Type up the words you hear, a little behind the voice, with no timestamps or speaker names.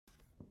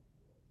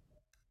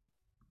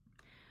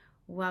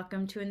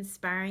Welcome to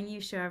Inspiring You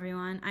Show,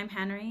 everyone. I'm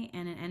Henry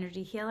and an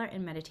energy healer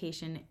and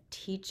meditation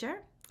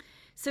teacher.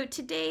 So,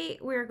 today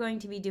we're going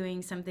to be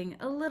doing something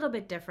a little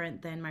bit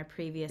different than my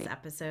previous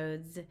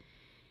episodes.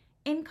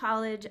 In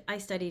college, I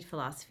studied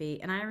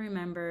philosophy, and I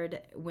remembered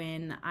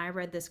when I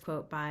read this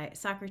quote by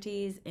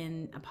Socrates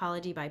in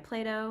Apology by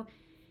Plato: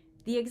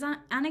 the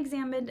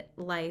unexamined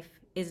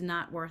life is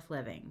not worth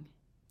living.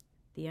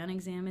 The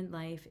unexamined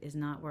life is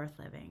not worth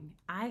living.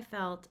 I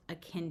felt a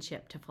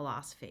kinship to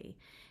philosophy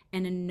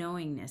and a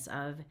knowingness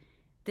of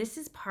this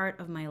is part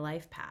of my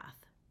life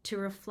path to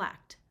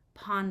reflect,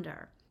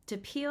 ponder, to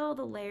peel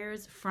the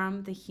layers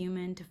from the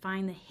human to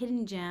find the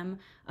hidden gem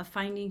of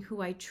finding who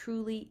I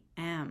truly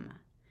am.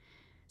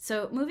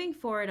 So, moving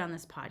forward on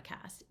this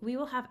podcast, we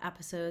will have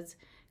episodes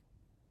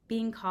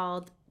being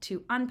called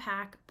to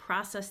unpack,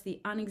 process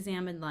the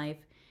unexamined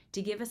life,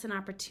 to give us an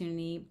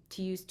opportunity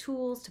to use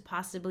tools to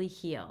possibly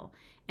heal.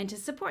 And to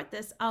support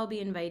this, I'll be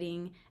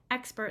inviting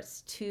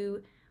experts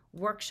to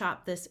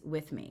workshop this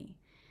with me.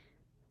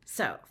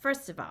 So,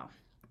 first of all,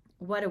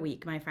 what a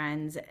week, my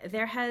friends.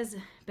 There has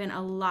been a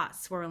lot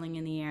swirling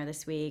in the air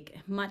this week,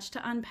 much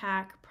to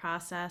unpack,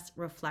 process,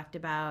 reflect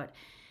about.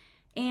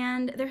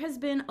 And there has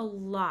been a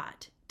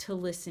lot to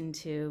listen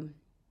to,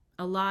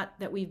 a lot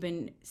that we've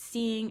been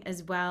seeing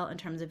as well in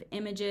terms of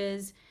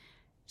images,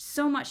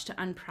 so much to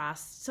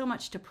unprocess, so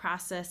much to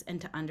process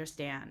and to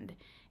understand.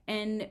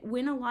 And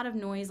when a lot of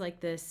noise like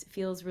this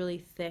feels really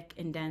thick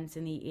and dense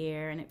in the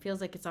air and it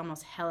feels like it's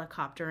almost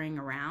helicoptering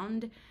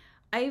around,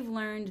 I've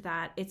learned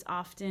that it's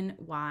often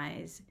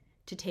wise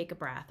to take a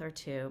breath or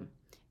two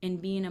and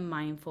be in a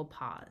mindful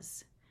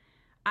pause.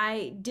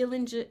 I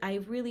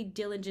really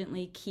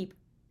diligently keep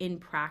in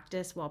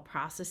practice while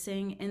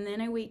processing, and then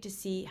I wait to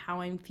see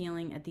how I'm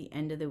feeling at the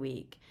end of the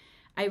week.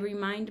 I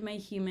remind my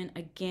human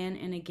again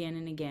and again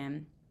and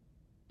again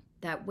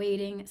that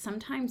waiting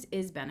sometimes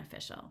is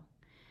beneficial.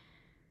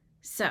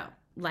 So,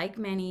 like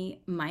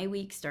many, my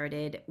week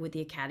started with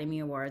the Academy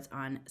Awards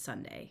on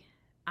Sunday.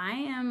 I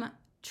am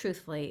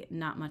truthfully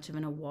not much of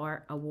an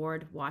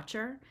award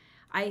watcher.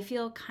 I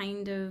feel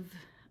kind of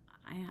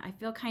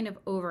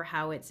over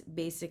how it's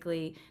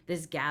basically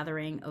this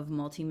gathering of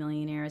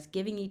multimillionaires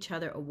giving each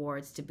other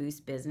awards to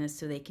boost business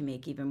so they can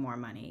make even more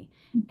money.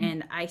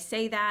 And I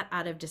say that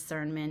out of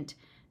discernment,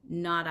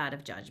 not out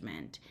of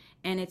judgment.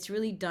 And it's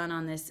really done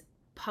on this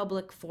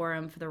public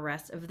forum for the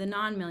rest of the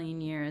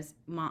non-millionaires,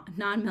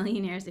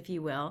 if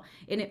you will.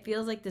 And it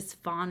feels like this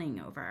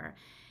fawning over.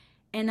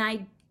 And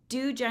I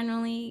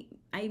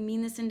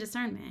mean this in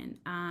discernment.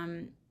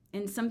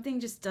 And something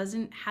just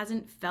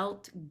hasn't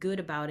felt good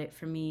about it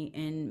for me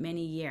in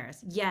many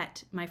years.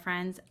 Yet, my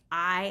friends,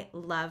 I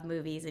love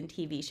movies and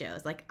TV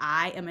shows. Like,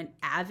 I am an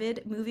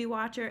avid movie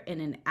watcher and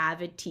an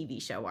avid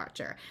TV show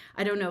watcher.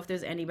 I don't know if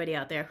there's anybody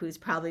out there who's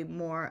probably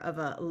more of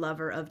a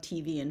lover of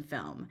TV and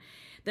film.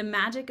 The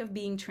magic of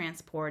being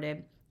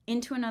transported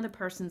into another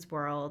person's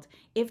world,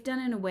 if done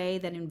in a way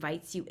that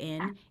invites you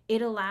in,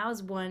 it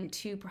allows one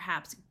to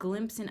perhaps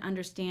glimpse and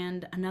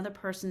understand another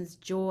person's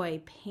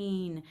joy,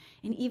 pain,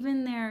 and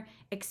even their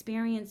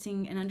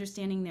experiencing and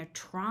understanding their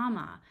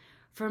trauma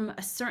from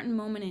a certain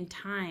moment in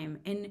time,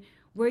 and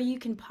where you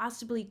can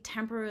possibly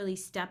temporarily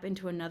step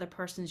into another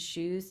person's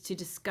shoes to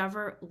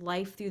discover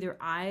life through their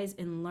eyes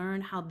and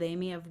learn how they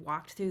may have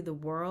walked through the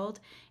world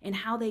and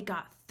how they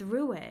got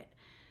through it.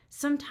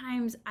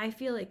 Sometimes I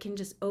feel it can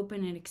just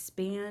open and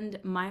expand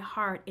my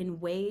heart in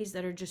ways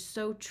that are just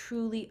so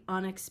truly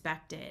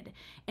unexpected.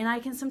 And I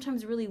can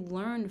sometimes really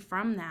learn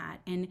from that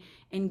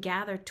and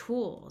gather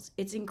tools.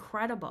 It's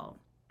incredible.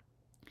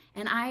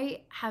 And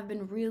I have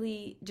been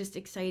really just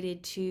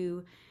excited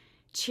to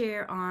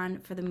cheer on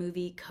for the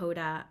movie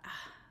Coda,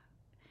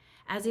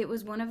 as it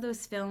was one of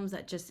those films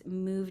that just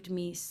moved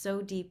me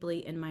so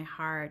deeply in my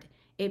heart.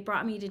 It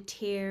brought me to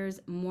tears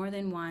more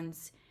than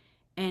once.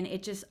 And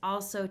it just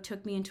also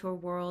took me into a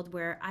world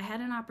where I had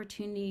an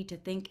opportunity to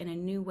think in a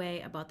new way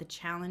about the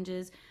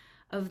challenges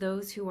of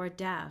those who are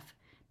deaf.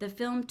 The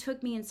film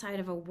took me inside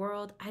of a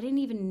world I didn't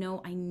even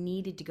know I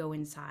needed to go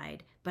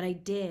inside, but I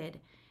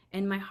did.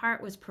 And my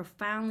heart was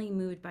profoundly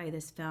moved by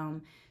this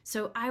film.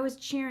 So I was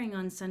cheering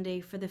on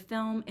Sunday for the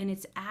film and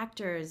its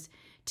actors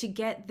to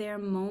get their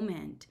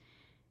moment.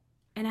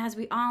 And as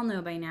we all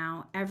know by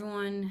now,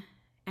 everyone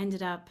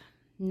ended up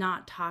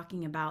not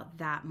talking about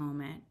that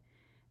moment.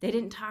 They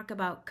didn't talk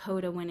about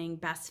Coda winning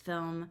Best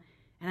Film,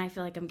 and I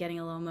feel like I'm getting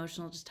a little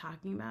emotional just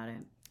talking about it.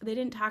 They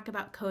didn't talk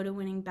about Coda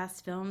winning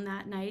Best Film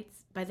that night,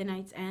 by the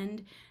night's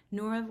end,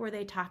 nor were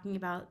they talking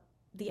about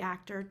the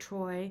actor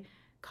Troy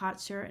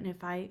Kotsur, and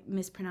if I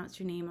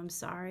mispronounced your name, I'm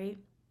sorry,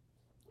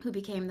 who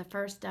became the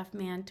first deaf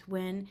man to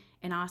win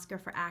an Oscar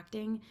for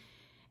acting.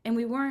 And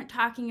we weren't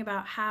talking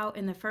about how,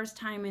 in the first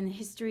time in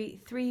history,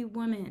 3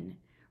 women,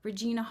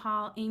 Regina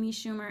Hall, Amy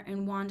Schumer,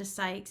 and Wanda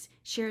Sykes,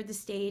 shared the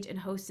stage and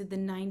hosted the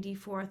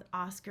 94th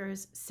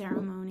Oscars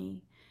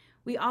ceremony.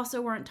 We also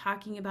weren't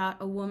talking about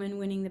a woman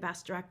winning the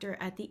Best Director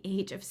at the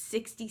age of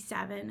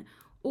 67,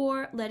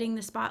 or letting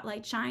the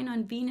spotlight shine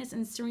on Venus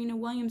and Serena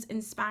Williams'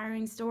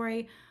 inspiring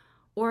story,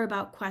 or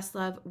about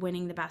Questlove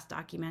winning the Best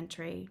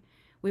Documentary.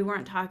 We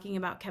weren't talking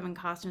about Kevin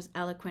Costner's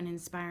eloquent,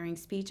 inspiring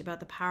speech about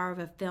the power of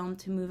a film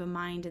to move a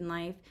mind and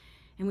life.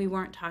 And we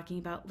weren't talking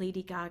about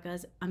Lady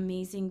Gaga's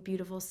amazing,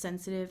 beautiful,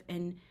 sensitive,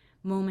 and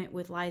moment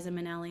with Liza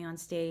Minnelli on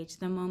stage.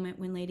 The moment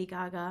when Lady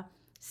Gaga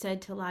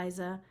said to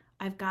Liza,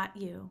 "I've got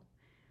you,"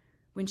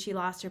 when she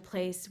lost her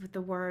place with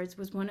the words,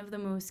 was one of the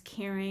most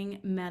caring,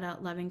 meta,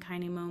 loving,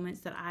 kindness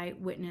moments that I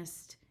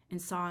witnessed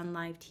and saw on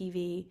live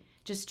TV.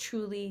 Just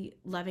truly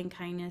loving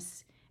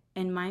kindness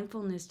and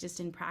mindfulness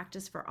just in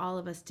practice for all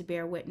of us to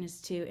bear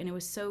witness to. And it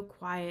was so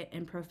quiet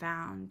and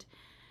profound.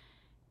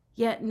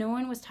 Yet no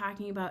one was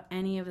talking about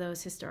any of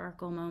those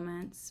historical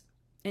moments.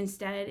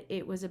 Instead,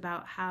 it was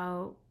about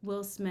how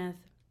Will Smith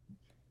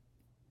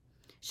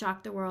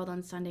shocked the world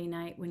on Sunday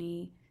night when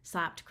he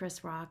slapped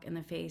Chris Rock in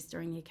the face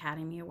during the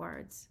Academy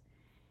Awards.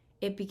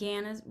 It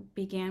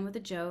began with a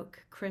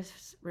joke.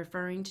 Chris,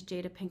 referring to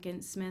Jada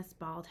Pinkett Smith's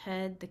bald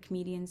head, the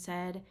comedian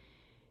said,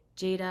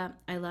 "Jada,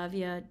 I love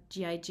ya.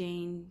 G.I.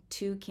 Jane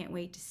 2, can't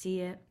wait to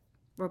see it."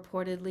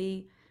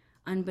 Reportedly,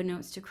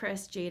 unbeknownst to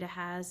Chris, Jada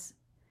has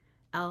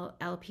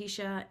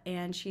alopecia,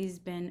 and she's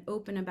been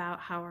open about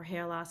how her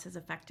hair loss has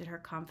affected her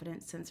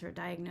confidence since her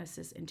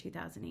diagnosis in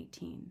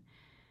 2018.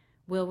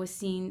 Will was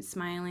seen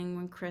smiling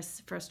when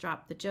Chris first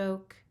dropped the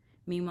joke.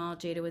 Meanwhile,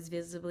 Jada was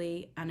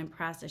visibly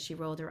unimpressed as she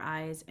rolled her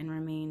eyes and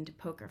remained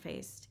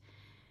poker-faced.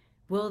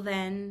 Will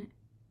then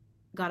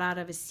got out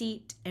of his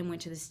seat and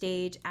went to the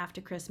stage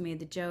after Chris made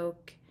the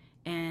joke,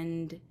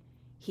 and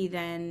he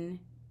then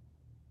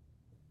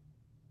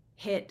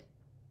hit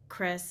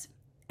Chris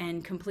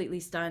and completely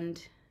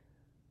stunned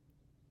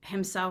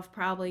himself,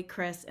 probably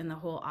Chris, and the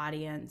whole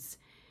audience.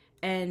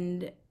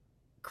 And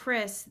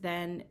Chris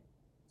then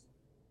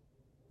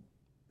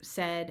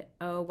said,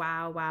 "Oh,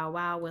 wow, wow,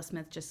 wow, Will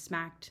Smith just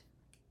smacked,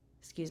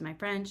 excuse my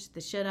French,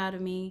 the shit out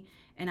of me."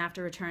 And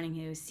after returning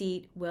to his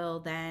seat, Will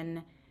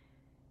then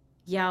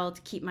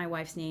yelled, "Keep my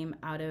wife's name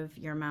out of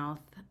your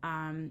mouth."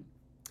 And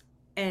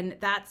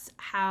that's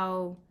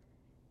how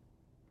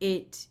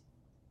it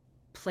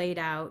played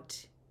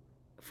out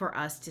for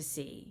us to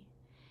see.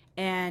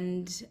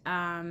 And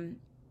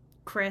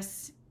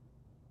Chris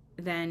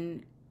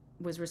then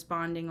was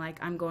responding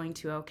like, "I'm going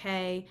to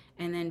okay."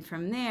 And then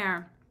from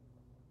there,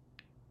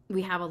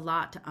 we have a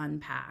lot to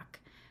unpack.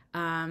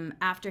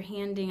 After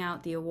handing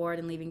out the award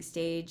and leaving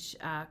stage,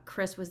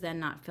 Chris was then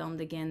not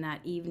filmed again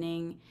that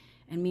evening.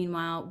 And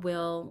meanwhile,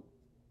 Will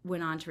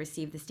went on to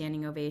receive the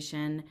standing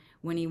ovation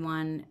when he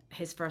won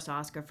his first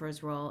Oscar for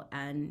his role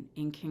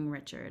in King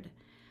Richard.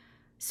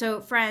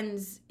 So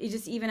friends,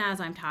 just even as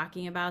I'm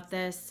talking about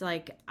this,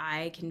 like,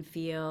 I can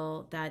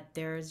feel that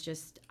there's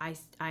just,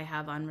 I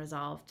have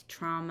unresolved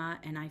trauma,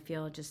 and I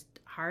feel just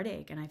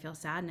heartache, and I feel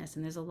sadness,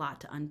 and there's a lot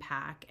to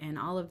unpack. And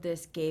all of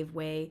this gave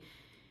way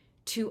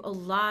to a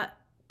lot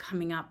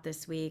coming up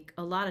this week,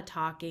 a lot of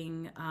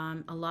talking,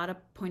 a lot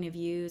of point of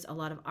views, a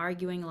lot of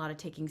arguing, a lot of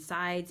taking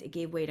sides. It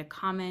gave way to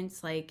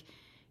comments like,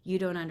 "You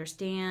don't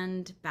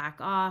understand, back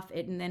off."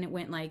 And then it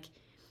went like,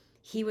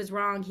 "He was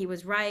wrong, he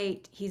was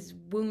right, he's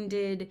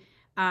wounded,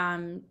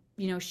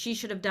 she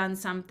should have done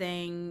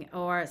something."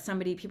 Or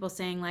people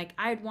saying like,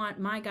 "I'd want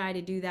my guy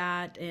to do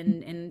that."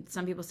 And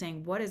some people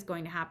saying, "What is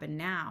going to happen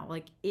now?"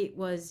 Like, it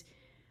was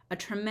a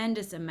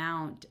tremendous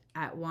amount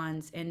at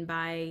once. And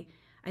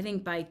I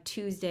think by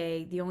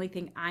Tuesday, the only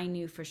thing I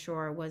knew for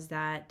sure was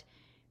that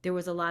there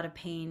was a lot of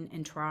pain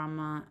and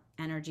trauma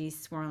energy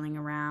swirling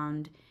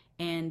around.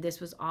 And this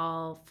was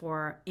all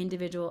for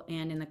individual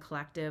and in the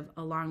collective,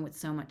 along with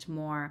so much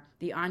more.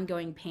 The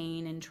ongoing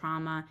pain and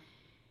trauma,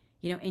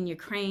 in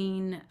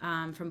Ukraine,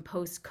 from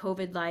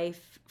post-COVID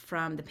life,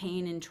 from the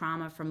pain and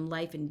trauma from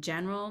life in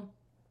general.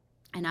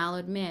 And I'll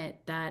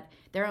admit that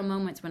there are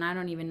moments when I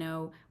don't even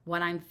know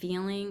what I'm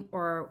feeling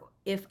or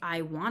if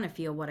I want to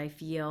feel what I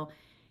feel.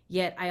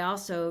 Yet I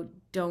also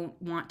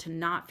don't want to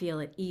not feel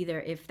it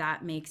either, if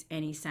that makes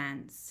any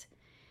sense.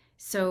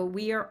 So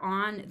we are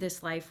on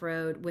this life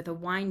road with a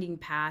winding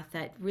path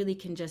that really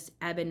can just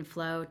ebb and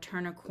flow,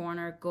 turn a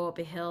corner, go up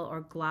a hill,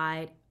 or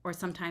glide, or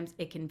sometimes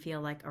it can feel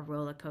like a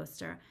roller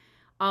coaster.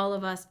 All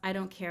of us, I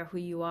don't care who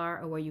you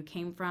are or where you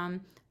came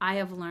from, I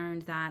have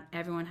learned that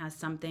everyone has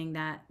something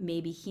that may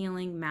be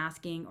healing,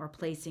 masking, or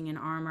placing in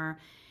armor.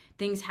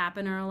 Things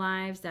happen in our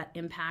lives that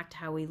impact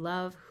how we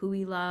love, who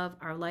we love.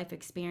 Our life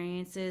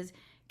experiences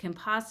can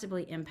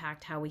possibly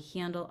impact how we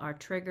handle our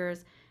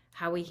triggers,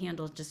 how we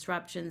handle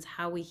disruptions,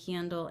 how we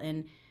handle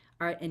and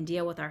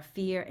deal with our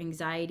fear,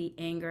 anxiety,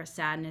 anger,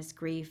 sadness,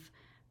 grief,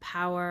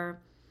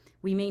 power.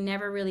 We may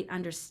never really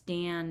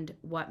understand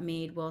what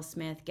made Will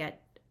Smith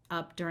get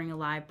up during a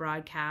live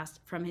broadcast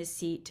from his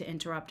seat to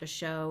interrupt a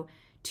show,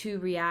 to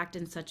react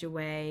in such a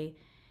way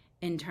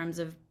in terms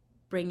of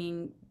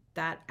bringing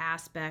that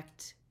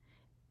aspect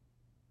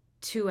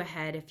to a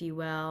head, if you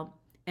will.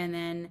 And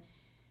then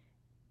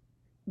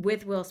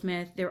with Will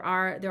Smith, there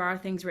are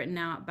things written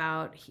out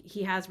about,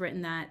 he has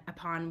written that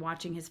upon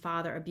watching his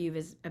father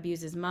abuse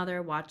his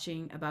mother,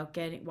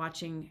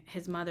 watching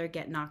his mother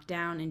get knocked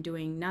down and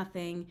doing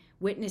nothing,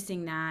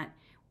 witnessing that,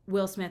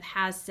 Will Smith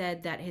has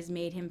said that has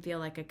made him feel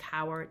like a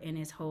coward in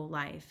his whole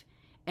life.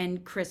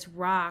 And Chris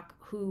Rock,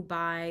 who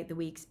by the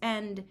week's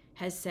end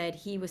has said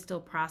he was still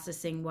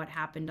processing what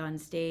happened on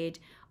stage,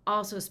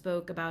 also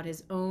spoke about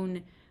his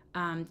own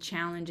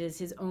challenges,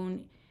 his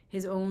own.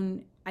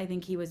 I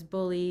think he was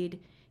bullied,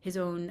 his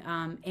own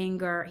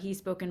anger. He's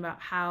spoken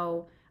about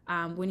how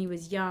when he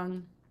was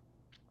young,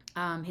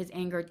 his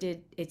anger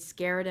it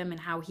scared him, and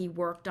how he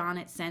worked on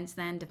it since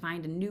then to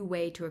find a new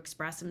way to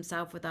express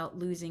himself without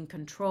losing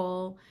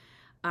control.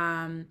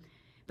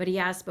 But he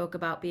has spoke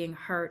about being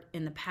hurt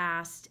in the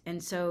past.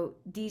 And so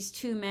these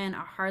two men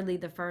are hardly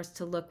the first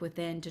to look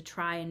within to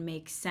try and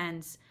make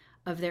sense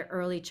of their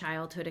early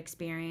childhood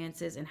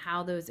experiences and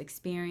how those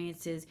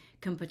experiences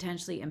can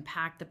potentially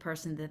impact the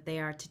person that they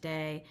are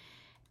today.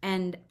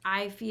 And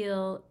I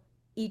feel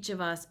each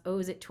of us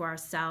owes it to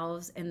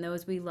ourselves and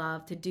those we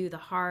love to do the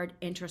hard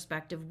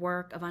introspective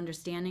work of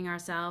understanding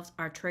ourselves,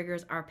 our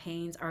triggers, our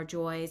pains, our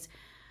joys,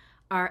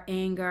 our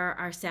anger,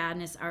 our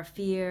sadness, our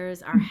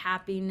fears, our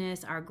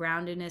happiness, our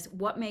groundedness,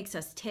 what makes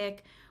us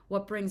tick,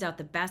 what brings out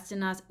the best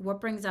in us, what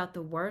brings out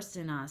the worst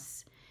in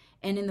us.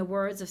 And in the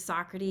words of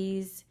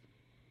Socrates,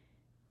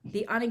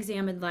 the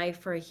unexamined life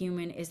for a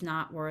human is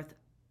not worth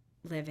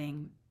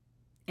living.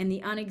 And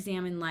the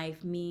unexamined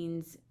life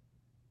means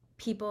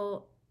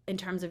people, in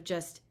terms of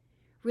just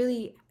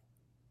really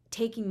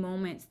taking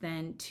moments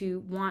then to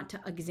want to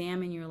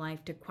examine your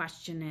life, to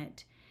question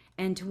it,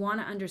 and to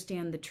want to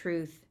understand the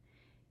truth,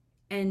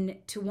 and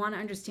to want to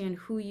understand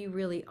who you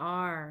really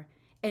are,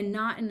 and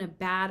not in a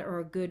bad or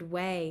a good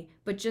way,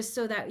 but just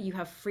so that you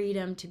have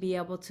freedom to be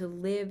able to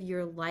live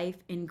your life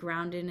in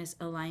groundedness,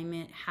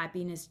 alignment,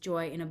 happiness,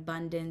 joy, and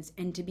abundance,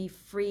 and to be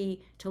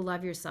free to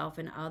love yourself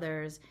and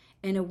others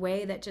in a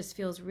way that just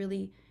feels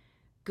really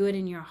good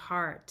in your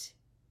heart,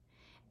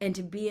 and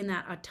to be in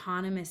that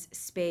autonomous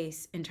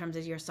space in terms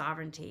of your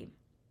sovereignty.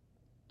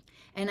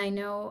 And I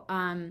know,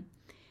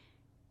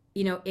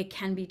 it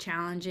can be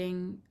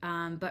challenging,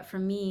 but for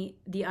me,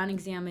 the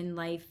unexamined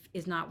life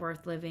is not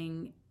worth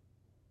living.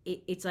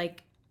 It's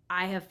like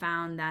I have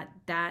found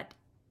that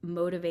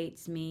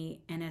motivates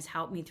me and has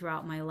helped me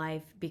throughout my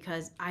life,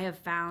 because I have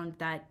found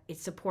that it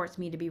supports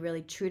me to be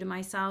really true to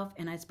myself,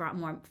 and it's brought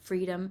more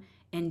freedom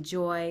and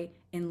joy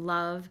and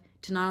love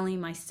to not only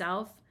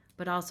myself,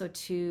 but also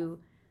to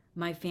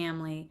my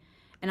family.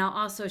 And I'll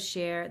also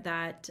share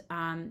that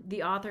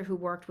the author who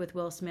worked with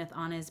Will Smith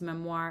on his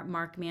memoir,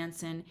 Mark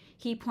Manson,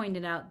 he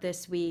pointed out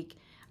this week,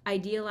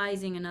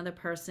 idealizing another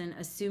person,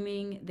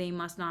 assuming they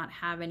must not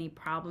have any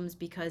problems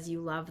because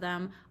you love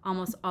them,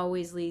 almost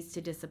always leads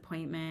to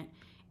disappointment.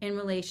 In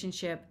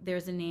relationship,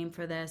 there's a name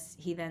for this.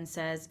 He then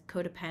says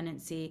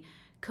codependency.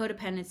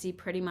 Codependency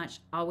pretty much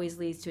always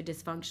leads to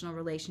dysfunctional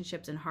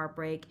relationships and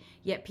heartbreak,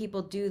 yet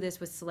people do this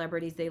with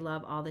celebrities they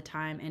love all the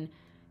time. And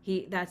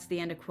that's the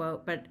end of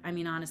quote. But I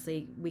mean,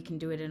 honestly, we can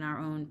do it in our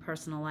own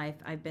personal life.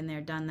 I've been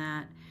there, done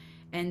that.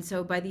 And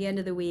so by the end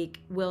of the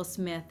week, Will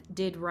Smith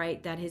did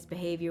write that his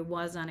behavior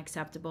was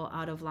unacceptable,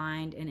 out of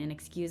line, and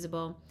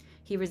inexcusable.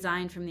 He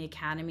resigned from the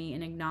Academy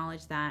and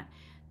acknowledged that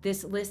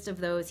this list of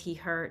those he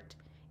hurt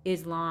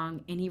is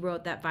long, and he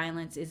wrote that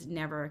violence is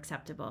never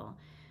acceptable.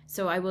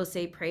 So I will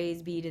say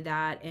praise be to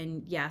that.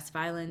 And yes,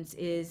 violence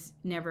is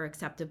never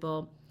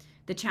acceptable.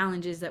 The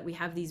challenge is that we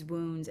have these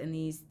wounds and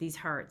these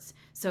hurts.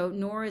 So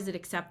nor is it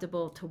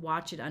acceptable to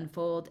watch it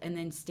unfold and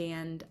then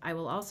stand, I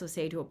will also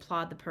say, to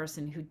applaud the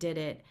person who did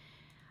it.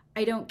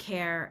 I don't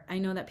care. I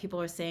know that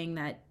people are saying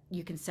that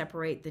you can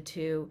separate the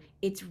two.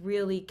 It's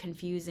really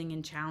confusing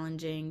and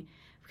challenging,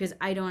 because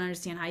I don't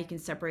understand how you can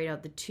separate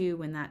out the two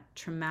when that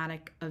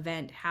traumatic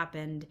event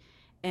happened.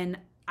 And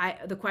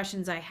the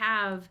questions I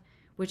have,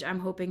 which I'm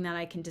hoping that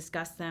I can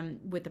discuss them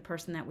with the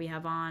person that we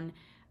have on,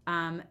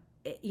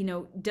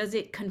 does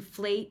it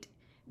conflate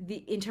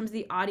in terms of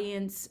the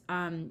audience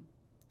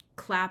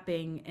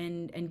clapping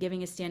and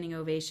giving a standing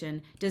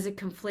ovation? Does it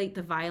conflate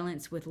the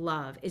violence with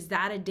love? Is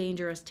that a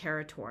dangerous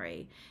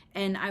territory?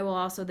 And I will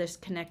also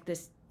just connect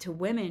this to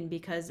women,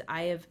 because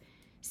I have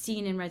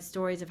seen and read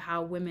stories of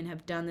how women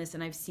have done this,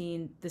 and I've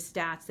seen the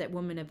stats that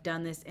women have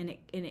done this, and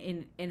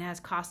it has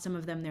cost some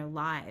of them their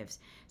lives.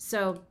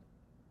 So,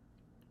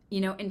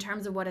 in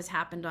terms of what has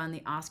happened on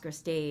the Oscar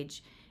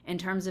stage, in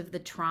terms of the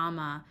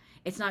trauma,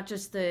 it's not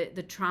just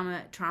the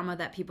trauma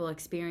that people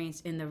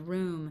experienced in the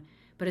room,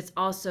 but it's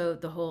also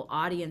the whole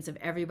audience of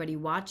everybody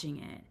watching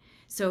it.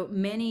 So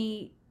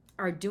many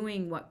are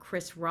doing what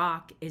Chris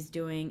Rock is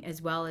doing,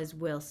 as well as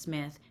Will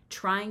Smith,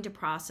 trying to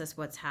process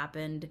what's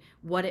happened,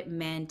 what it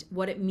meant,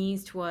 what it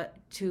means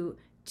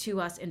to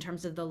us in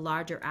terms of the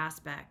larger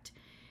aspect.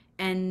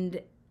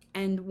 And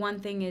one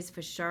thing is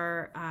for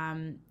sure,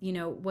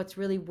 what's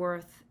really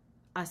worth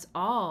us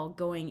all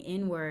going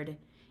inward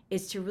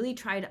is to really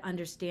try to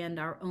understand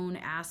our own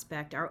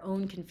aspect, our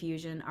own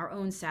confusion, our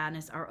own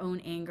sadness, our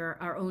own anger,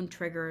 our own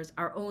triggers,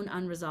 our own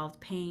unresolved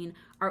pain,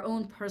 our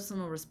own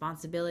personal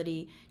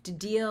responsibility to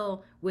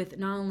deal with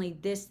not only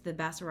this the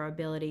best of our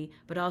ability,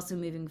 but also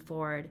moving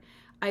forward.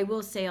 I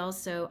will say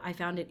also, I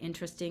found it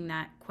interesting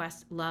that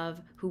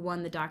Questlove, who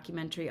won the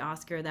documentary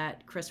Oscar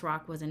that Chris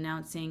Rock was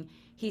announcing,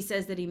 he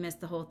says that he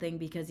missed the whole thing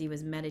because he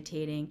was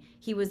meditating.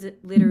 He was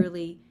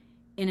literally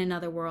in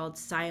another world,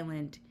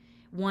 silent,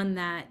 one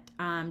that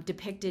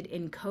depicted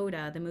in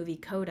Coda, the movie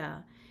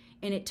Coda,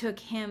 and it took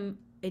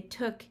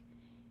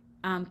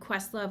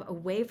Questlove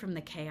away from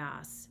the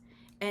chaos,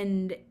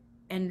 and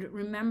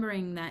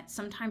remembering that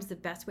sometimes the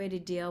best way to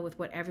deal with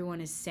what everyone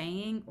is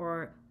saying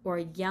or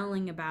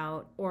yelling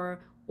about or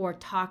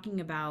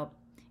talking about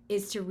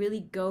is to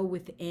really go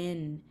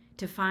within,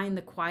 to find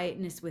the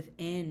quietness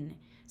within.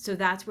 So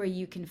that's where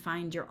you can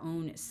find your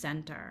own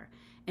center.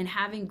 And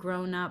having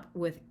grown up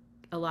with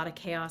a lot of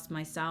chaos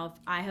myself,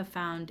 I have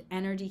found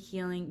energy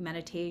healing,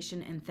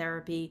 meditation, and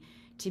therapy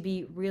to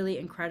be really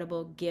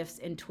incredible gifts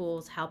and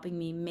tools helping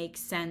me make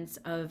sense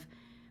of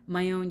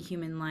my own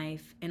human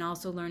life, and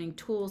also learning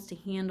tools to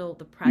handle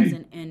the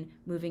present and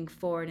moving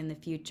forward in the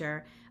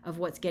future of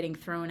what's getting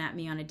thrown at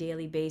me on a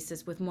daily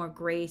basis with more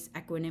grace,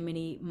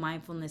 equanimity,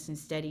 mindfulness, and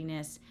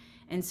steadiness.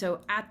 And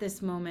so at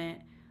this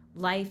moment,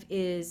 life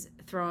is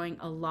throwing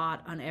a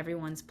lot on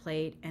everyone's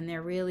plate, and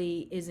there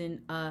really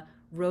isn't a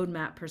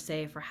roadmap per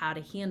se for how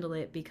to handle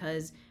it,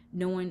 because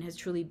no one has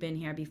truly been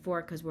here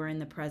before, because we're in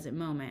the present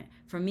moment.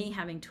 For me,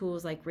 having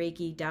tools like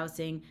Reiki,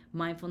 dowsing,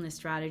 mindfulness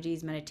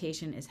strategies,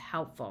 meditation is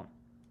helpful.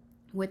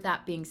 With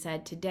that being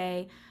said,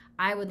 today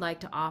I would like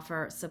to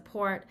offer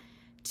support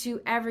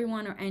to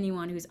everyone or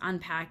anyone who's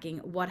unpacking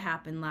what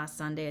happened last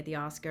Sunday at the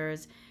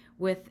Oscars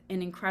with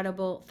an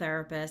incredible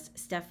therapist,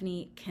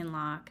 Stephanie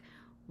Kinloch.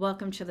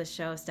 Welcome to the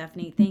show,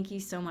 Stephanie. Thank you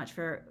so much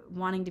for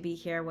wanting to be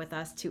here with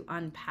us to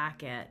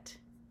unpack it.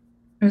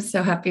 I'm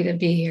so happy to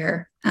be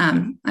here.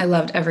 I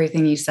loved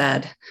everything you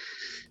said.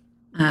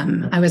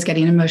 I was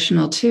getting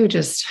emotional too,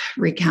 just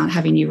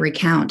having you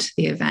recount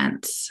the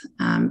events.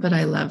 But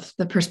I love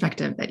the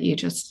perspective that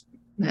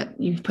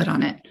you've put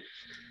on it.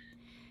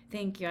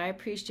 Thank you. I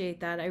appreciate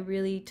that. I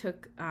really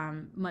took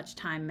much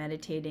time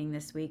meditating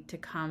this week to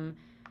come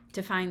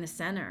to find the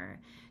center.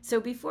 So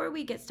before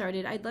we get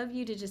started, I'd love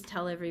you to just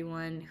tell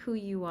everyone who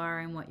you are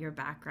and what your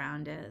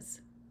background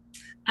is.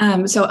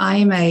 So I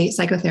am a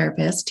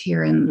psychotherapist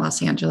here in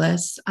Los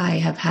Angeles. I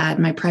have had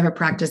my private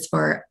practice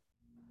for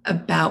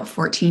about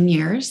 14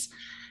 years,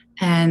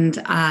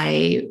 and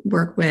I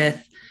work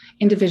with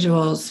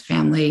individuals,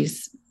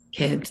 families,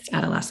 kids,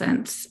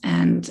 adolescents,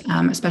 and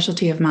a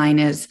specialty of mine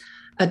is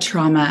a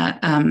trauma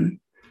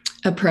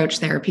approach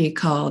therapy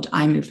called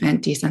eye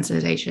movement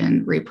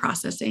desensitization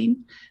reprocessing.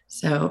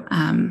 So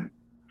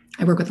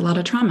I work with a lot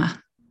of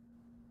trauma.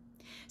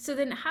 So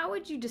then how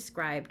would you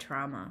describe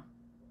trauma?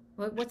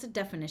 What's a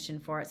definition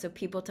for it so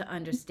people to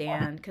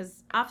understand?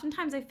 Because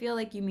oftentimes I feel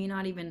like you may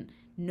not even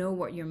know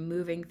what you're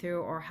moving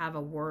through or have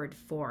a word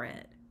for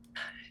it.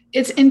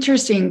 It's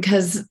interesting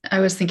because I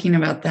was thinking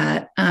about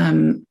that.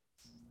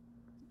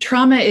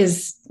 Trauma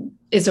is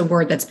a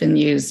word that's been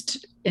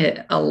used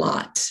a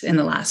lot in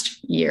the last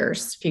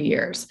few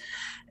years.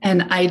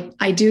 And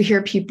I do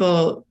hear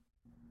people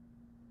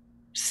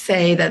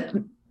say that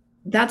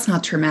that's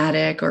not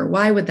traumatic, or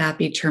why would that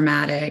be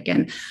traumatic?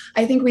 And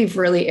I think we've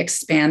really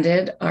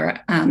expanded our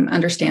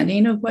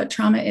understanding of what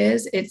trauma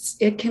is.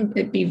 It can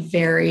be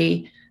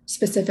very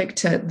specific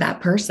to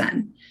that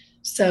person.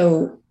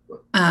 So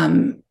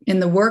in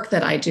the work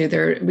that I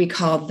do, we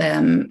call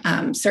them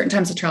certain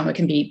types of trauma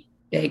can be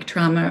big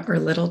trauma or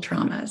little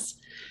traumas.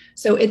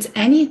 So it's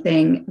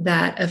anything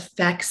that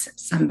affects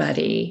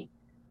somebody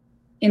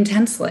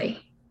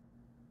intensely.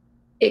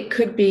 It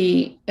could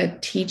be a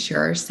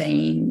teacher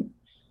saying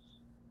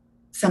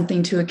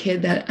something to a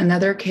kid that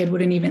another kid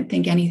wouldn't even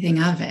think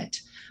anything of it.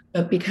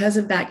 But because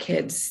of that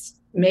kid's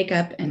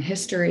makeup and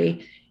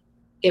history,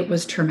 it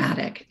was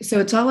traumatic. So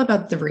it's all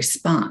about the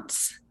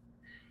response.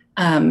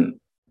 And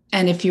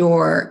if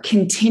you're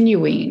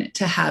continuing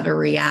to have a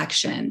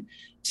reaction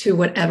to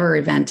whatever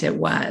event it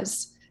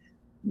was,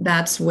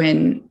 that's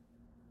when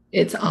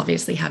it's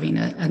obviously having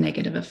a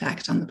negative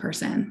effect on the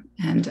person.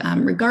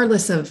 And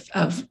regardless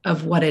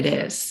of what it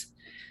is,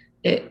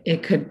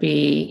 it could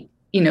be,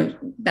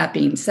 that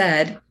being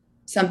said,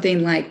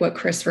 something like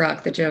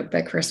the joke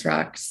that Chris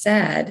Rock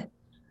said,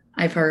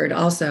 I've heard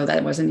also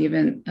that wasn't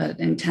even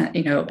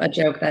a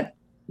joke that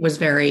was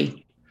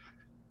very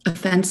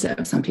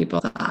offensive, some people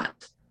thought.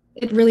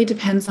 It really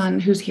depends on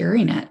who's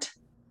hearing it.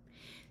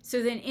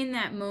 So then in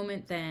that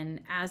moment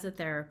then, as a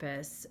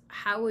therapist,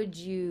 how would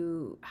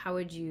you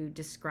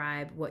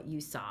describe what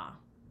you saw?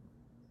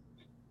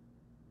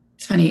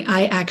 It's funny,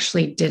 I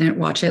actually didn't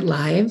watch it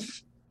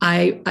live.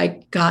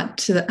 I got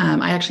to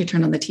I actually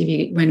turned on the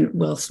TV when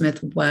Will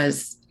Smith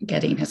was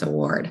getting his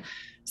award.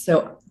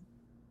 So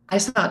I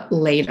saw it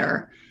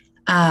later.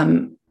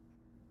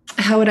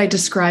 How would I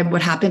describe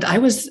what happened? I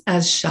was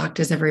as shocked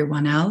as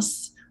everyone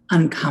else,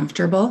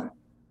 uncomfortable,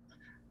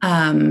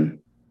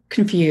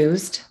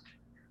 confused.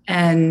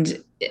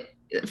 And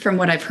from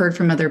what I've heard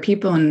from other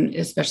people, and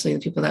especially the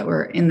people that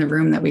were in the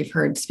room that we've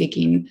heard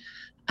speaking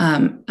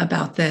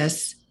about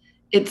this,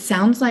 it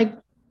sounds like,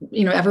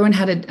 everyone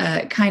had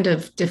a kind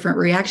of different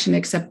reaction,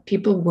 except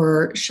people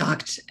were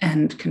shocked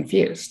and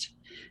confused,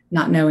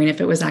 not knowing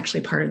if it was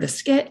actually part of the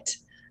skit.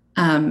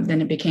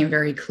 Then it became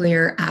very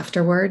clear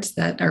afterwards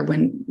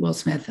when Will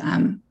Smith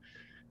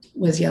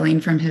was yelling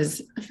from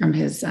his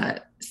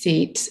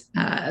seat,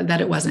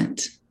 that it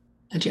wasn't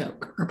a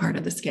joke or part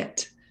of the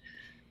skit.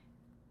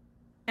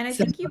 And I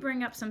So, think you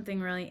bring up something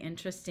really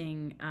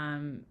interesting.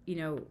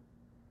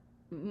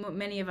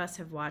 Many of us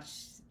have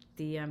watched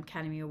the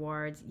Academy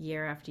Awards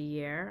year after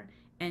year,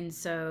 and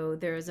so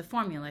there's a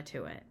formula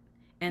to it,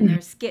 and mhm,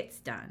 there's skits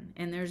done,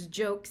 and there's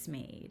jokes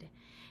made,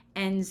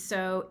 and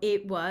so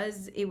it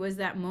was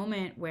that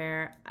moment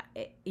where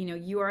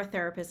you are a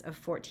therapist of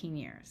 14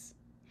 years,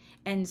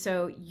 and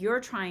so you're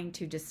trying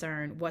to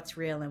discern what's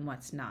real and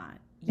what's not.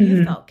 You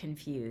mhm, felt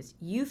confused,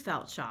 you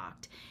felt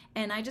shocked.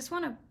 And I just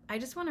want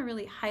to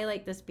really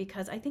highlight this,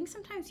 because I think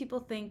sometimes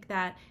people think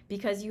that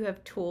because you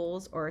have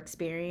tools or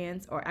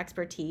experience or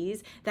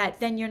expertise, that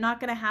then you're not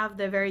going to have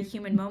the very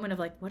human moment of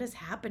like, what is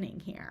happening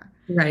here?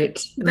 right,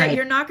 That right.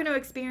 you're not going to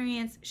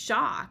experience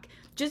shock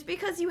just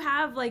because you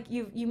have, like,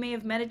 you may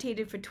have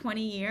meditated for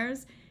 20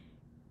 years,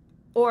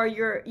 or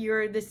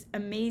you're this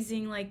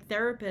amazing like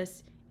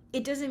therapist.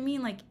 It doesn't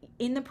mean, like,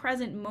 in the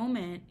present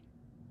moment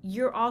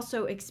you're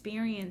also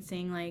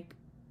experiencing like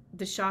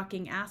the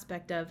shocking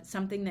aspect of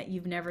something that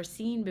you've never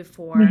seen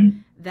before, Mhm,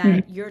 mhm,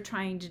 that you're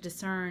trying to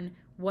discern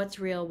what's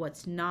real,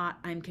 what's not.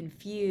 I'm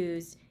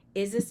confused.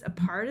 Is this a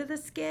part of the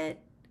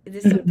skit? Is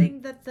this mhm.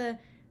 something that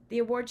the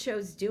award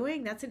show's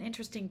doing? That's an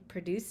interesting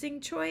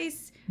producing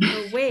choice.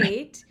 Or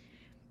wait,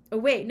 oh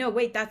wait, no,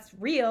 wait, that's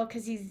real,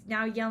 because he's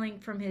now yelling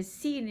from his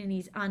seat and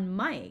he's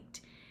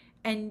unmiked,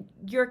 and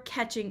you're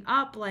catching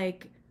up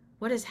like,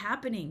 what is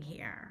happening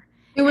here?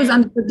 It was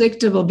And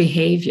unpredictable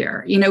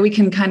behavior. We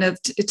can kind of,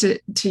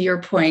 to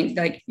your point,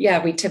 like,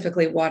 yeah, we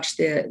typically watch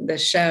the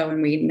show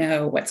and we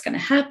know what's going to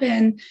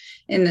happen,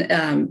 and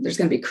there's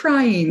going to be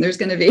crying, there's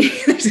going to be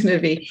there's going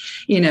to be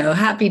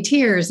happy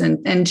tears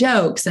and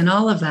jokes and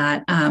all of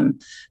that.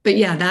 But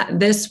yeah, that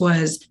this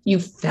was,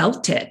 you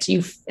felt it.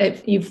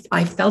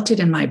 I felt it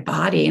in my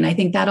body, and I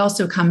think that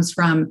also comes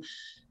from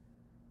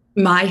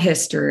my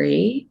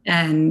history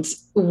and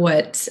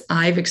what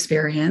I've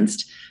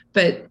experienced.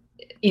 But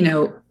you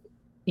know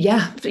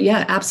yeah,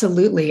 yeah,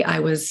 absolutely. I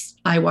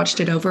watched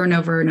it over and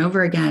over and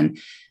over again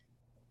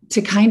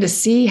to kind of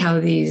see how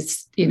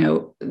these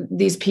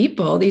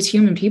people, these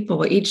human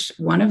people, each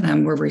one of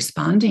them were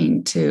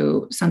responding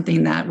to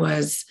something that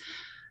was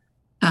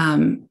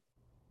um,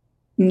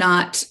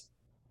 not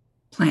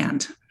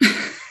planned.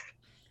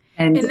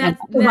 and, and and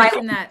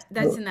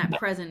that's in that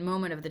present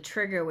moment of the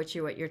trigger, which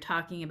you what you're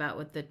talking about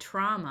with the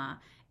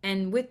trauma.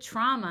 And with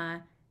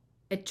trauma,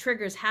 a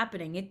trigger's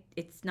happening.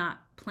 It's not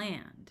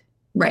planned.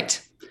 right.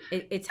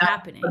 It's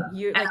happening.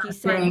 You, like you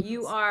said, Right.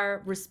 you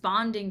are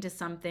responding to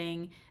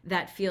something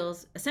that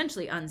feels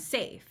essentially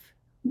unsafe,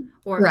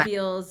 or Correct.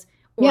 feels,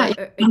 Yeah,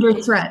 or you're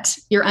under threat.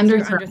 You're under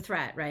you're threat. under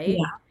threat, Yeah. right?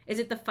 Is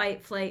it the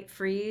fight, flight,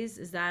 freeze?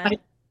 Is that?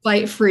 Fight,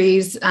 flight,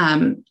 freeze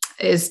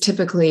is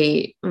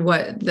typically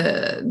what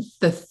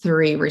the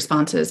three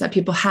responses that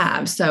people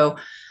have. So,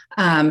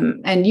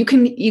 and you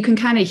can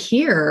kind of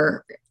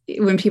hear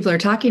when people are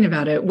talking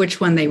about it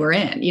which one they were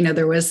in.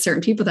 There was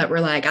certain people that were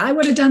like, I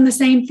would have done the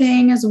same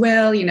thing as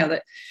well.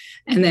 That,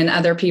 and then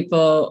other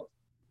people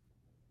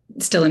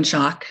still in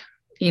shock.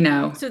 You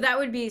know, So that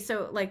would be,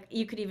 so like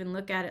you could even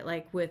look at it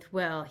like with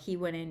Will, he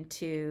went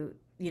into,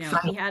 he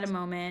fight. had a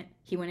moment,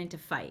 he went into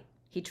fight.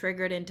 He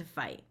triggered into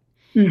fight.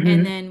 And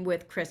Mm-hmm. then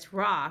with Chris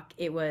Rock,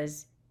 it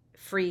was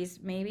freeze,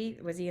 maybe.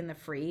 Was he in the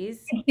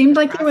freeze? It seemed The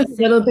like there was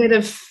a little processing? bit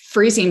of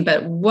freezing,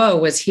 but whoa,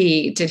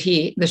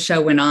 the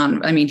show went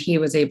on. I mean, he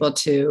was able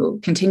to Do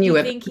continue you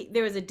it. think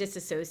there was a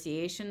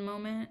disassociation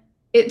moment?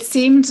 It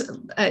seemed,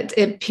 it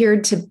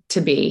appeared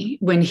to be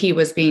when he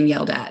was being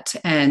yelled at,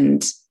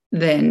 and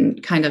then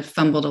kind of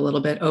fumbled a little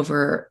bit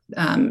over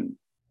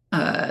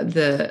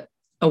the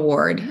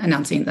award,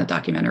 announcing the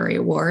documentary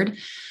award,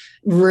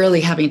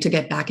 really having to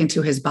get back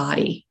into his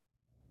body,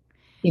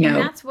 you And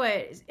know. that's what,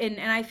 and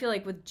I feel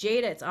like with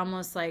Jada, it's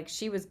almost like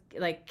she was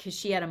like, because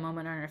she had a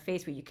moment on her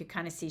face where you could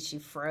kind of see she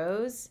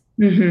froze.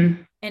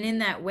 Mm-hmm. And in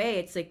that way,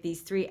 it's like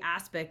these three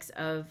aspects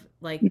of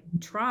like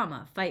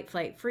trauma: fight,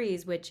 flight,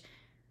 freeze, which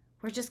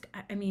we're just,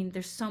 I mean,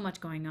 there's so much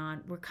going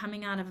on. We're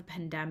coming out of a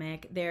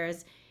pandemic.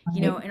 There's,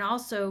 Right. and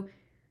also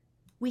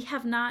we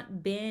have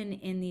not been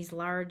in these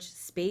large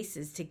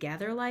spaces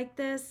together like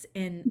this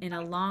in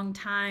a long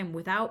time,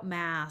 without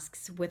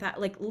masks, without,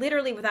 like,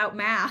 literally without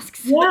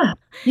masks. Yeah,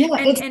 yeah,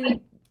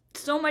 and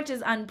so much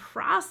is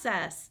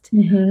unprocessed.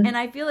 mhm. And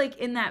I feel like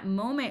in that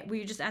moment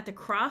we are just at the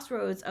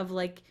crossroads of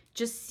like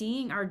just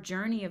seeing our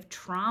journey of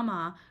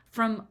trauma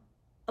from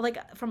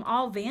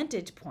all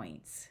vantage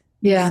points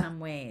in Yeah, some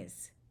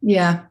ways.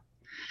 yeah.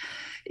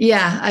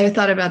 Yeah, I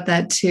thought about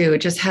that too.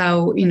 Just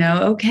how,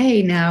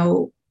 okay,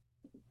 now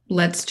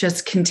let's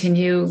just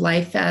continue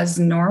life as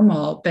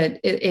normal. But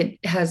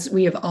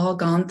we have all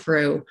gone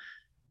through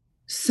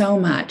so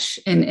much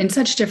in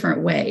such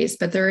different ways,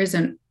 but there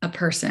isn't a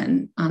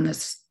person on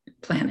this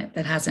planet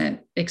that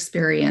hasn't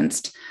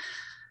experienced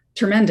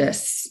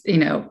tremendous,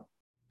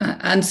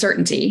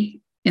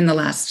 uncertainty in the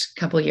last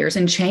couple of years,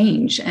 and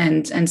change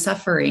and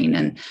suffering.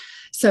 And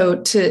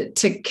so to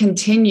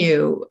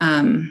continue,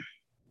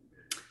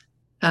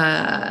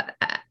 uh,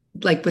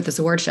 like with this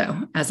award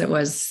show, as it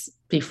was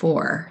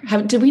before.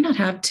 Did we not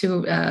have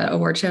two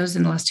award shows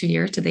in the last 2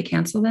 years? Did they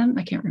cancel them?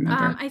 I can't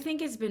remember. I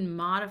think it's been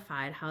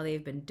modified how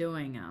they've been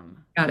doing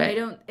them. Got I it.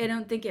 don't I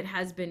don't think it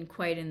has been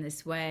quite in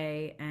this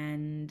way,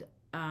 and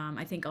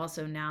I think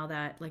also now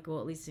that, like, well,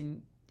 at least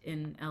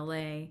in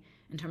LA,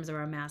 in terms of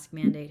our mask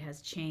mandate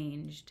has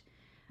changed.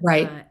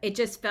 Right. It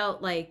just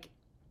felt like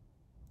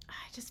I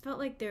just felt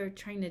like they're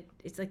trying to.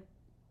 It's like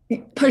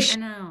I Push.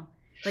 don't know,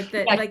 like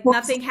that, Yeah, like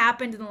nothing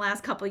happened in the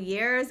last couple of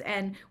years,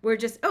 and we're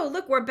just, oh,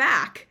 look, we're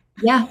back.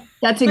 yeah,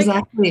 that's Like,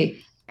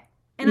 exactly.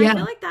 and I Yeah.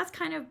 feel like that's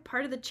kind of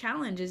part of the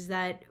challenge is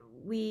that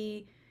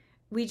we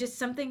just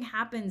something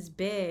happens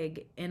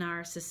big in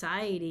our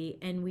society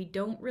and we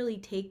don't really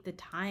take the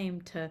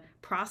time to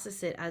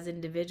process it as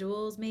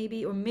individuals,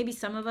 maybe, or maybe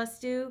some of us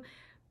do,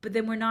 but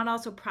then we're not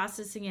also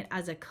processing it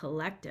as a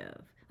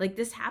collective. Like,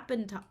 this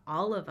happened to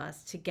all of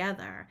us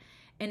together,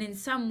 and in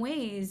some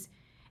ways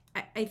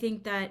I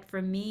think that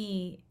for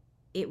me,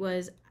 it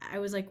was, I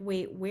was like,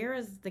 wait, where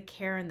is the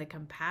care and the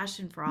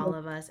compassion for all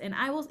of us? And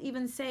I will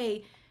even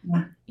say,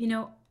 Yeah. you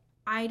know,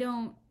 I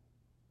don't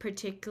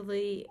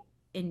particularly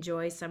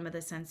enjoy some of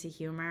the sense of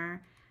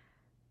humor.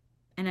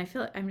 And I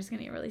feel like I'm just going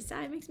to get really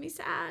sad. It makes me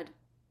sad.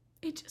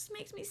 It just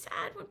makes me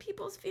sad when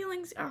people's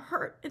feelings are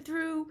hurt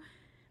through,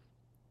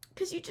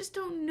 because you just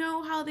don't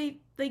know how they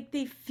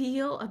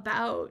feel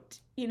about,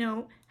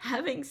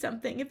 having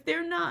something if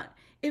they're not,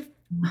 if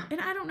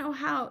and I don't know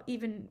how,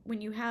 even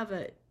when you have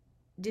a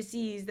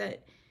disease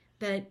that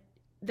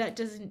that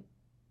doesn't,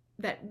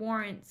 that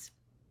warrants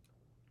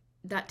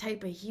that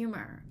type of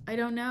humor. I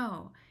don't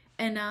know.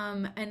 And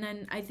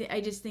then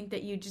I just think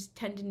that you just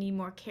tend to need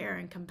more care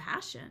and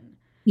compassion.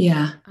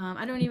 Yeah.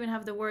 I don't even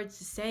have the words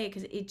to say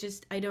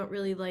because I don't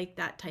really like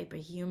that type of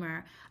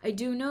humor. I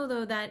do know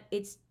though that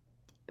it's,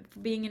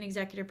 being an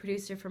executive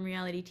producer from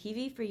reality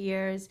TV for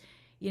years,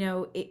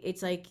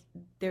 it's like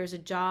there's a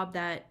job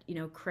that,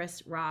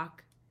 Chris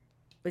Rock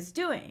was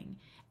doing.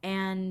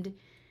 And,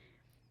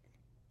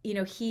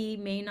 he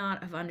may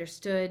not have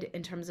understood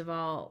in terms of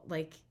all,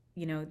 like,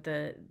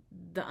 the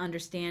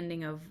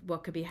understanding of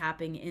what could be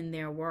happening in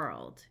their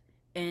world.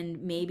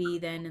 And maybe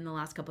then in the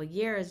last couple of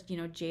years,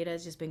 Jada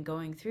has just been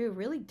going through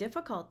really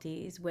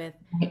difficulties with,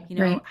 Right.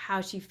 Right.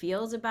 how she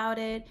feels about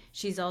it.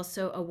 She's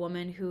also a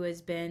woman who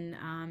has been,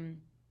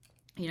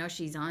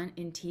 she's on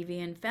in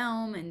TV and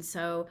film, and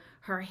so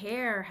her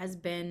hair has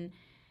been,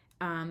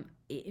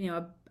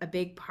 a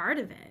big part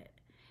of it.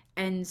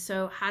 And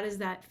so how does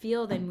that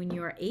feel then when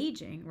you're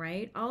aging,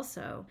 right?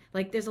 Also,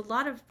 like, there's a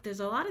lot of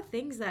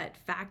things that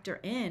factor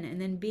in,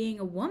 and then being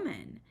a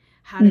woman,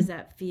 how does Mm.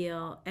 that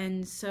feel?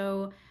 And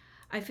so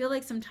I feel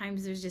like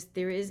sometimes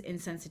there is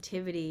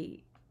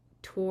insensitivity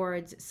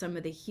towards some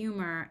of the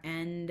humor,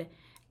 and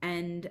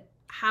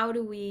how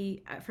do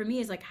we, for me,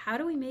 is like, how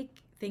do we make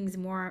things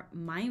more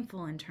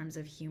mindful in terms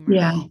of humor,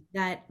 Yeah.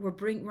 that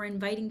we're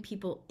inviting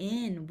people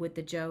in with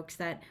the jokes,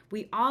 that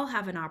we all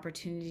have an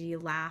opportunity to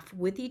laugh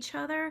with each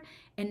other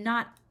and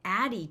not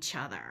at each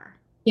other.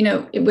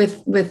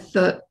 With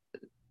the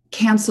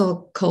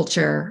cancel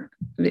culture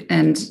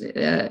and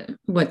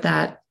what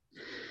that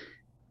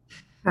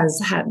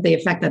has had, the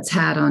effect that's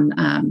had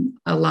on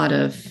a lot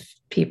of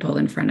people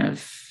in front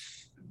of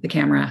the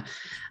camera.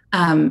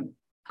 Um,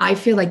 I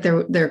feel like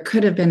there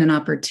could have been an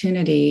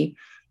opportunity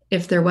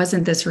if there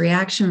wasn't this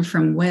reaction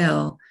from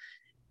Will.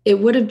 It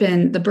would have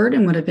been, the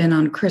burden would have been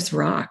on Chris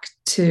Rock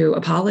to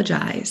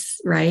apologize,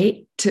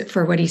 right,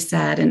 for what he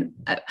said. And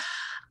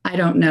I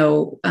don't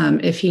know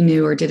if he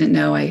knew or didn't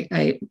know.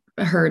 I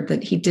heard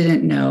that he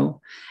didn't know,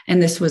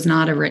 and this was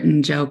not a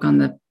written joke on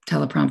the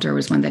teleprompter. It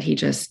was one that he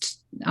just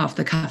off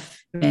the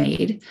cuff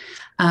made.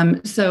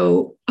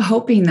 So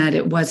hoping that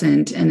it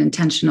wasn't an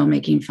intentional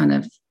making fun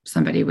of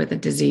somebody with a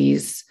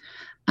disease,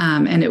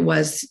 and it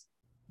was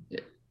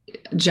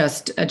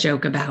just a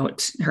joke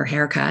about her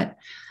haircut.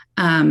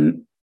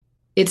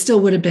 It still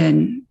would have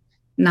been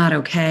not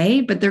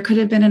okay, but there could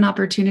have been an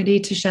opportunity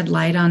to shed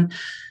light on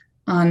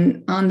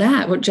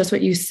that, just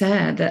what you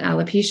said, the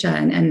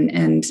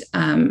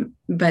alopecia,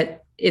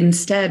 but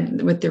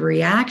instead, with the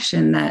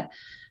reaction that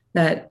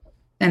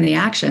and the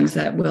actions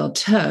that Will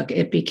took,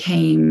 it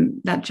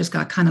became that just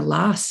got kind of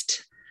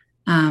lost.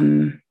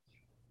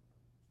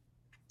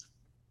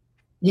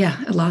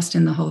 Lost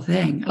in the whole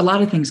thing. A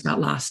lot of things got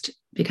lost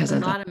because A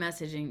of that. lot of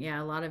messaging,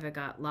 yeah, a lot of it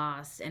got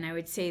lost. And I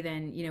would say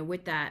then,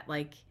 with that,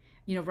 like,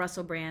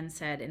 Russell Brand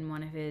said in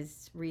one of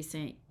his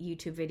recent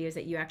YouTube videos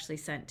that you actually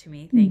sent to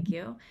me, thank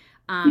you.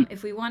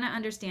 If we want to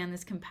understand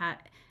this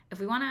if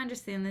we want to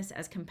understand this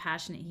as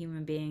compassionate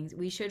human beings,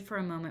 we should for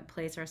a moment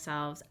place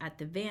ourselves at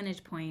the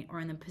vantage point or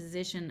in the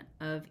position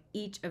of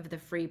each of the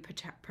free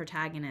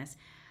protagonists.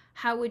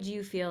 How would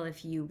you feel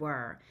if you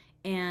were?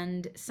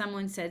 And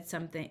someone said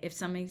something, if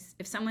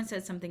someone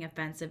said something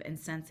offensive and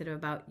sensitive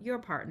about your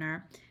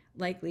partner,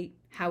 likely,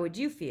 how would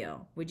you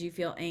feel? Would you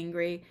feel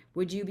angry?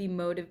 Would you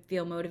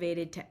feel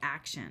motivated to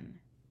action?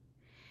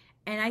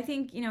 And I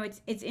think,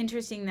 it's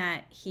interesting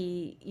that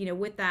he,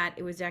 with that,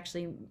 it was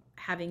actually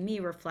having me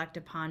reflect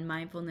upon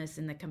mindfulness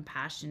and the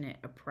compassionate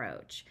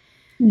approach.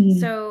 Mm.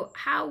 So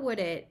how would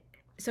it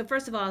so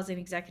first of all, as an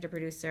executive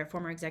producer,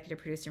 former executive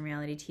producer in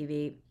reality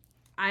TV,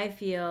 I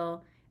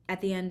feel at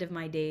the end of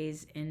my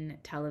days in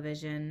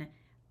television,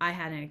 I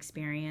had an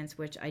experience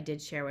which I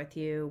did share with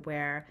you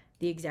where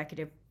the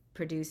executive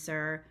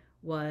producer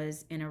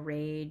was in a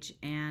rage,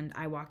 and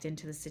I walked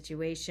into the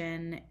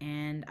situation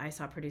and I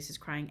saw producers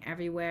crying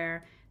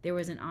everywhere. There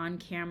was an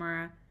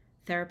on-camera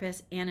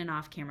therapist and an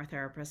off-camera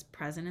therapist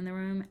present in the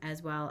room,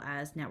 as well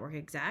as network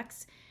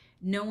execs.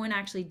 No one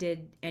actually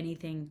did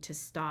anything to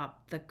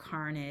stop the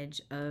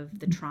carnage of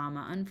the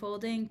trauma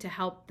unfolding, to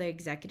help the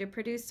executive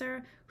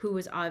producer, who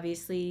was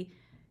obviously,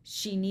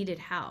 she needed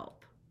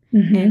help.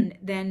 Mm-hmm. And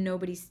then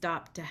nobody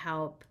stopped to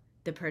help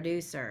the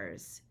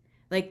producers.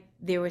 Like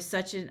there was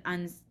such an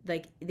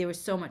like there was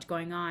so much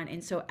going on.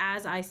 And so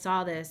as I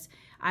saw this,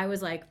 I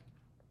was like,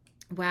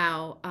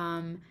 wow,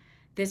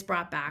 this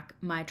brought back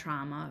my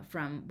trauma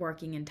from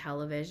working in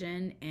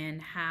television,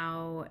 and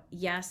how,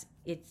 yes,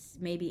 it's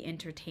maybe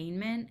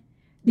entertainment.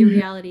 The Mm-hmm.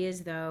 reality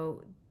is,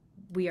 though,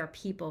 we are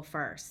people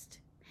first.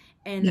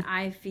 And Yeah.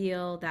 I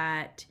feel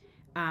that,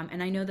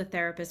 and I know the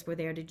therapists were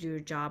there to do a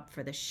job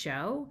for the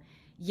show,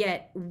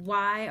 yet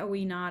why are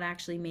we not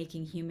actually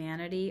making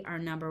humanity our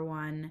number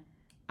one,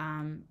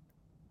 um,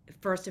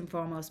 first and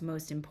foremost,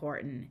 most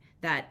important?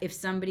 That if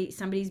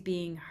somebody's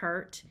being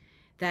hurt,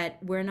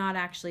 that we're not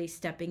actually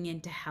stepping in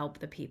to help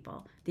the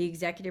people. The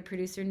executive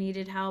producer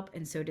needed help,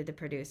 and so did the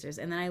producers.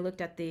 And then I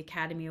looked at the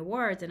Academy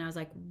Awards and I was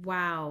like,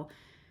 wow,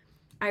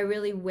 I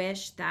really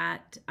wish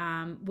that,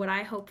 what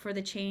I hope for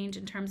the change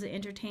in terms of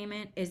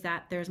entertainment is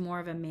that there's more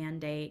of a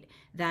mandate,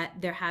 that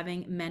they're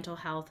having mental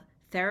health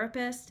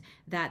therapists,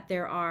 that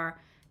there are,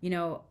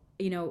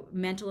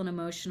 mental and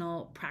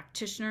emotional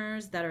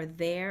practitioners that are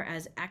there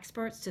as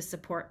experts to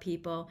support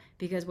people.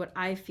 Because what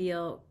I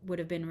feel would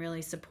have been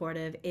really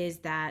supportive is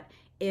that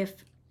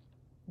if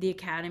the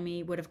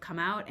Academy would have come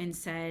out and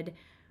said,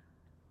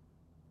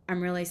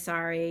 I'm really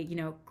sorry,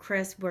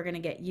 Chris, we're going to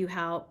get you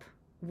help.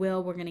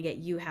 Will, we're going to get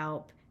you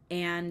help.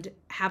 And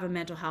have a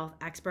mental health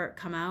expert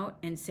come out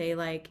and say,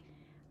 like,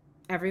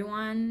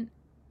 everyone,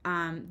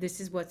 this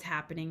is what's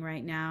happening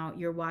right now.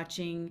 You're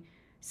watching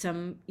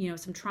some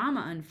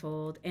trauma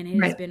unfold, and it has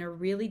Right. been a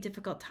really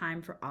difficult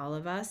time for all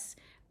of us.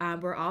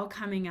 We're all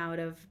coming out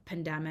of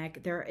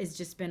pandemic. There has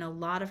just been a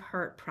lot of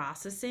hurt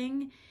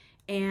processing,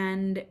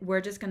 and we're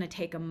just going to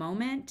take a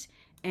moment,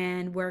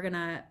 and we're going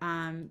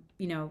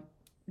to,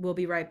 we'll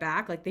be right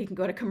back. Like, they can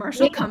go to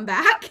commercial, Yeah. come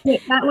back.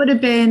 That would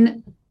have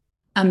been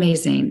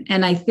amazing.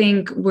 And I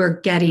think we're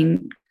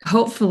getting,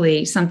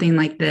 hopefully, something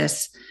like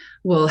this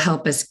will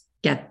help us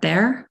get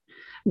there.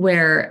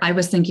 Where I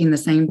was thinking the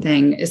same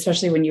thing,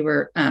 especially when you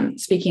were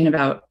speaking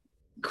about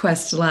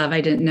Questlove.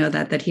 I didn't know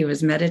that he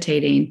was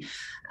meditating.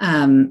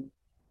 Um,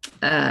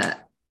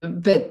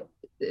 but,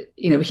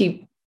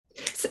 he,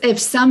 if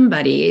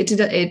somebody,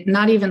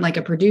 not even like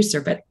a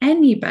producer, but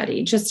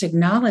anybody just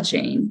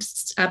acknowledging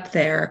up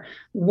there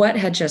what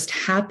had just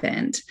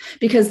happened,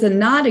 because the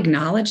not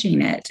acknowledging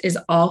it is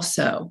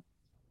also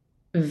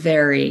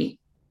very,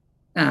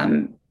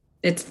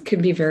 it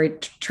could be very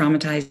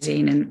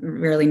traumatizing and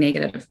really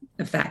negative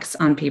effects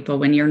on people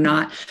when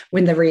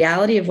the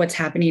reality of what's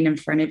happening in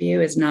front of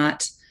you is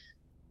not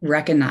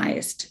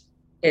recognized.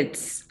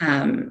 It's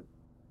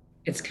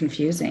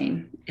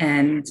confusing,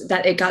 and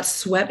that it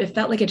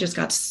felt like it just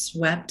got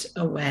swept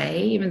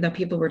away, even though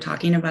people were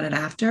talking about it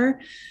after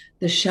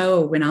the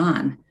show went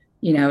on,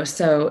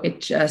 so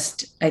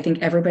I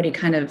think everybody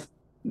kind of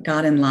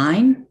got in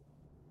line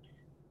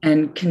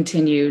and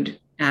continued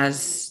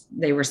as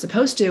they were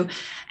supposed to.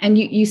 And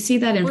you see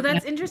that Well,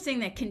 that's interesting,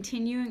 that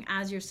continuing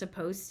as you're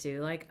supposed to.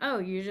 Like, oh,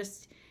 you're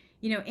just,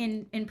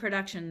 in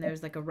production,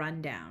 there's like a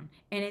rundown,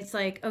 and it's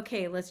like,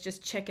 okay, let's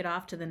just check it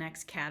off to the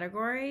next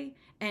category,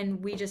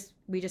 and we just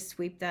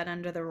sweep that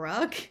under the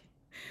rug.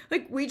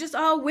 Like, we just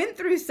all went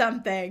through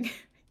something.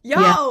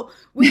 Yeah. Yo,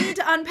 we need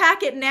to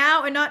unpack it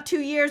now and not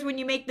 2 years when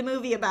you make the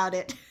movie about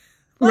it.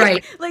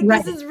 Right. Like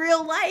Right. this is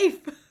real life.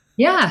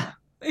 Yeah.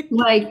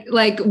 Like,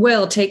 Like,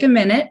 Will, take a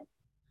minute.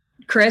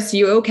 Chris,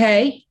 you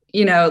okay?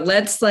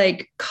 Let's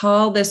like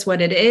call this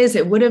what it is.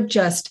 It would have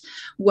just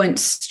went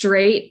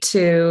straight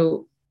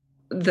to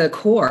the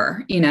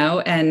core,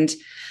 and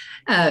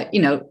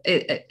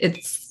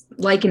it's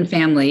like in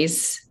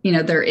families,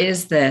 there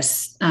is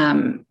this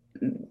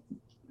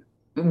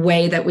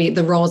way that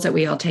the roles that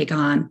we all take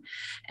on.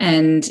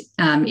 And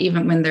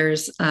even when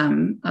there's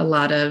a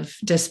lot of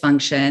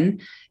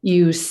dysfunction,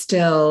 you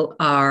still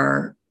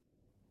have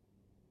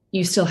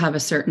a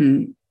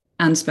certain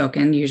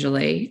unspoken,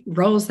 usually,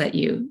 roles that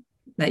you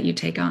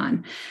take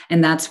on.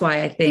 And that's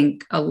why I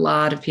think a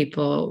lot of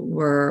people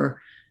were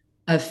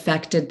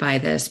affected by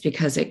this,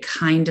 because it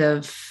kind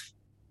of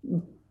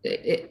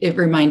it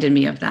reminded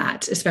me of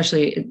that,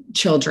 especially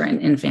children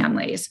in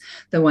families,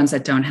 the ones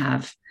that don't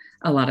have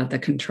a lot of the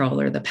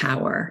control or the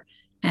power.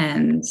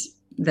 And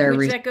their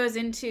Which that goes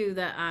into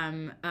the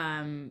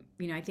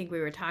I think we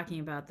were talking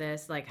about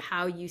this, like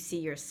how you see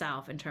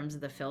yourself in terms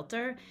of the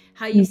filter.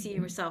 How you see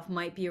yourself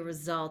might be a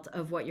result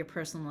of what your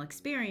personal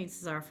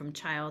experiences are from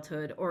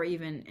childhood, or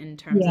even in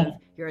terms yeah. of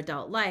your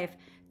adult life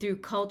through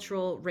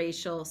cultural,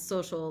 racial,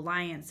 social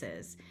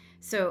alliances.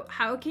 So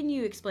how can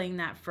you explain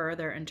that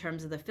further in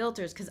terms of the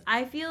filters? Because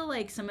I feel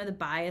like some of the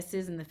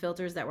biases and the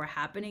filters that were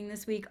happening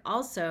this week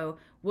also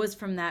was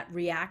from that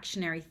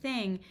reactionary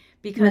thing,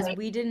 because Right.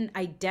 we didn't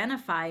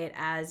identify it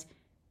as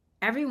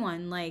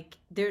everyone, like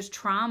there's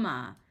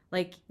trauma,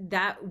 like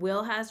that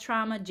Will has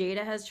trauma,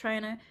 Jada has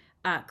trauma,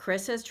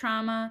 Chris has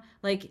trauma,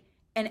 like,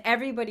 and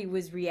everybody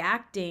was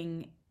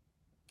reacting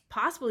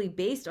possibly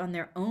based on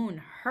their own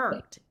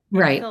hurt and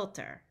Right.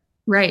 filter.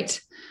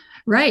 Right.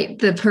 Right.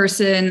 The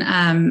person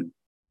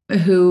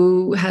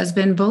who has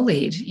been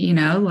bullied,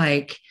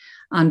 like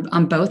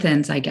on both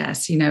ends, I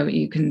guess.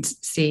 You can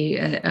see.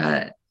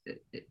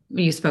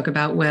 You spoke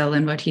about Will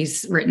and what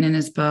he's written in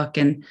his book,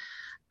 and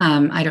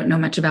I don't know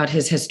much about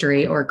his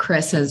history or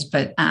Chris's,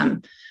 but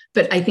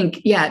I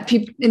think, yeah,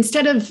 people,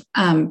 instead of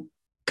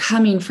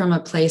coming from a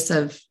place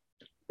of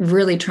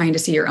really trying to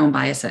see your own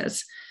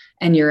biases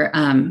and your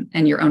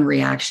own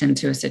reaction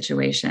to a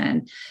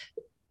situation,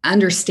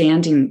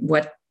 understanding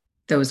what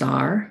those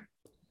are,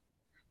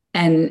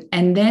 and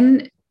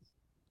then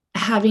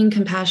having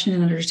compassion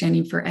and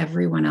understanding for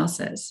everyone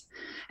else's.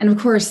 And of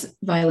course,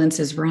 violence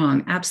is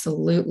wrong.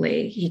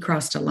 Absolutely, he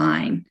crossed a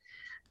line.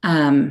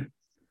 Um,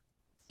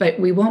 but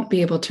we won't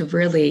be able to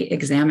really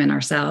examine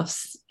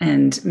ourselves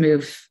and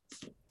move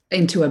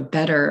into a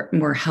better,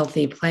 more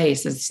healthy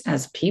place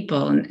as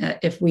people, and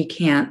if we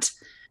can't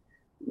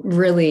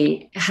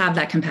really have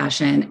that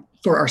compassion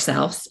for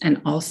ourselves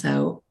and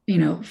also,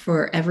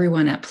 for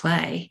everyone at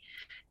play.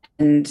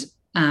 And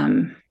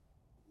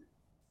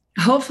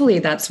hopefully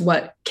that's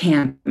what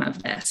can come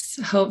of this.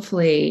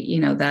 Hopefully,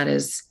 that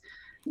is.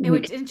 And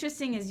what's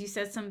interesting is you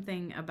said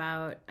something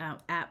about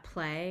at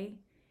play,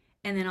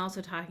 and then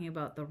also talking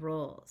about the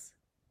roles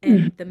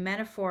and the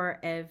metaphor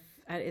of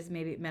is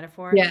maybe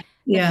metaphor. Yeah,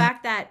 The yeah,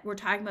 fact that we're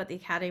talking about the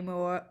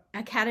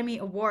Academy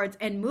Awards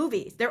and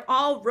movies, they're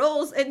all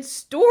roles and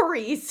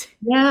stories.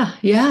 yeah,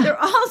 yeah,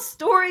 They're all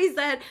stories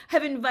that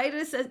have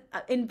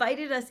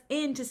invited us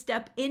in to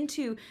step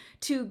into,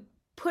 to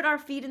put our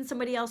feet in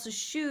somebody else's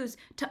shoes,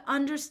 to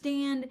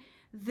understand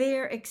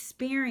their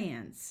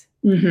experience.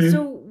 mm-hmm.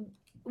 So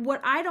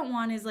what I don't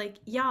want is, like,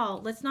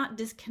 y'all, let's not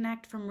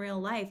disconnect from real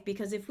life,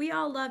 because if we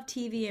all love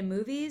TV and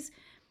movies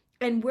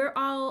and we're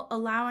all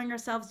allowing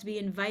ourselves to be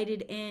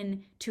invited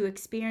in to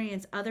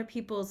experience other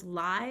people's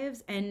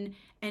lives and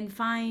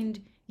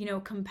find,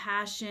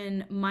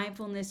 compassion,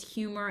 mindfulness,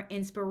 humor,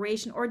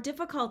 inspiration, or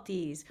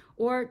difficulties,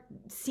 or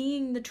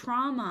seeing the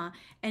trauma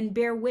and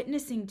bear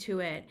witnessing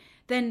to it,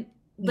 then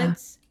Yeah,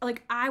 let's,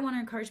 like, I want to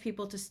encourage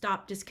people to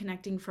stop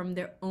disconnecting from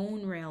their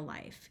own real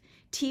life.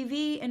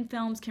 TV and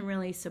films can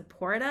really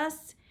support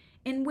us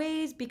in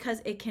ways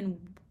because it can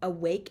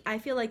I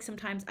feel like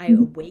sometimes I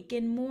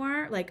awaken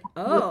more, like,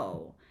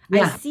 oh, I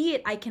yeah, see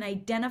it, I can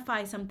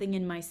identify something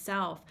in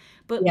myself.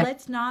 But yeah,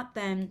 let's not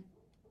then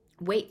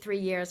wait 3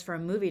 years for a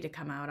movie to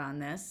come out on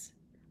this.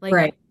 Like,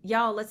 right,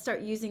 y'all, let's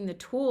start using the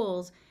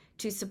tools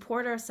to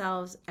support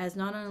ourselves as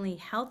not only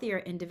healthier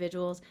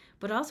individuals,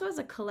 but also as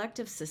a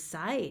collective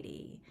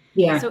society.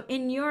 yeah. So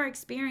in your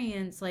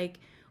experience, like,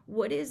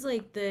 what is,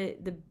 like, the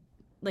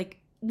like,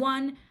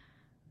 one,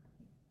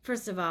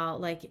 first of all,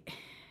 like,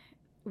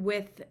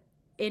 with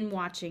in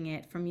watching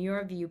it from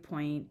your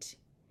viewpoint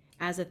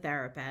as a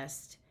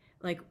therapist,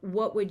 like,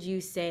 what would you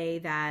say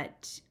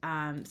that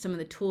some of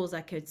the tools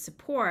that could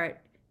support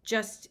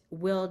just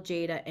Will,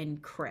 Jada,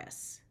 and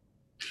Chris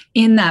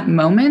In that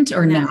moment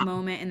or in that now?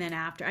 moment, and then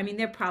after? I mean,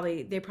 they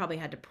probably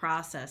had to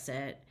process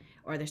it,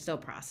 or they're still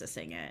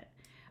processing it.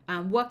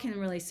 What can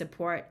really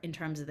support in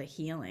terms of the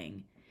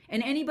healing?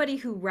 And anybody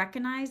who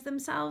recognized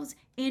themselves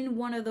in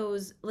one of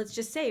those, let's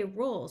just say,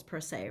 roles per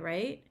se,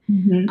 right?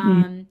 Mm-hmm.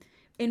 um,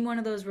 in one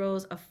of those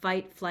roles of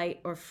fight, flight,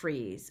 or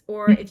freeze,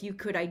 or if you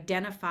could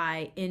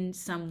identify in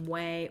some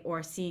way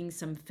or seeing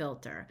some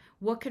filter,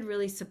 what could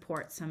really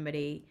support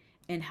somebody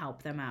and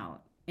help them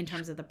out in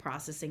terms of the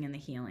processing and the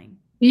healing?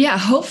 Yeah,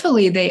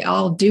 hopefully they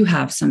all do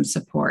have some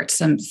support,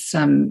 some,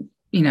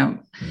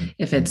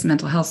 if it's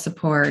mental health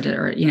support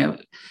or,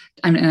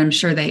 I'm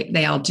sure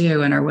they all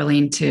do and are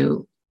willing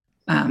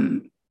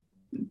um,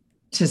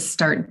 to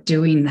start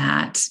doing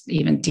that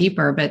even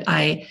deeper. But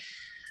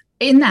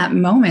in that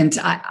moment,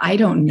 I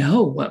don't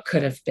know what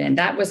could have been.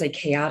 That was a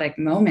chaotic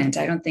moment.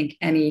 I don't think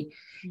Mm.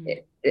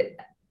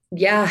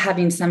 yeah,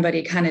 having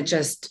somebody kind of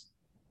just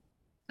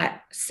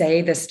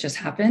say this just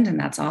happened and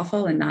that's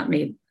awful, and not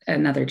made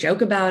another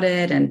joke about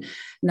it, and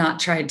not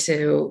tried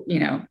to,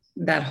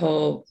 that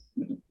whole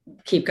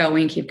keep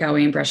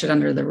going, brush it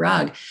under the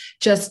rug.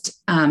 Just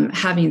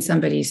having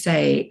somebody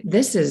say,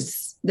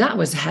 that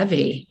was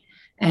heavy.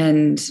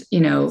 And,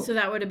 So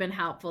that would have been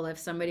helpful if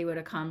somebody would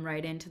have come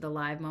right into the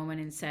live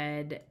moment and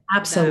said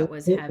that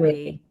was absolutely.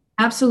 heavy.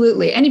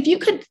 Absolutely. And if you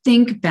could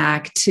think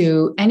back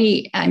to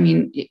any, I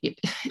mean,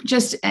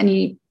 just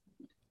any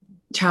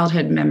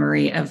childhood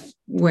memory of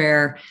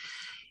where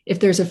if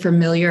there's a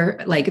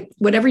familiar, like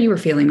whatever you were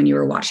feeling when you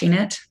were watching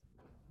it,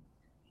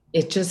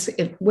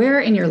 where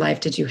in your life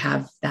did you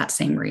have that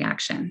same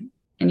reaction?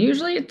 And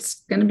usually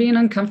it's going to be an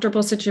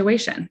uncomfortable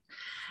situation.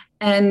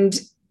 And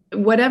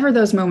whatever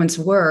those moments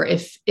were,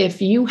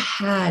 if you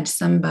had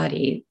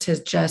somebody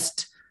to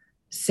just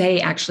say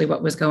actually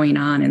what was going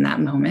on in that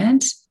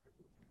moment,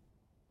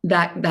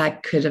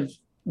 that could have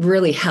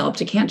really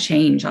helped. It can't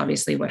change,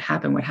 obviously, what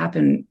happened. What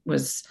happened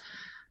was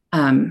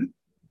wrong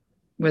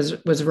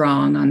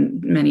on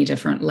many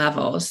different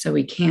levels. So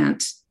we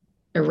can't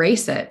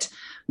erase it.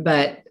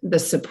 But the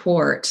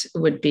support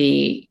would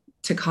be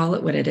to call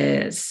it what it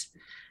is.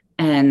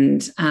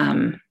 And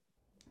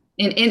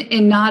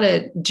in not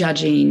a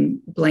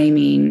judging,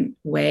 blaming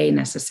way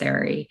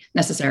necessarily,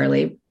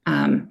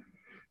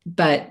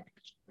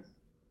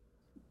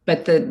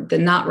 but the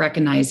not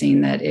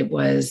recognizing that it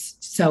was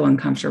so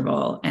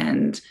uncomfortable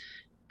and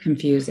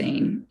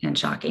confusing and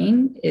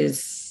shocking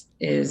is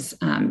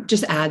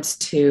just adds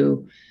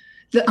to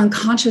the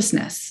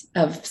unconsciousness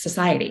of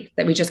society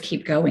that we just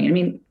keep going. I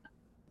mean,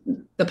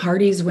 the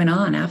parties went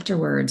on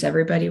afterwards.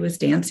 Everybody was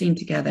dancing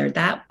together.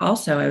 That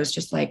also, I was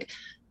just like,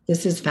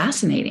 this is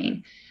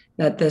fascinating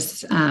that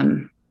this.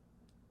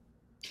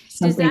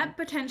 Does that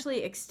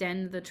potentially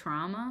extend the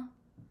trauma?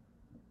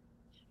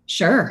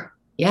 Sure.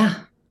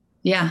 Yeah.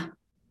 Yeah,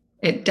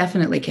 it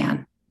definitely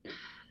can.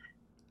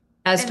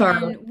 As And far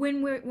then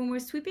when we're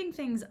sweeping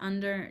things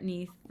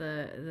underneath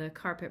the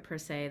carpet per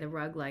se, the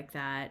rug like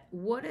that,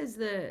 what is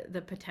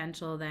the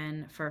potential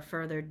then for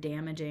further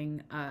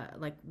damaging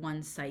like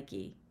one's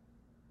psyche?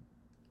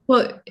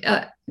 well,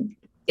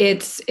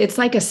 it's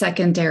like a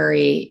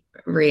secondary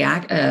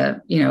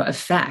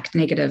effect,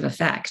 negative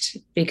effect,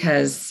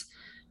 because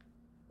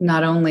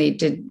not only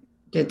did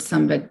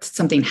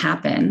something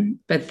happen,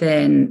 but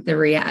then the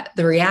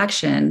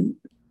reaction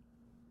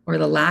or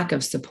the lack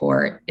of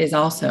support is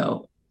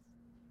also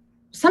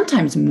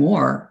sometimes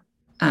more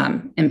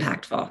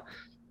impactful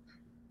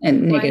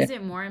and Why negative, is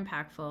it more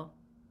impactful?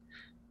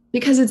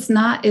 because it's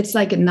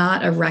like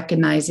not a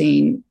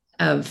recognizing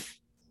of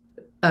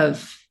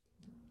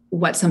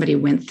what somebody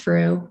went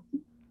through,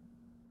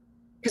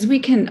 because we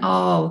can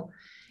all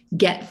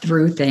get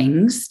through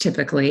things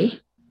typically,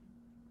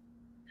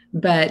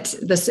 but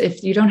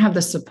if you don't have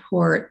the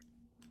support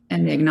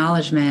and the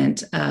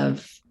acknowledgement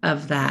of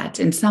that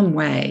in some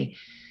way,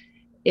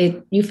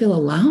 you feel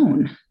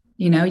alone.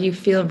 You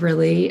feel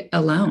really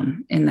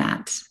alone in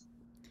that.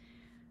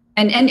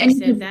 When you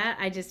said that,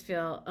 I just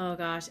feel, oh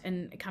gosh,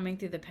 and coming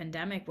through the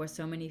pandemic where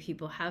so many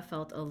people have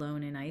felt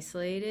alone and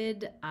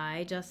isolated,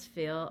 I just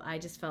felt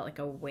like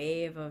a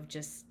wave of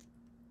just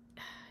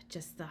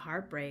the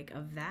heartbreak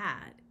of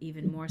that,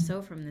 even more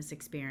so from this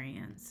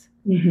experience.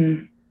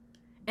 Mm-hmm.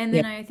 And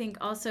Yeah. then I think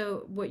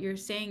also what you're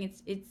saying,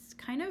 it's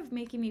kind of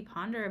making me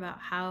ponder about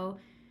how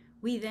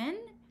we then,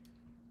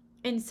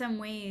 in some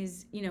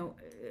ways,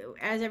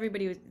 as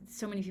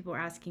so many people were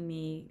asking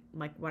me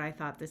like what I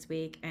thought this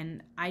week,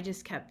 and I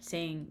just kept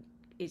saying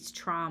it's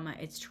trauma,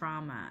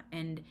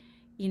 and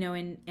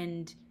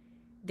and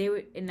they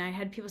would, and I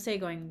had people say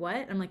going,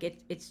 what? I'm like,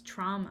 it's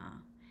trauma.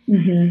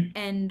 Mm-hmm.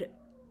 And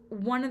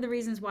one of the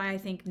reasons why I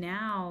think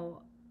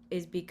now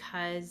is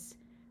because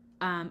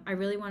I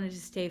really wanted to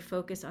stay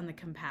focused on the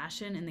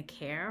compassion and the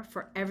care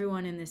for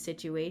everyone in this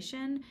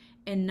situation,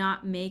 and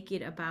not make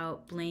it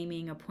about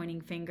blaming or pointing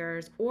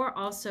fingers or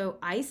also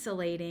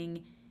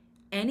isolating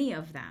any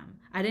of them.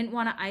 I didn't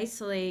want to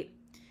isolate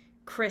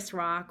Chris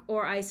Rock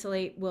or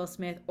isolate Will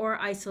Smith or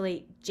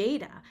isolate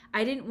Jada.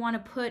 I didn't want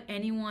to put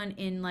anyone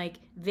in like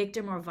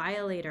victim or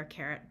violator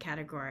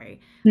category.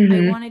 I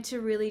Mm-hmm. wanted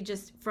to really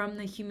just, from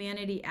the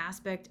humanity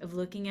aspect of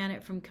looking at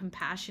it from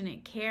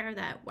compassionate care,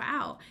 that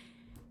wow,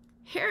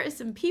 here are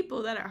some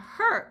people that are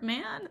hurt,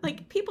 man.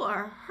 Like, people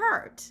are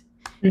hurt.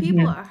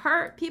 People Mm-hmm. are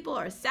hurt. People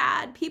are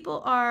sad.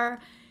 People are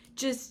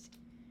just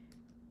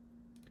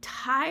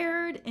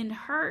tired and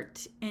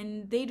hurt,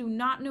 and they do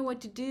not know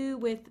what to do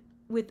with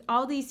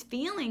all these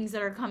feelings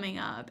that are coming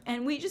up.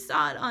 And we just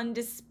saw it on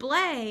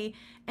display.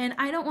 And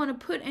I don't want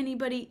to put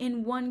anybody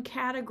in one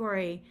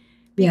category,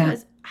 Yeah.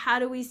 because how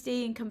do we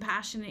stay in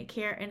compassionate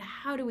care, and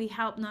how do we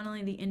help not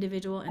only the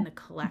individual and the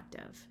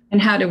collective?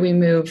 And how do we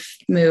move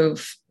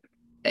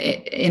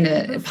in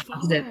a Move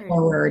positive forward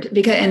forward,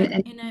 because in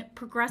a yeah,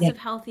 progressive,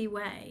 healthy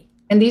way.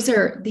 and these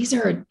are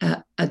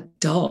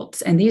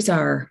adults, and these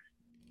are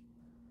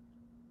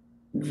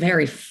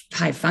very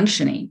high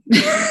functioning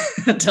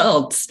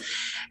adults.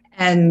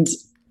 And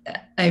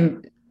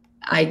i'm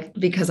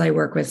because I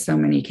work with so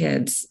many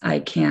kids, I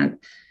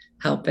can't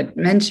help but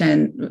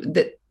mention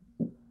that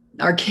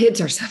our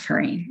kids are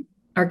suffering.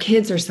 Our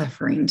kids are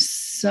suffering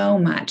so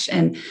much,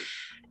 and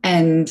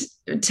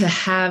to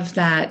have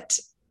that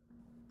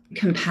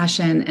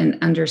compassion and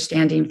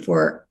understanding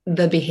for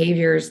the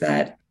behaviors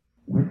that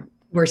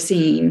we're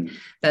seeing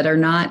that are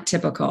not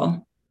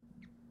typical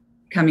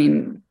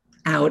coming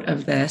out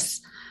of this.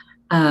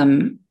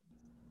 Um,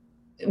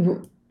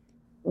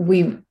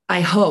 I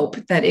hope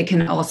that it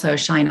can also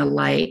shine a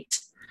light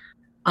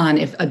on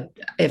if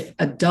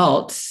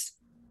adults,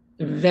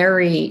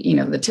 very,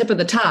 the tip of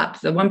the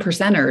top, the one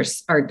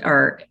percenters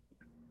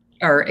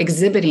are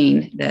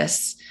exhibiting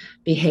this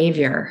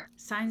behavior.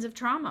 Signs of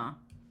trauma.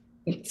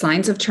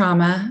 Signs of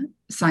trauma,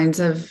 signs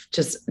of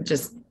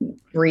just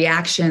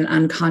reaction,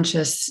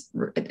 unconscious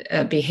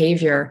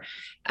behavior.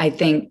 I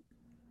think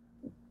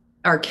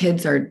our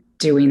kids are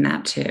doing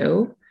that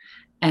too,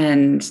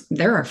 and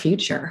they're our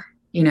future,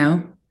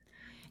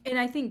 And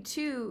I think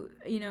too,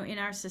 in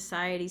our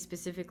society,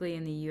 specifically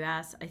in the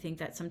US, I think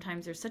that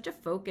sometimes there's such a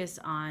focus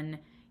on,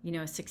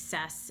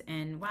 success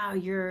and wow,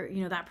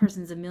 that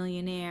person's a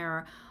millionaire,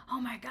 or oh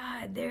my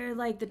God, they're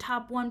like the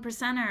top one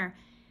percenter.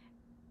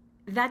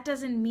 That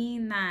doesn't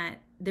mean that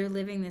they're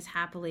living this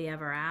happily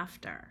ever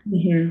after.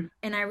 Mm-hmm.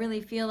 And I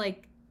really feel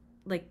like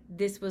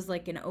this was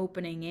like an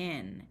opening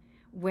in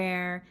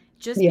where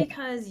just Yeah.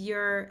 because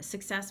you're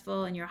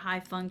successful and you're high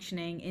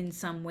functioning in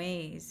some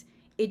ways,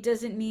 it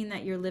doesn't mean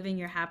that you're living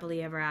your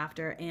happily ever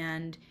after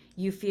and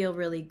you feel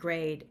really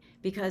great.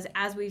 Because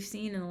as we've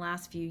seen in the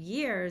last few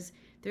years,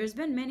 there's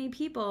been many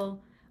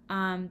people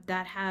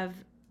that have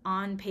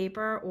on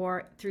paper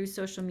or through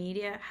social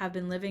media have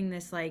been living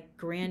this like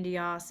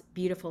grandiose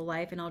beautiful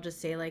life. And I'll just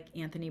say like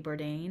Anthony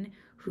Bourdain,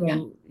 Yeah.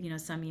 who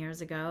some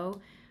years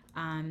ago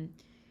um,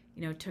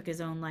 took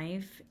his own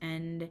life,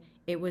 and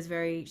it was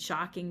very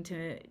shocking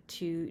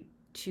to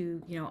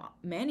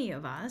many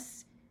of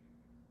us.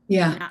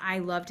 Yeah. I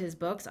loved his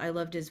books, I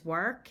loved his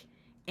work,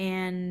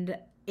 and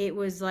it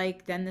was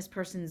like then this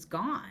person's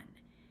gone.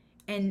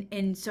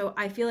 And so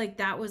I feel like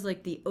that was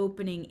like the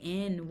opening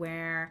in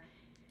where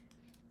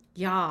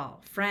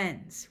y'all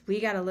friends, we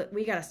got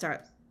to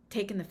start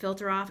taking the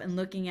filter off and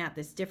looking at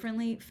this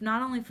differently,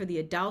 not only for the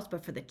adults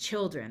but for the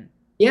children,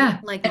 Yeah.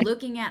 like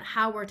looking at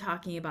how we're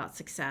talking about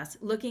success,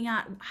 looking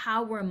at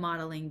how we're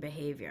modeling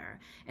behavior.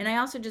 And I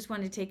also just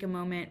want to take a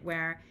moment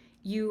where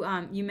you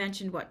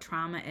mentioned what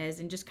trauma is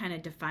and just kind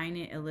of define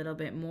it a little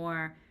bit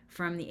more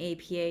from the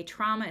APA.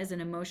 Trauma is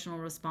an emotional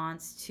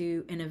response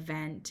to an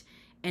event,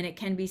 and it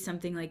can be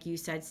something like you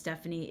said,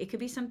 Stephanie. It could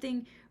be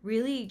something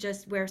really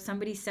just where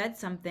somebody said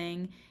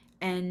something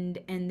and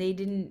they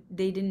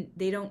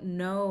don't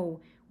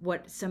know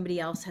what somebody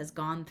else has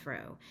gone through.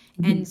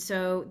 Mm-hmm. And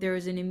so there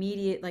was an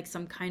immediate, like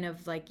some kind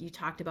of, like you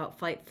talked about,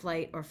 fight,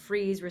 flight, or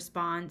freeze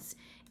response.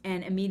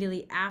 And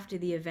immediately after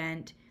the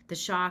event, the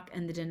shock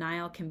and the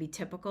denial can be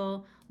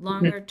typical.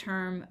 Longer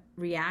term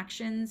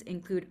reactions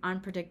include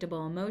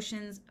unpredictable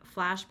emotions,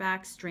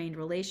 flashbacks, strained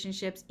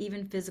relationships,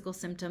 even physical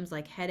symptoms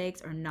like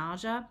headaches or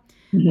nausea.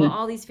 While Mm-hmm.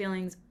 all these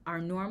feelings are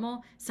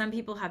normal, some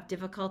people have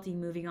difficulty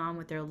moving on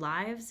with their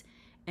lives.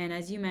 And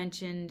as you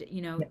mentioned,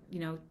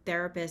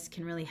 therapists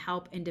can really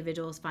help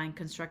individuals find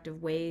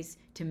constructive ways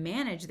to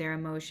manage their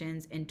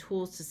emotions and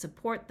tools to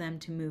support them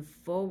to move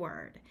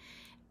forward.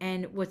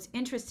 And what's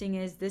interesting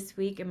is this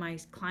week in my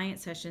client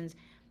sessions,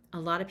 a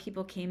lot of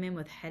people came in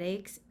with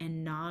headaches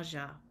and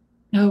nausea.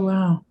 Oh,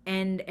 wow.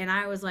 And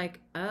I was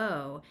like,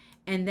 oh.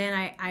 And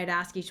then I'd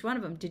ask each one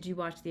of them, did you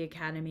watch the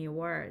Academy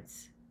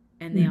Awards?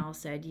 And they all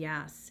said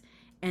yes.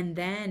 And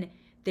then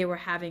they were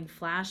having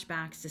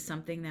flashbacks to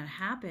something that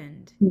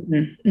happened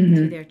Mm-hmm. through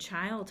Mm-hmm. their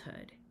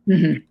childhood.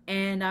 Mm-hmm.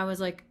 And I was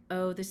like,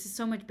 oh, this is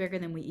so much bigger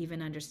than we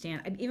even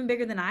understand, even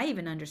bigger than I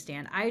even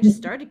understand. I just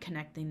started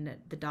connecting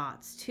the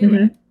dots to Mm-hmm.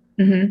 it.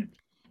 Mm-hmm.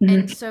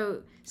 And Mm-hmm.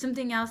 so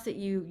something else that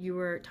you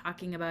were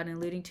talking about and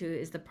alluding to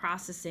is the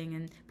processing,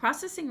 and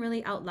processing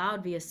really out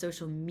loud via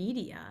social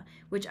media,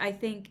 which I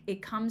think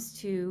it comes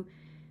to,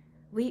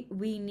 we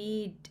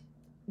need,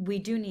 we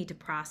do need to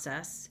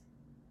process.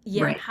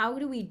 Yet, Right. how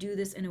do we do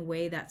this in a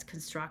way that's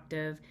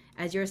constructive,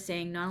 as you're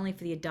saying, not only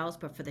for the adults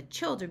but for the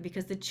children?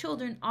 Because the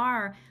children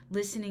are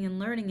listening and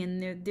learning,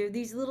 and they're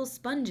these little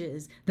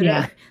sponges that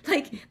Yeah. are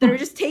like that are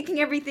just taking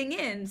everything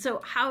in.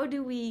 So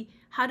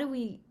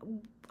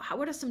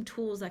what are some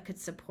tools that could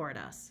support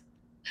us?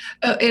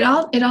 It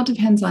all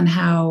depends on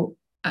how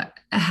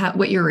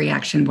what your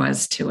reaction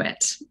was to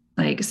it.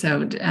 Like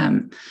so,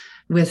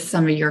 with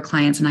some of your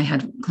clients, and I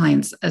had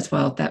clients as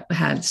well that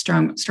had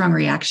strong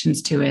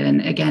reactions to it. And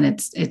again,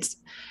 it's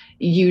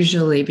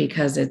usually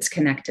because it's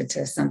connected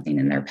to something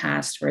in their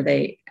past where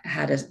they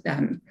had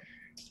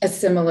a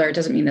similar. It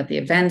doesn't mean that the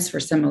events were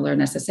similar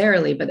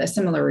necessarily, but a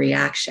similar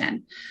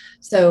reaction.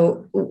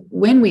 So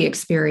when we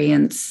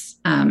experience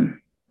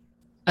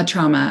a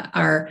trauma,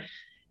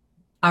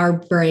 our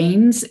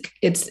brains,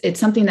 it's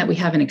something that we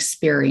haven't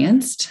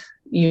experienced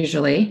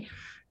usually,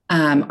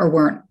 or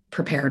weren't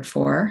prepared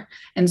for.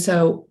 And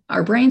so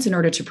our brains, in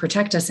order to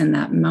protect us in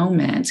that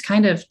moment,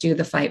 kind of do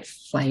the fight,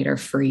 flight, or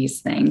freeze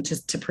thing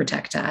to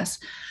protect us.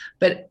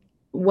 But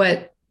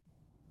what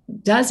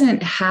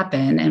doesn't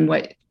happen, and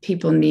what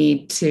people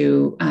need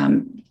to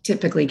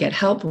typically get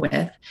help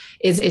with,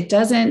 is it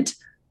doesn't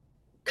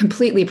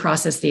completely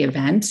process the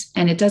event,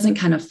 and it doesn't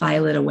kind of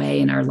file it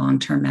away in our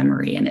long-term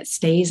memory, and it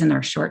stays in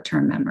our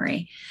short-term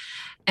memory.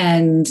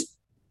 And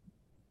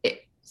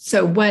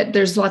so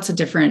there's lots of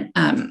different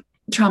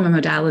trauma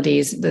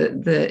modalities.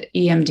 The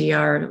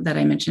EMDR that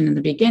I mentioned in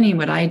the beginning,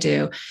 what I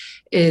do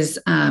is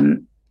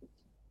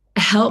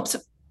helps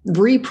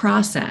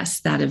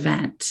reprocess that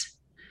event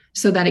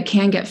so that it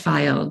can get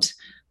filed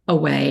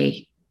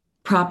away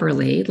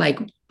properly. Like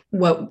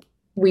what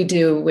we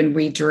do when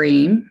we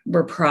dream,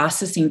 we're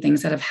processing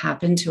things that have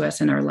happened to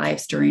us in our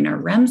lives during our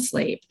REM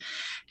sleep,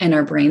 and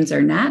our brains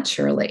are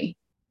naturally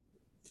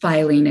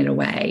filing it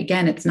away.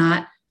 Again, it's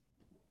not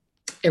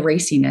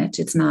erasing it,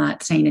 it's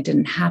not saying it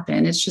didn't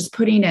happen, it's just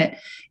putting it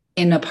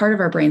in a part of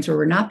our brains where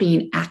we're not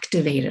being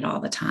activated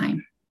all the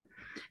time.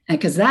 And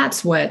because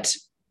that's what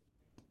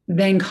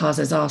then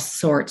causes all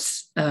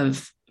sorts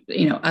of,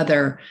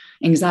 other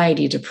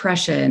anxiety,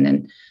 depression,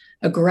 and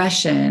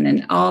aggression,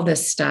 and all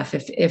this stuff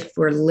if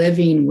we're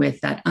living with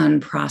that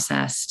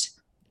unprocessed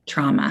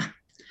trauma.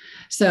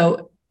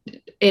 So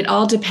it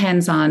all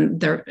depends on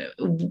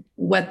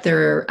what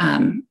they're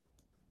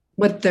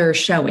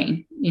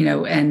showing,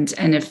 and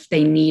if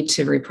they need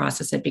to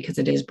reprocess it because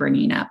it is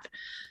bringing up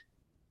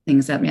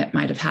things that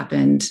might have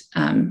happened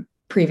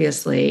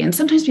previously. And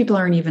sometimes people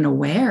aren't even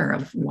aware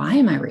of, why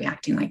am I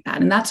reacting like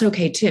that? And that's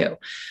okay too.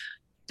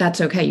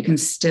 That's okay. You can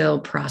still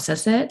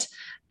process it.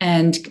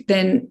 And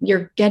then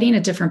you're getting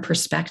a different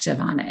perspective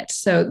on it.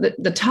 So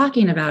the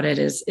talking about it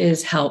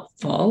is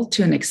helpful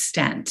to an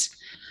extent,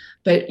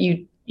 but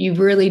you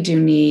really do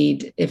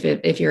need,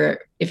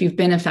 if you've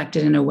been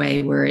affected in a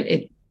way where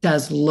it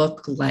does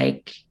look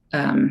like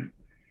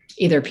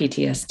either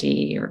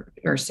PTSD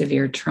or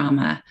severe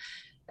trauma,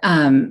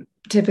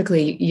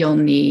 typically you'll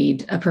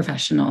need a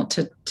professional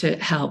to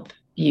help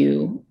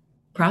you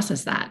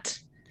process that.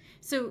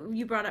 So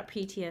you brought up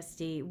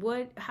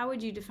PTSD. How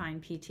would you define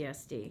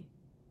PTSD?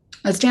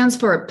 It stands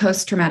for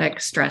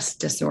post-traumatic stress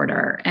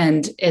disorder,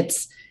 and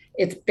it's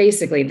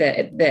basically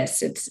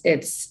this.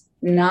 It's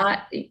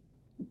not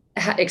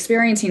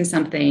experiencing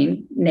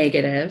something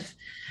negative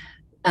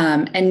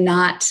and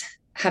not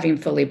having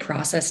fully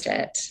processed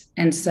it,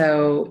 and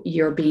so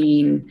you're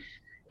being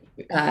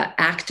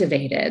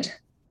activated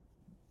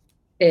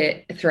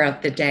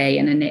throughout the day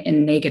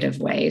in negative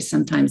ways.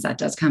 Sometimes that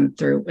does come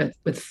through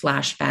with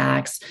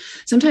flashbacks.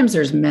 Sometimes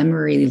there's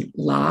memory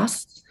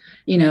loss,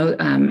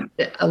 a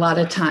lot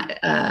of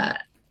time,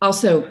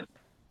 also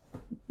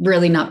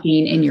really not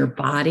being in your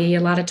body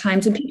a lot of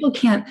times. And people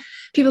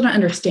don't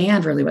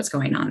understand really what's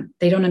going on.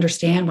 They don't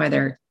understand why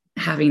they're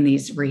having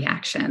these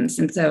reactions.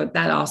 And so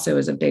that also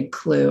is a big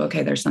clue.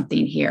 Okay, there's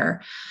something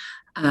here.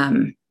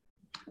 And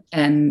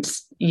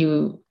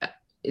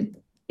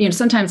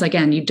sometimes,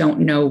 again, you don't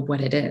know what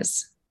it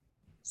is.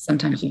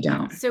 Sometimes you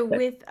don't. So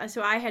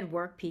I had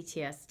work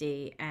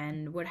PTSD,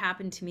 and what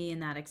happened to me in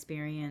that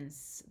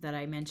experience that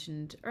I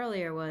mentioned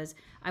earlier was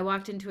I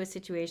walked into a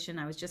situation.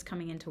 I was just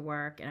coming into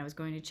work, and I was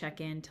going to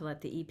check in to let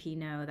the EP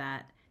know,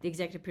 that the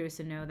executive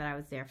producer know, that I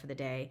was there for the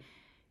day.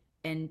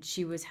 And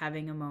she was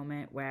having a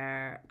moment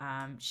where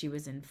she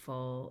was it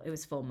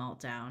was full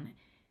meltdown.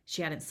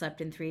 She hadn't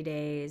slept in 3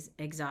 days,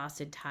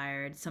 exhausted,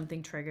 tired,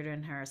 something triggered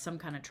in her, some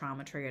kind of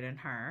trauma triggered in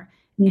her.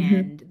 Mm-hmm.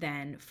 And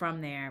then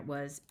from there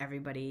was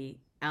everybody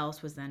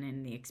else was then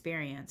in the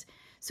experience.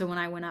 So when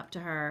I went up to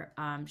her,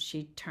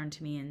 she turned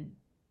to me and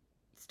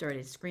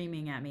started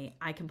screaming at me.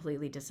 I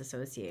completely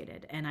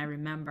disassociated. And I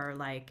remember,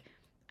 like,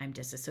 I'm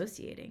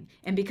disassociating.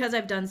 And because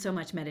I've done so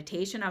much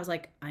meditation, I was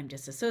like, I'm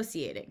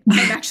disassociating.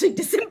 I'm actually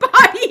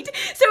disembodied.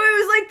 So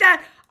it was like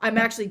that. I'm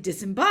actually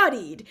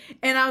disembodied.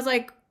 And I was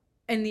like,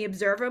 in the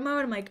observer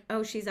mode, I'm like,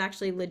 oh, she's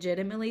actually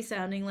legitimately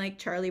sounding like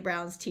Charlie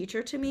Brown's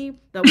teacher to me.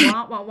 The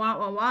wah, wah, wah,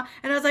 wah, wah.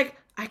 And I was like,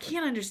 I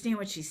can't understand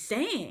what she's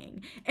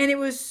saying. And it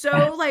was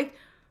so like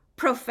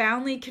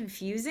profoundly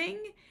confusing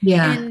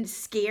and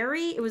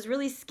scary. It was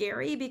really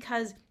scary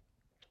because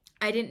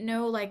I didn't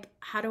know, like,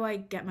 how do I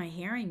get my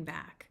hearing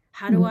back?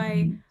 How do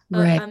I,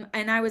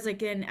 and I was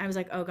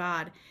like, oh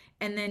God.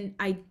 And then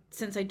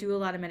since I do a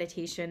lot of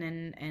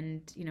meditation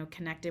and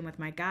connecting with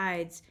my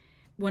guides,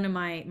 one of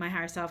my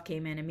higher self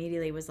came in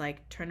immediately, was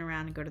like, turn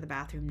around and go to the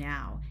bathroom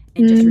now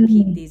and just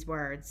repeat these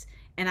words.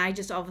 And I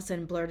just all of a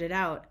sudden blurted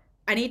out,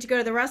 I need to go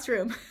to the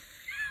restroom.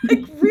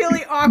 Like,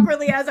 really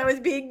awkwardly, as I was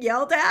being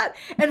yelled at.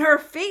 And her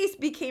face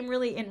became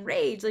really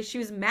enraged. Like, she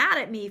was mad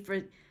at me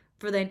for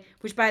then,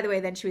 which, by the way,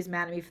 then she was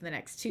mad at me for the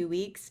next 2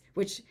 weeks,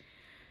 which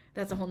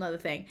that's a whole nother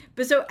thing.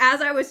 But so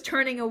as I was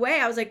turning away,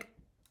 I was like,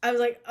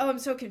 oh, I'm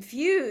so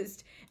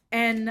confused.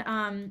 And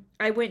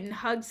I went and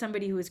hugged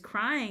somebody who was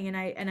crying,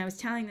 and I was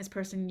telling this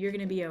person, you're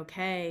going to be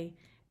okay.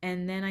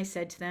 And then I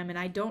said to them, and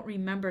I don't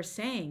remember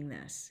saying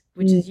this,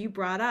 which is, you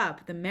brought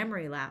up the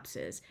memory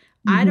lapses.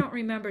 I don't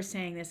remember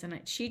saying this.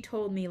 And she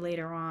told me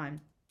later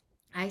on,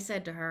 I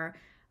said to her,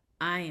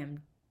 I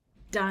am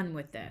done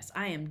with this.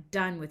 I am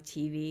done with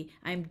TV.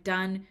 I'm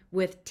done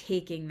with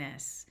taking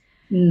this.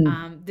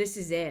 This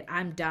is it.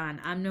 I'm done.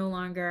 I'm no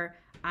longer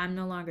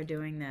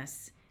doing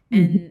this.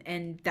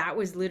 And that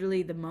was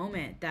literally the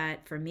moment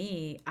that, for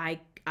me,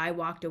 I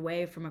walked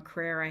away from a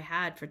career I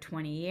had for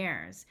 20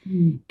 years.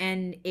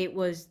 And it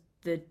was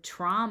the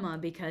trauma,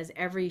 because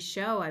every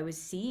show I was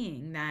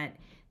seeing that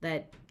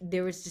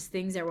there was just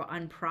things that were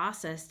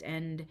unprocessed,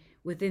 and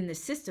within the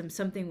system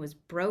something was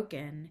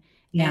broken.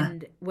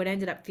 And what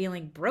ended up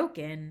feeling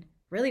broken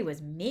really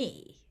was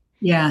me.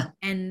 Yeah.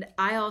 And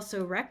I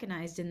also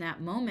recognized in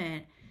that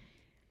moment,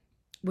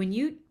 when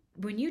you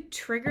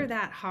trigger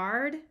that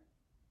hard,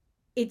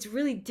 it's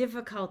really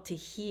difficult to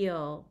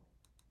heal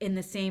in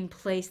the same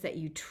place that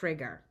you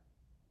trigger.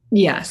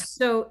 Yes.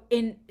 So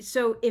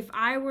if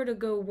I were to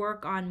go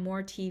work on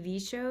more TV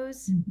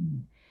shows,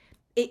 Mhm.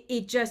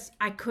 it just,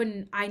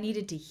 I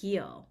needed to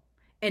heal.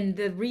 And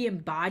the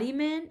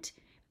re-embodiment,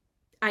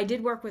 I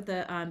did work with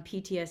a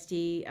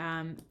PTSD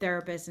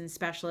therapist and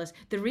specialist.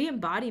 The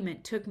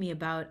re-embodiment took me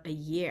about a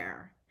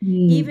year.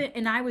 Mm. Even,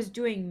 and I was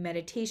doing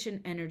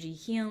meditation, energy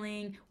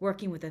healing,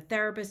 working with a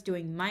therapist,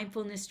 doing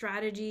mindfulness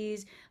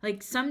strategies.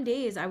 Like some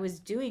days I was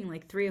doing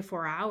like 3 or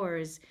 4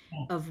 hours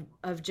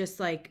of just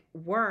like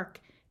work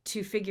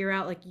to figure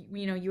out, like,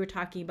 you were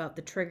talking about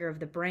the trigger of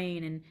the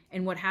brain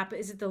and what happened.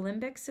 Is it the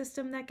limbic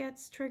system that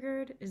gets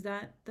triggered? Is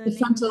that the The name of it?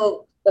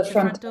 frontal, the The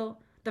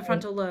frontal.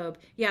 frontal lobe.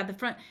 Yeah, the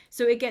front.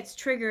 So it gets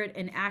triggered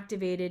and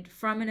activated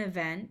from an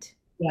event,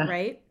 Yeah.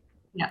 right?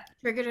 Yeah.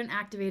 Triggered and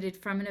activated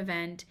from an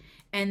event,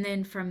 and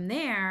then from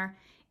there,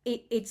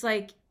 it's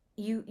like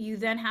you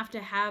then have to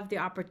have the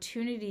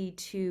opportunity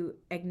to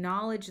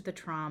acknowledge the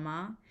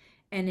trauma,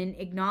 and in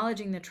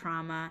acknowledging the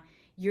trauma,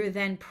 you're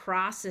then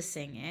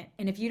processing it.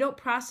 And if you don't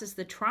process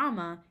the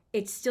trauma,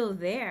 it's still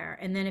there.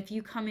 And then if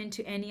you come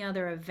into any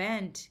other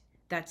event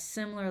that's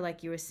similar,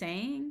 like you were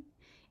saying,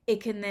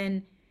 it can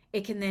then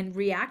it can then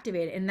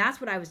reactivate it. And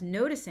that's what I was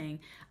noticing.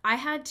 I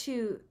had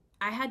to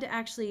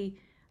actually,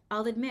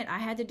 I'll admit, I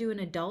had to do an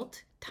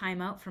adult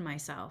timeout for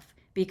myself,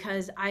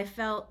 because I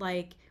felt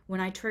like when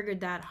I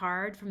triggered that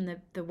hard from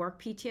the work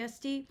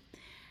PTSD,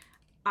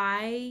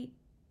 I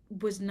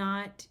was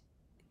not,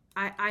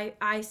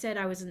 I said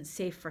I wasn't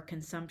safe for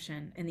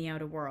consumption in the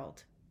outer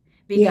world,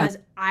 Yeah. because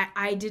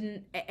I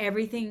didn't,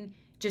 everything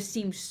just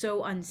seemed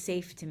so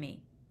unsafe to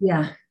me,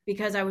 Yeah.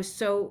 because I was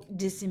so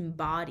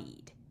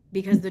disembodied,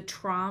 because the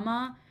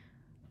trauma,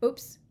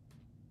 oops,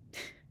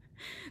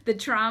 the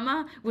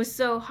trauma was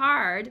so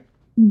hard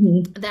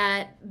Hmm.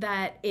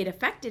 that it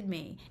affected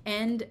me.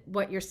 And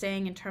what you're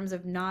saying in terms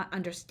of not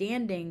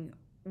understanding,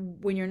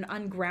 when you're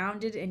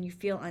ungrounded and you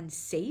feel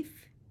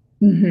unsafe.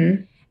 Hmm.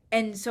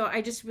 And so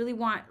I just really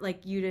want,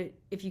 like, you to,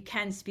 if you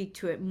can, speak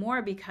to it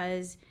more,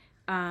 because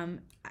um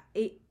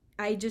it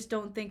I just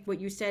don't think what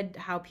you said,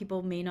 how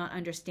people may not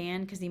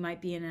understand because they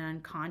might be in an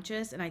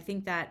unconscious. And I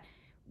think that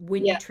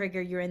when you Yeah.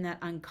 trigger, you're in that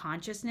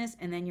unconsciousness,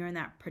 and then you're in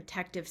that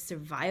protective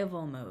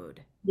survival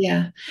mode.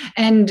 Yeah.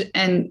 And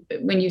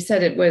when you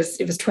said it was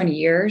 20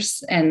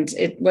 years, and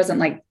it wasn't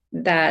like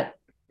that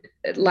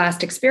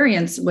last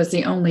experience was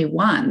the only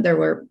one. There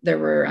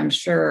were, I'm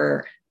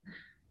sure,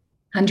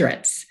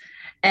 hundreds.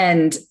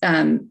 And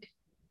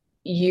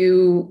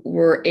you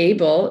were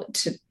able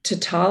to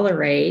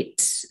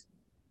tolerate,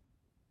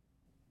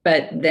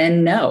 but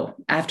then no,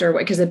 after,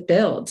 because it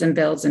builds and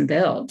builds and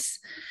builds.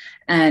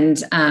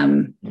 And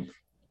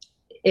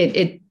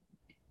it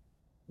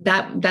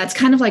that's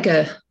kind of like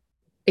a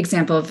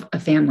example of a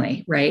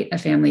family, right? A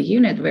family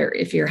unit, where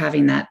if you're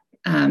having that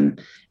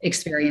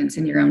experience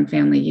in your own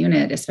family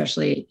unit,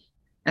 especially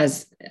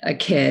as a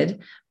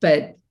kid,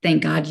 but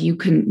thank God you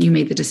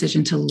made the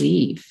decision to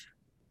leave,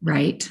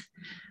 right?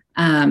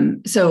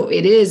 So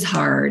it is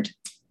hard,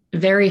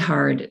 very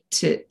hard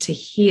to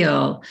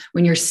heal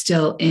when you're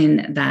still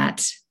in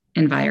that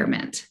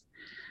environment.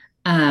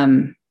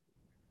 Um,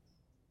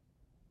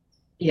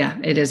 yeah,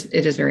 it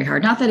is very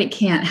hard. Not that it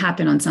can't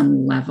happen on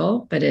some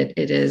level, but it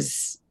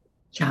is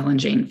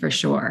challenging for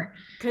sure.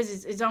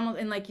 Because it's almost,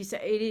 and like you said,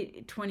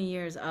 80, 20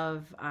 years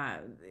of,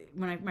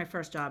 my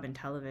first job in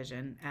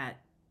television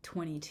at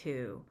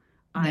 22,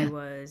 I Yeah.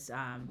 was,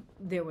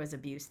 there was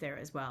abuse there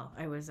as well.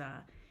 I was,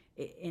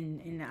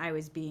 in I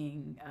was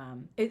being,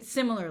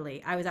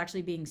 similarly, I was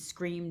actually being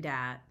screamed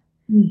at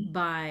Mm.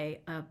 by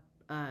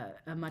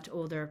a much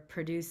older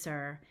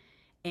producer.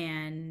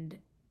 And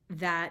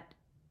that,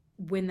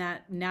 when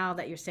that, now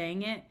that you're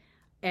saying it,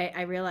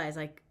 I realize,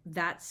 like,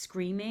 that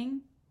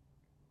screaming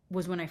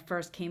was when I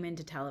first came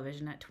into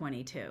television at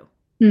 22.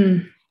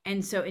 Mm.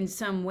 And so in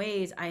some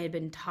ways I had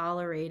been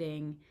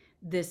tolerating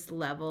this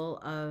level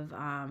of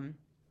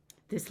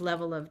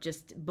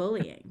just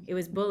bullying. It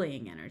was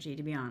bullying energy,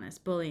 to be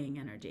honest, bullying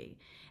energy.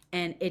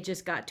 And it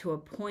just got to a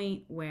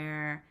point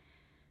where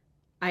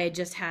I had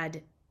just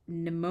had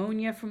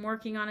pneumonia from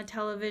working on a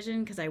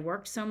television, because I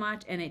worked so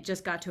much, and it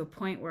just got to a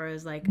point where I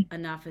was like,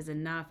 enough is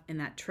enough. And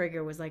that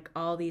trigger was like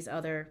all these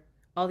other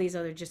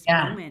just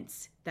Yeah.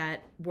 moments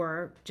that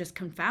were just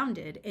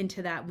confounded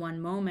into that one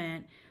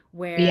moment Yeah.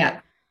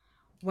 where,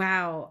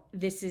 wow,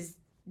 this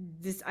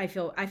I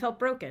felt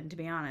broken, to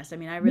be honest. I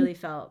mean, I really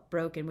felt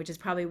broken, which is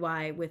probably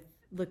why, with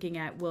looking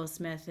at Will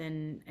Smith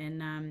and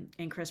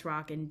Chris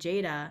Rock and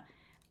Jada,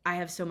 I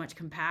have so much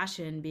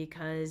compassion,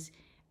 because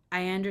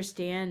I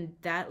understand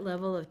that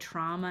level of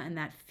trauma and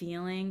that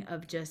feeling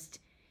of just,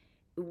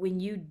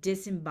 when you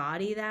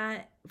disembody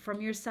that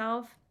from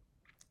yourself,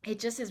 it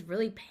just is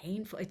really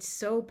painful. It's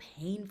so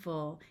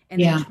painful.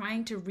 And then Yeah.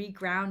 trying to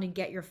reground and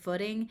get your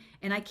footing.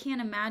 And I can't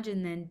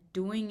imagine then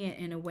doing it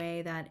in a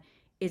way that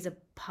is a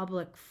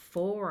public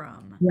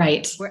forum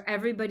Right. where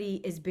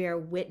everybody is bear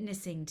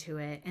witnessing to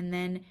it. And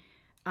then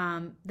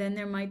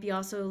there might be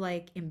also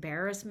like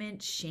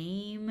embarrassment,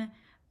 shame.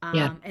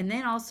 Yeah. And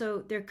then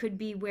also there could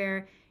be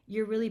where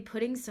you're really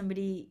putting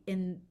somebody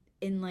in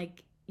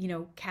like,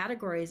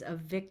 categories of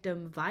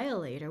victim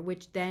violator,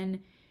 which then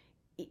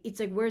it's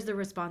like, where's the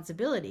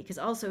responsibility? Because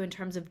also in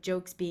terms of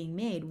jokes being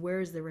made,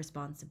 where's the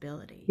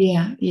responsibility?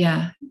 Yeah.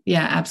 Yeah.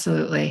 Yeah.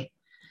 Absolutely.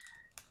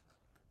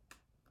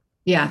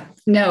 Yeah.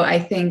 No, I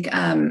think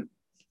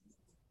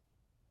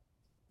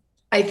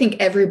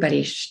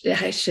everybody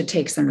should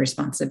take some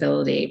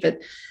responsibility.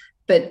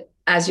 But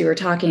as you were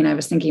talking, I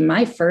was thinking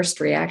my first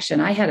reaction,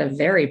 I had a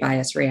very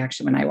biased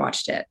reaction when I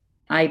watched it.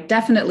 I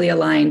definitely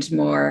aligned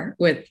more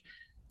with,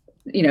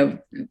 you know,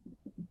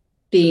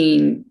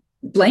 being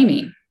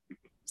blaming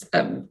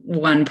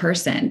one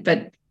person,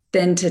 but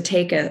then to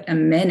take a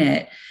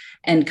minute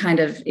and kind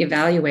of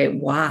evaluate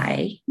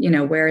why,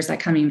 where is that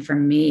coming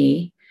from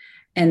me?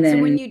 And So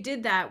when then you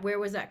did that, where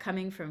was that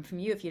coming from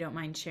you, if you don't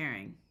mind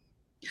sharing?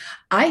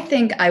 I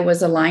think I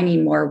was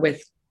aligning more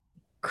with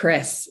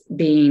Chris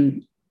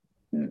being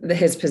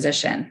his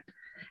position.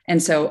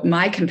 And so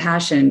my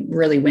compassion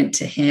really went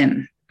to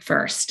him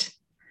first.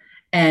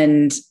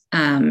 That's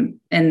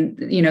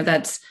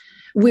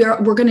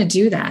we're going to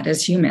do that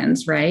as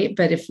humans, right?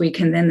 But if we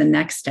can then the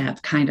next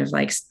step kind of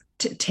like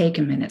take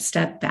a minute,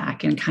 step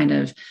back and kind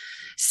of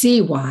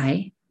see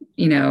why,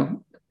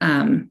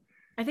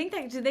 I think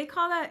that, do they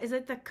call that, is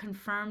it the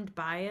confirmed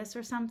bias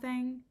or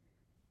something?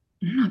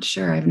 I'm not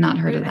sure. I've not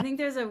heard of I that. think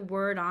there's a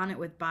word on it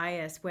with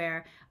bias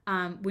where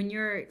when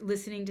you're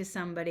listening to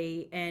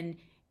somebody and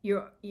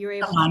you're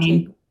able to take,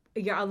 Aligning.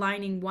 you're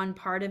aligning one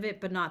part of it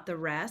but not the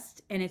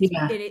rest, and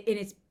Yeah.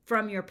 it's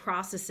from your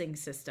processing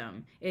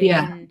system,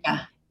 Yeah.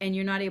 Yeah. and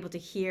you're not able to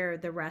hear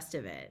the rest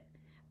of it,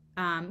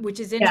 which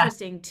is Yeah.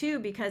 interesting too,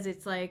 because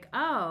it's like,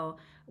 oh,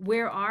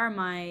 where are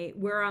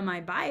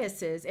my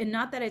biases? And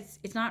not that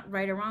it's not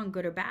right or wrong,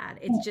 good or bad.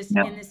 It's just in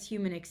No. this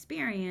human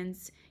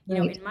experience,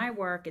 Right. in my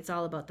work, it's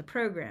all about the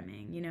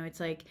programming. It's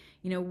like,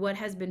 what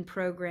has been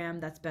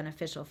programmed that's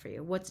beneficial for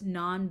you, what's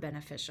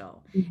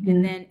non-beneficial. And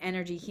Mhm. then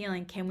energy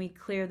healing, can we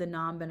clear the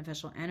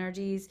non-beneficial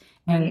energies,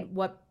 and Right.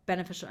 what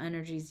beneficial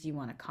energies do you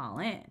want to call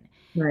in?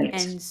 Right.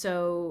 And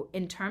so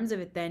in terms of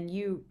it, then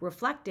you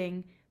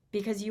reflecting,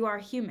 because you are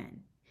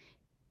human,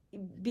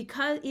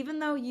 because even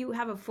though you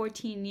have a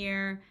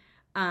 14-year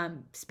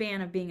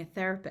span of being a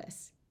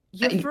therapist,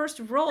 your first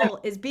role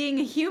is being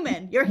a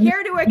human. You're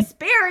here to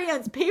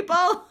experience,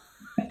 people.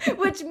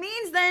 Which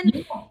means then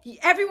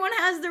everyone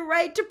has the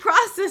right to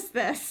process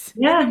this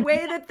in the Yeah.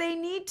 way that they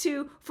need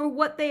to for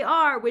what they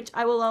are, which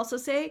I will also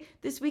say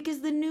this week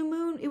is the new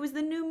moon. It was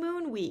the new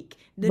moon week.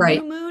 The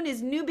Right. new moon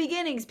is new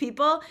beginnings,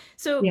 people.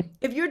 So Yeah.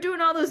 if you're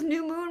doing all those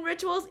new moon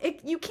rituals,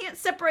 you can't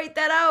separate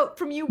that out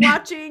from you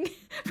watching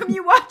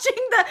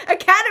the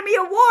Academy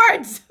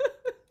Awards.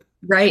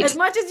 Right. As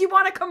much as you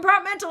want to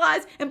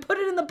compartmentalize and put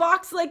it in the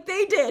box like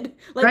they did.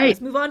 Like, Right.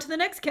 let's move on to the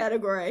next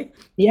category.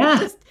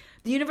 Yeah.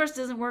 The universe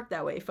doesn't work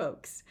that way,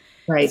 folks.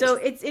 Right. So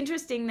it's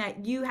interesting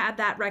that you had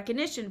that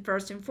recognition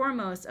first and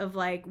foremost of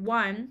like,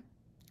 one,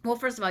 well,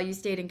 first of all, you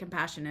stayed in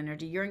compassion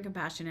energy. You're in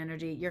compassion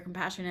energy. Your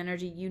compassion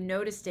energy, you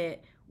noticed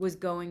it was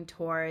going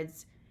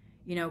towards,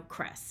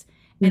 Chris.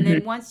 And Mhm.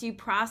 then once you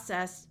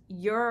process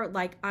your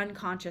like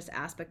unconscious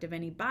aspect of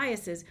any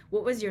biases,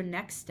 what was your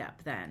next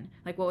step then?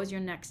 Like, what was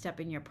your next step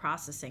in your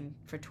processing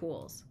for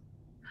tools?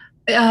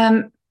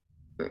 Um,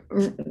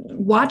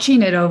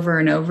 Watching it over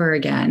and over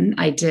again,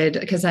 I did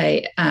because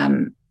I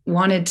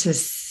wanted to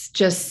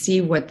just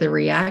see what the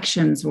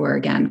reactions were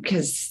again,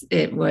 because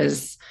it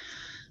was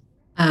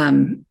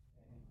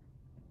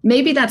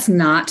maybe that's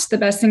not the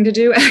best thing to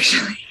do,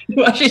 actually,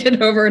 watching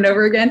it over and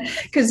over again,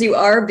 because you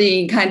are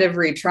being kind of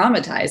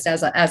re-traumatized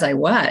as I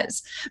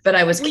was. But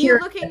I was Were you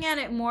curious. looking at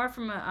it more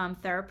from a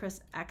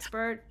therapist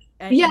expert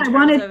Yeah, in I terms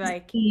wanted of to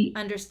like see,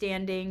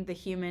 understanding the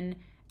human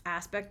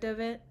aspect of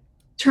it?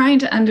 trying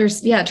to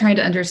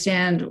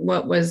understand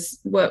what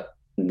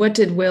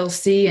did Will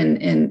see,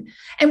 and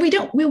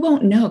we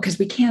won't know because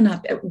we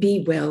cannot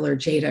be Will or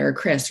Jada or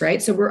Chris,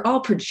 right? So we're all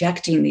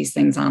projecting these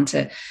things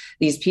onto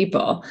these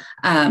people.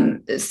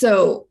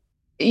 So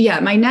yeah,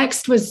 my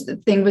next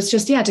thing was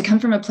just to come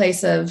from a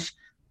place of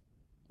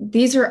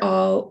these are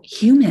all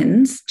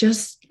humans,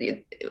 just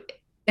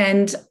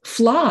and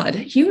flawed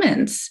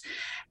humans,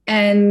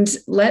 and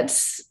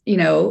let's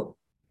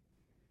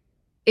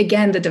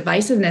again, the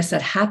divisiveness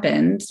that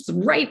happened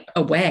right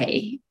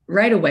away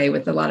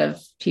with a lot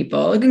of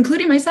people,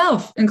 including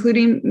myself,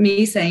 including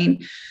me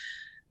saying,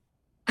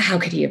 how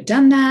could he have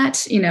done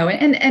that?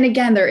 And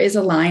again, there is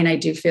a line I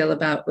do feel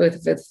about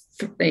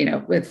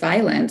with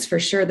violence. For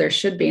sure, there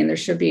should be, and there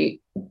should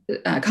be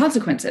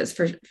consequences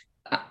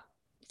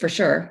for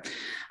sure.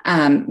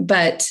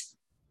 But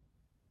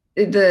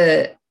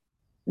the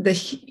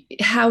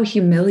how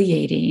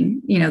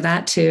humiliating,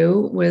 that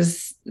too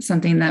was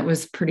something that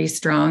was pretty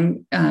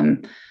strong.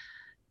 And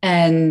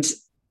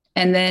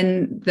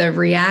then the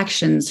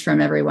reactions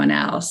from everyone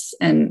else.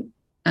 And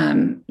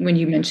when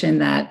you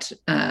mentioned that,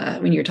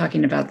 when you're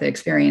talking about the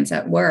experience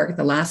at work,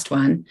 the last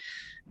one,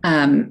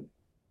 um,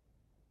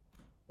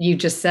 you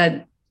just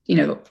said,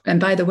 and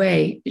by the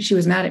way, she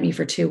was mad at me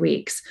for 2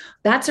 weeks.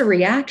 That's a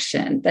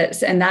reaction.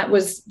 And that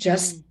was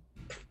just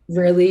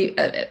really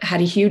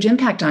had a huge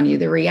impact on you,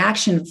 the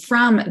reaction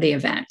from the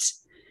event.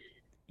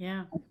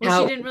 Yeah. Well, she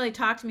How, didn't really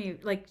talk to me.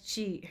 Like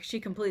she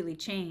completely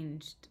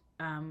changed,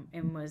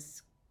 and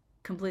was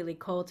completely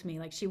cold to me.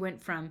 Like she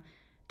went from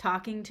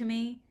talking to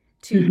me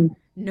to Mhm.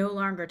 no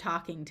longer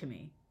talking to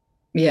me.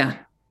 Yeah.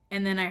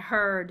 And then I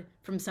heard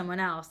from someone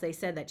else, they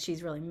said that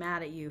she's really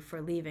mad at you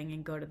for leaving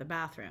and go to the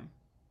bathroom.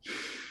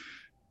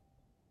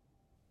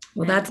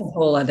 Well, that's And a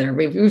whole other,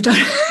 we've done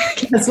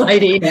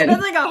gaslighting that's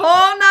and like a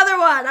whole nother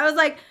one. I was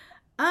like,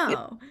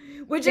 oh,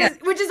 which yeah.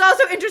 is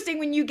also interesting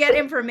when you get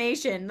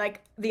information,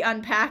 like the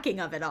unpacking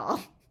of it all.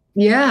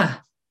 Yeah.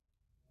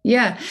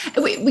 Yeah.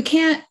 We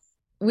can't,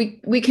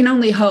 we can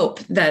only hope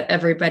that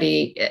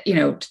everybody,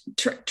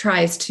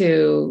 tries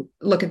to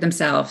look at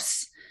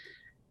themselves,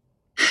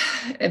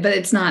 but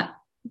that's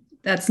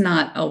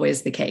not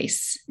always the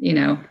case.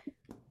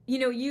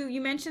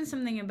 You mentioned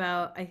something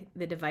about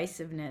the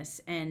divisiveness,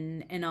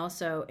 and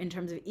also in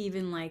terms of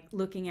even like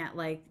looking at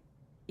like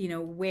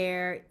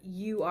where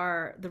you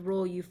are, the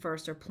role you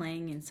first are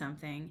playing in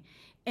something.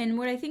 And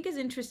what I think is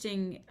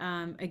interesting,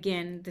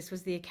 again, this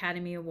was the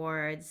Academy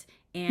Awards,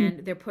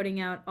 and they're putting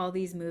out all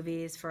these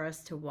movies for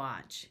us to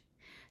watch.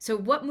 So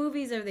what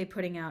movies are they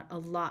putting out a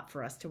lot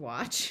for us to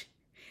watch?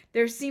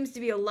 There seems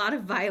to be a lot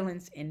of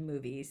violence in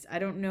movies. I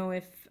don't know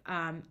if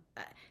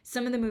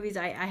some of the movies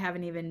I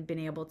haven't even been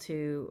able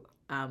to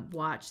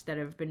watch that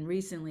have been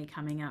recently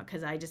coming out,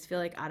 because I just feel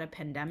like out of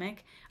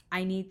pandemic,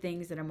 I need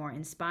things that are more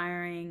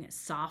inspiring,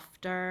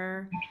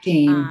 softer,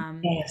 Team. um,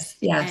 Yes.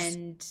 Yes.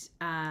 and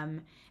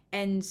um,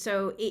 and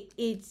so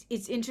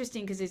it's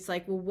interesting because it's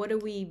like, well, what are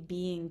we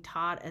being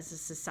taught as a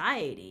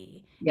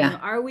society? Yeah.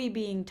 Are we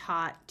being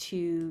taught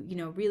to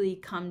really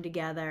come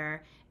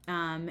together,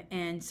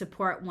 and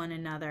support one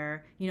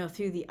another,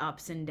 through the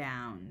ups and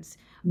downs?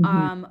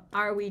 Mhm.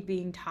 Are we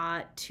being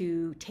taught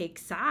to take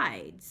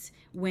sides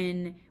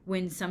when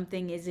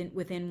something isn't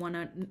within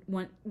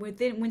one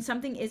within when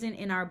something isn't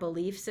in our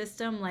belief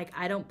system? Like,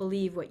 I don't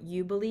believe what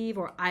you believe,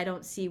 or I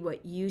don't see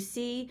what you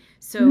see,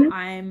 so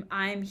Mhm.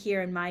 I'm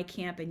here in my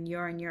camp and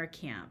you're in your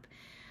camp.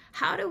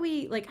 How do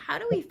we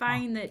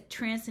find the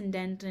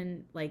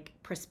transcendental like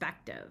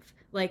perspective,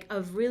 like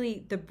of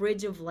really the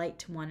bridge of light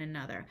to one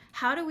another?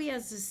 How do we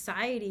as a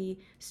society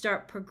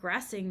start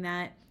progressing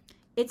that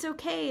it's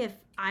okay if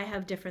I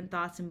have different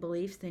thoughts and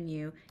beliefs than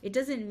you? It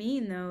doesn't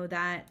mean though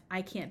that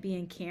I can't be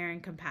in care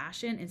and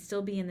compassion and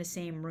still be in the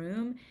same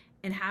room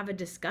and have a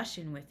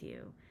discussion with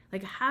you.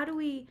 Like, how do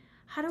we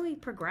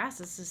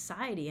progress as a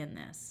society in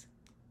this?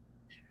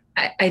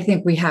 I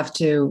think we have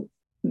to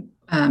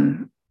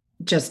um,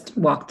 just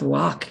walk the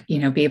walk,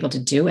 be able to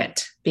do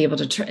it, be able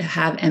to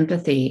have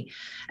empathy.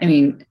 I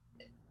mean,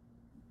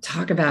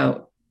 talk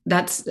about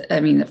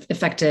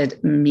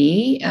affected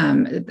me,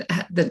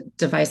 the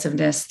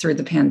divisiveness through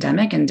the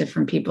pandemic and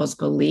different people's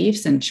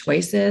beliefs and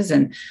choices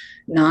and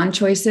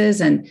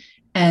non-choices, and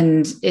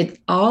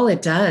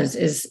it does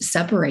is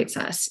separates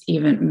us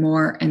even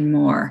more and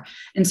more.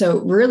 And so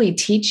really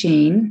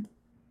teaching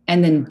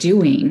and then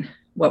doing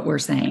what we're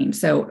saying.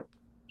 So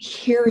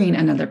hearing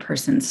another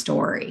person's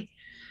story,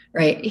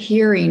 right?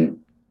 Hearing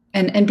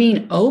and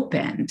being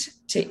open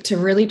to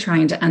really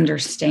trying to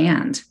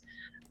understand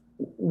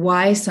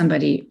why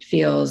somebody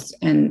feels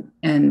and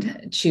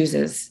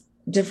chooses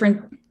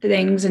different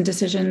things and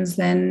decisions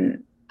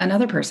than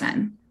another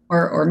person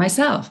or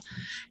myself,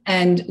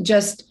 and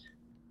just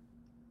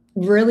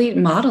really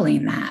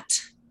modeling that,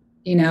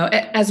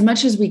 as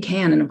much as we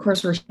can. And of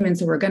course we're humans,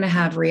 so we're going to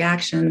have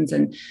reactions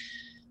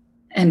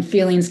and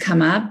feelings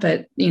come up,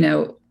 but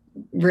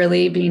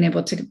really being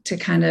able to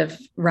kind of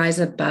rise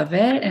above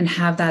it and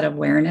have that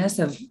awareness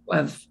of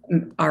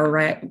our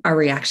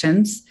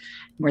reactions,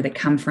 where they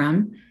come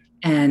from,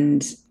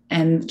 and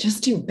and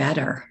just do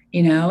better,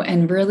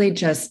 and really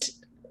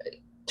just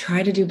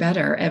try to do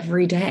better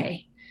every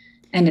day.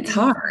 And it's and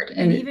hard.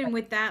 and And even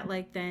with that,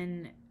 like,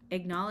 then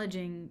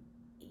acknowledging,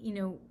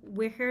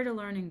 we're here to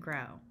learn and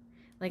grow.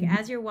 Like,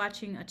 as you're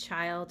watching a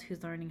child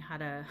who's learning how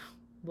to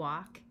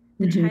walk,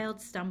 the Mhm,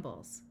 child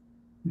stumbles.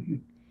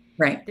 mhm.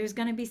 Right. There's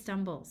going to be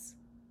stumbles,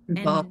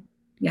 Involved. and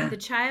Yeah. the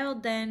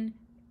child then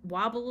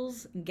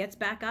wobbles and gets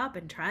back up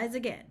and tries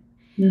again.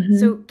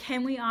 So, Hmm.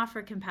 can we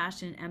offer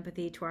compassion and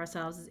empathy to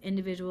ourselves as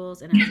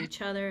individuals and as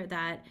each other,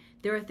 that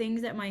there are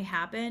things that might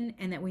happen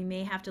and that we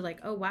may have to,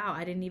 like, oh, wow,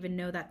 I didn't even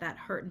know that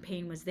hurt and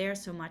pain was there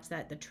so much,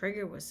 that the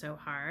trigger was so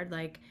hard.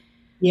 Like,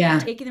 Yeah.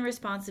 taking the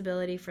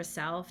responsibility for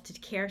self, to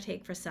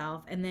caretake for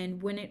self, and then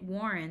when it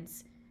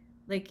warrants,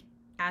 like,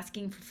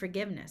 asking for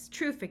forgiveness,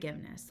 true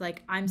forgiveness.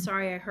 Like, I'm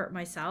sorry I hurt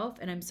myself,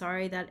 and I'm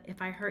sorry that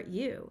if I hurt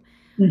you.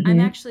 I'm Hmm.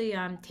 actually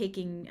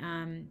taking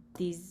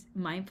these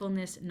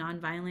mindfulness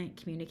nonviolent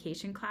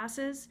communication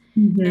classes,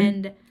 Hmm.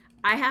 and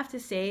I have to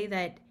say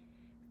that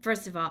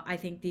first of all, I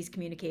think these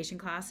communication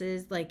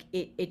classes, like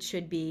it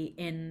should be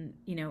in,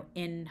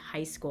 in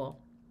high school.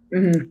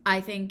 Hmm.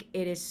 I think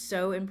it is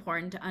so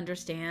important to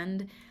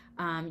understand.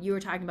 You were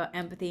talking about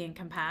empathy and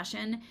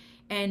compassion.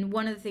 And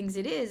one of the things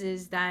it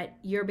is that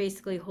you're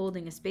basically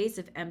holding a space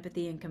of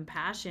empathy and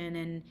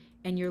compassion,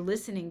 and you're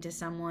listening to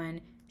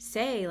someone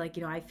say, like,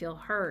 I feel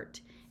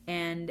hurt.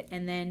 And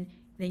then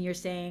you're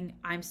saying,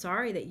 I'm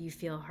sorry that you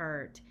feel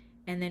hurt.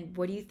 And then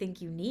what do you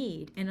think you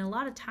need? And a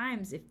lot of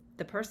times, if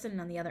the person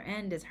on the other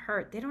end is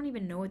hurt, they don't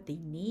even know what they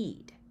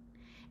need.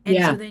 And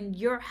Yeah. so then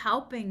you're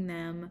helping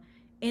them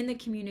in the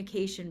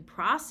communication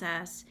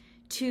process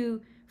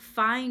to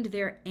find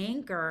their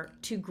anchor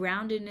to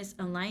groundedness,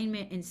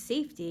 alignment, and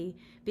safety.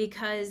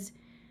 Because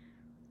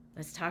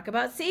let's talk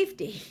about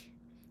safety.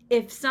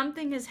 If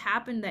something has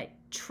happened that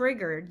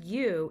triggered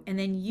you, and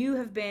then you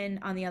have been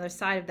on the other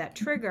side of that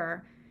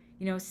trigger,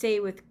 say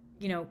with,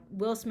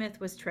 Will Smith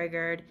was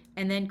triggered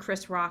and then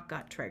Chris Rock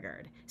got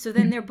triggered. So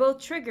then they're both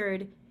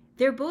triggered.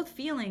 They're both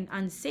feeling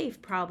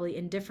unsafe, probably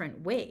in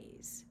different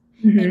ways.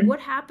 And Hmm. what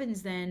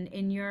happens then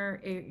in your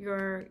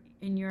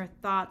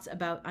thoughts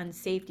about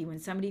unsafety when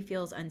somebody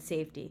feels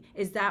unsafety?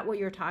 Is that what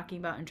you're talking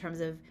about in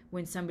terms of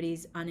when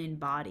somebody's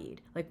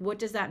unembodied? Like, what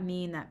does that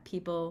mean that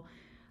people,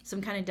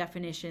 some kind of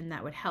definition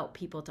that would help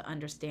people to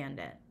understand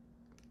it?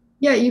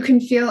 Yeah, you can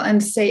feel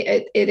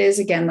unsafe. It is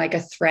again like a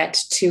threat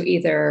to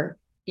either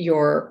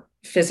your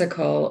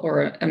physical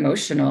or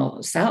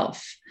emotional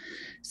self.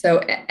 So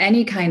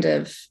any kind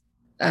of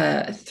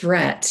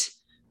threat,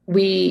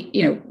 we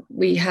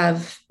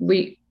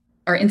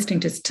our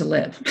instinct is to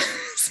live.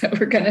 So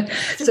we're gonna so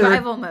we're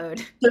Survival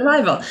mode.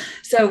 survival.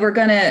 So we're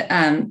gonna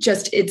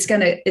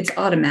it's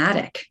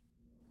automatic.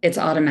 It's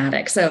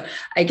automatic. So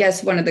I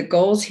guess one of the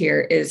goals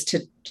here is to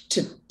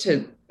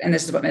and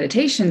this is what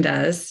meditation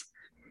does,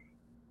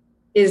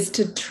 is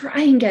to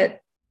try and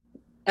get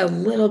a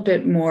little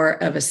bit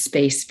more of a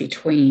space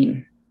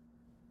between,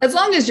 as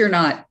long as you're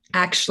not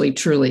actually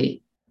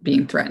truly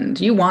being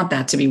threatened. You want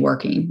that to be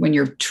working when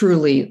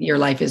your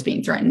life is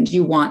being threatened.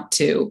 You want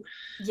to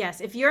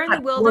Yes, if you're in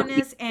have the it working.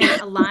 wilderness and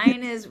a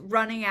lion is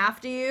running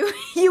after you,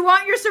 you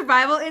want your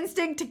survival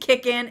instinct to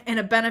kick in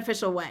a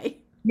beneficial way.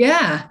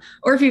 Yeah.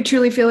 Or if you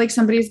truly feel like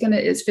somebody's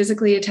is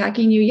physically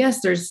attacking you,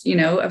 yes, there's,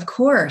 of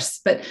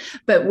course. But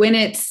when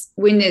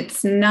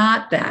it's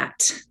not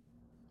that,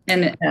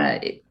 and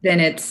then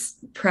it's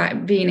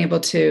being able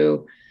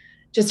to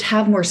just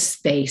have more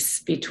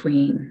space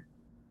between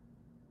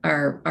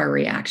our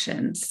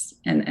reactions,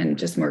 and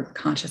just more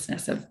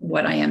consciousness of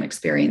what I am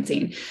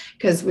experiencing.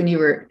 Because when you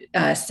were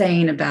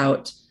saying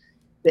about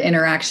the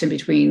interaction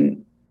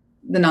between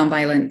the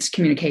nonviolent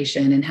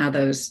communication and how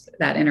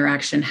that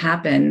interaction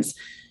happens,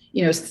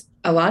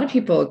 a lot of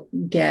people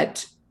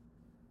get,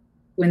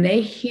 when they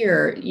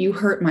hear you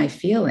hurt my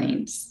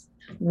feelings,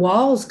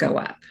 walls go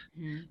up.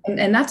 Mhm.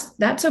 And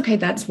that's okay.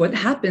 That's what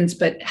happens,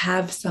 but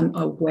have some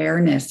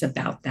awareness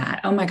about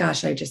that. Oh my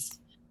gosh,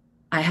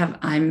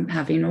 I'm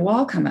having a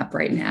wall come up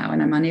right now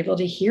and I'm unable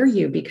to hear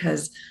you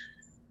because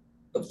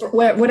for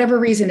whatever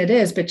reason it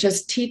is, but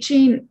just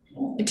teaching,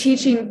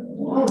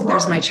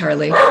 there's my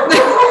Charlie.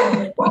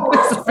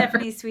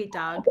 Stephanie's sweet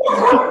dog.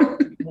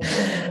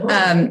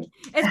 um,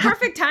 It's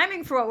perfect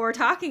timing for what we're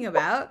talking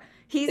about.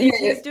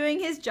 He's doing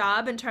his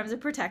job in terms of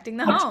protecting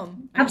the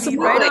home. I mean,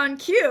 right absolutely. on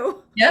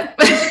cue. Yep.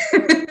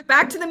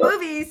 Back to the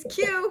movies.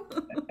 Cue.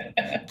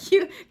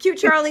 Cue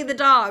Charlie the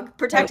dog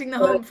protecting the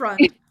home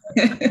front.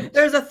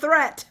 There's a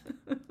threat.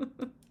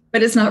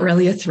 But it's not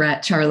really a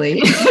threat, Charlie.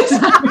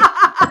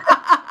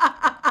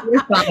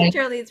 You're fine.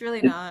 Charlie, it's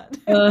really not.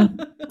 Uh,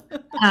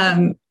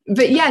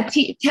 but yeah,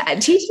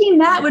 teaching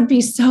that would be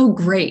so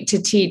great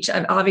to teach.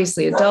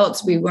 Obviously,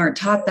 adults, we weren't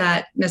taught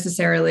that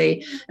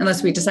necessarily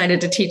unless we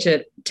decided to take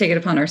it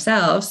upon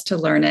ourselves to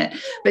learn it.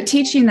 But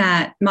teaching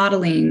that,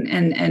 modeling,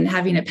 and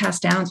having it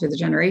passed down through the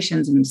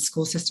generations and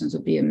school systems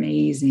would be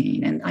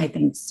amazing. And I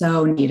think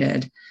so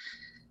needed.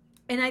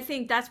 And I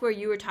think that's where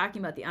you were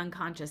talking about the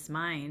unconscious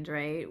mind,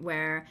 right?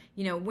 Where,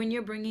 when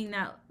you're bringing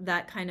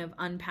that kind of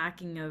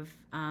unpacking of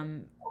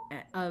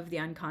the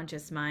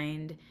unconscious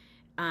mind,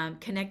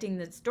 connecting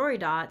the story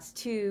dots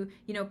to,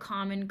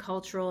 common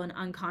cultural and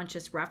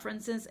unconscious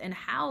references, and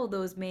how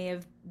those may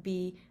have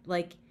be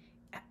like,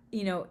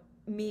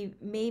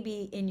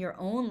 maybe in your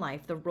own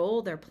life, the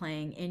role they're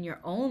playing in your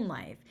own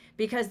life,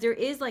 because there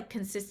is like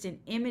consistent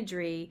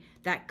imagery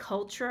that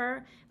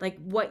culture, like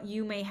what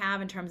you may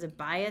have in terms of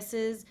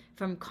biases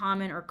from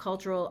common or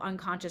cultural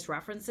unconscious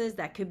references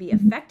that could be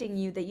affecting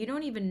you, that you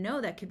don't even know,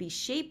 that could be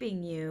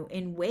shaping you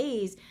in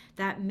ways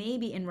that may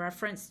be in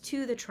reference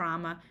to the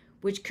trauma,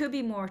 which could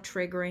be more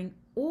triggering,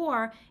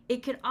 or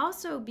it could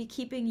also be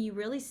keeping you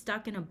really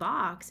stuck in a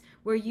box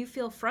where you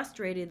feel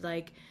frustrated,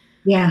 like,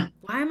 Yeah.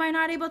 why am I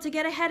not able to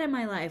get ahead in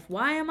my life?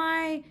 Why am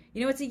I,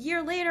 it's a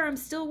year later, I'm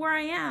still where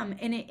I am.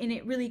 And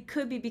it really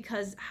could be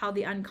because how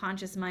the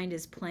unconscious mind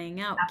is playing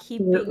out,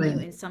 keeping you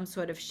Absolutely. in some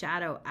sort of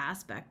shadow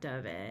aspect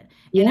of it.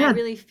 And I Yeah.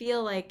 really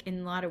feel like in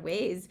a lot of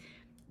ways,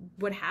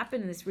 what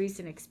happened in this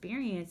recent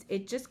experience,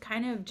 it just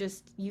kind of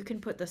just, you can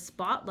put the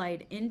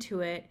spotlight into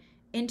it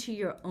into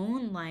your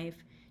own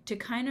life to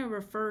kind of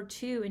refer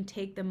to and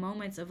take the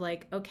moments of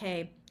like,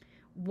 okay,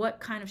 what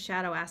kind of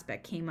shadow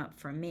aspect came up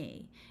for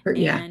me?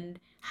 Yeah. And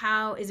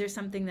how is there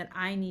something that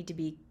I need to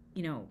be,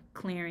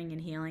 clearing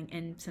and healing?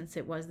 And since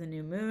it was the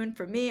new moon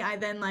for me, I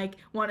then like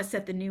want to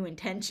set the new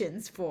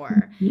intentions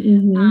for.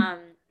 Hmm. Um,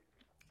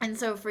 and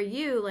so for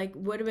you, like,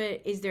 what about,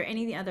 is there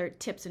any other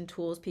tips and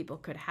tools people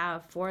could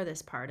have for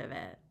this part of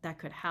it that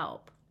could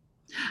help?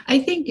 I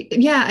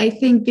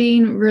think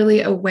being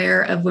really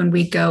aware of when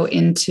we go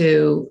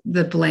into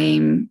the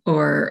blame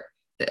or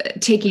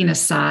taking a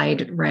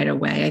side right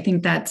away. I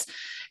think that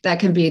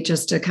can be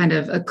just a kind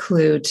of a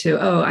clue to,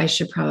 oh, I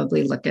should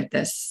probably look at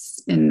this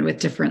in with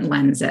different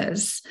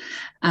lenses.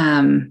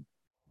 Um,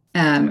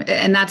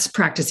 and that's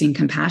practicing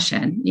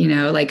compassion,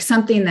 like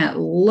something that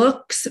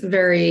looks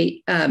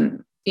very,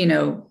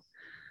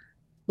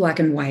 black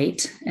and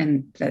white,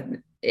 and that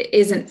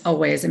isn't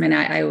always. I mean,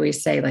 I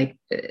always say like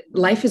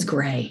life is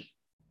gray.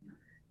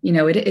 We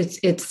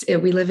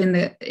live in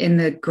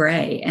the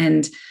gray,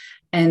 and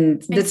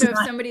And that's so if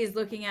not. somebody is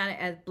looking at it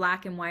as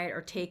black and white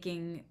or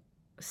taking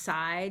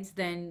sides,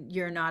 then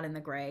you're not in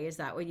the gray. Is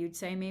that what you'd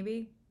say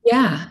maybe?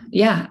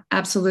 Yeah,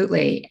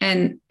 absolutely.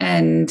 And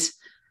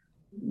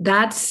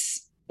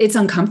that's it's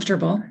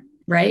uncomfortable,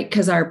 right?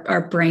 Because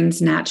our brains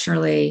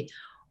naturally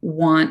we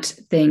want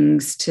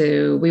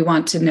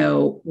to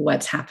know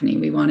what's happening.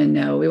 We want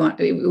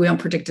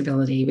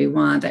predictability. We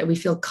want that we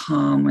feel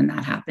calm when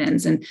that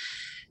happens. And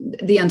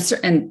the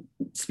uncertain, and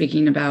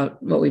speaking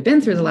about what we've been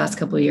through the last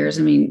couple of years,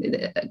 I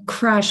mean,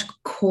 crash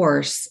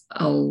course,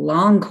 a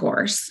long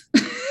course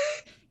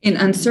in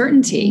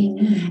uncertainty,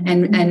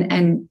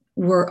 and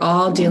we're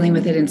all dealing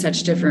with it in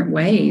such different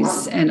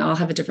ways and all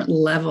have a different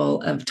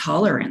level of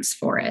tolerance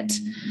for it.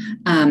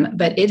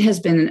 But it has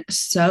been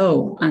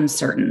so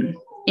uncertain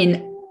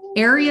in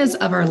areas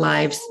of our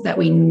lives that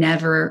we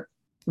never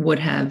would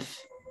have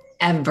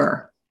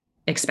ever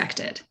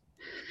expected.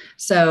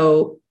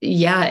 So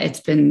yeah, it's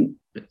been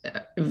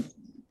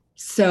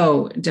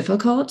so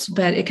difficult,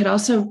 but it could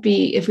also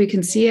be, if we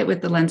can see it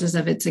with the lenses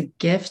of it's a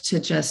gift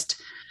to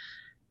just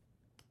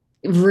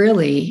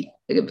really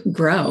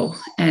grow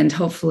and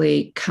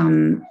hopefully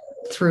come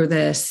through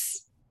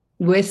this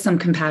with some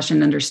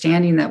compassion,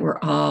 understanding that we're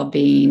all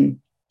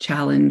being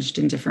challenged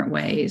in different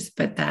ways,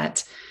 but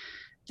that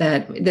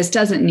this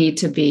doesn't need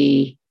to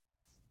be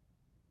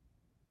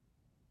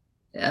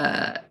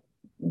uh,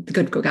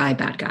 good guy,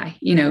 bad guy.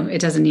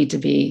 It doesn't need to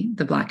be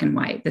the black and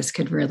white. This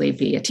could really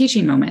be a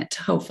teaching moment,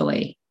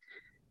 hopefully,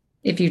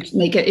 if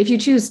you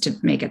choose to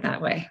make it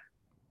that way.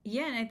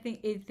 Yeah, and I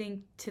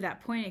think to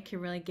that point, it can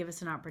really give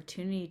us an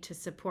opportunity to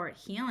support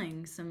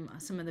healing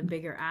some of the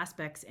bigger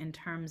aspects in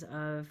terms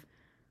of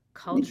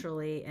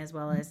culturally as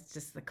well as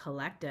just the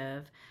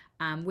collective.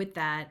 With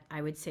that,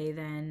 I would say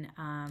then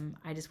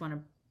I just want to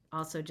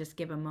also just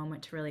give a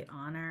moment to really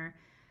honor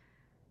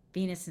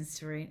Venus and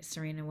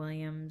Serena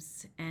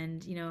Williams.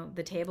 And,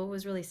 the table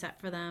was really set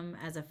for them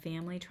as a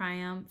family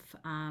triumph.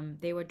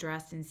 They were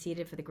dressed and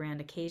seated for the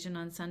grand occasion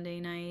on Sunday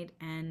night.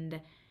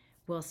 And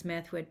Will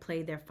Smith, who had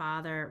played their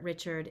father,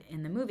 Richard,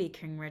 in the movie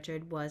King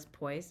Richard, was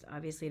poised,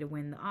 obviously, to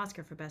win the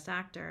Oscar for Best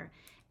Actor.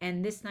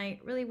 And this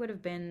night really would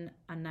have been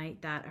a night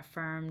that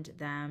affirmed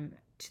them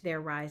to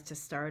their rise to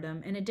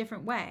stardom in a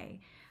different way.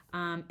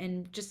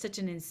 And just such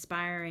an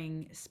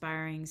inspiring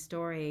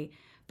story.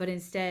 But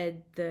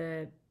instead,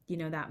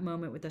 that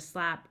moment with the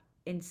slap,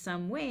 in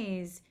some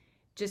ways,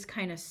 just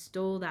kind of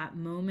stole that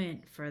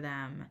moment for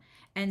them.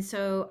 And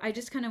so I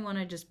just kind of want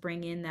to just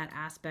bring in that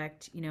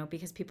aspect,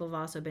 because people have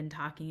also been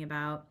talking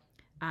about,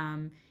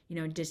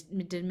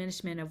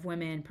 diminishment of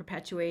women,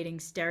 perpetuating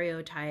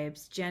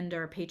stereotypes,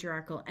 gender,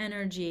 patriarchal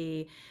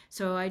energy.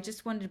 So I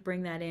just wanted to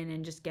bring that in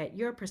and just get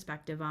your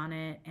perspective on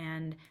it.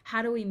 And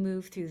how do we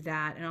move through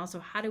that? And also,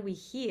 how do we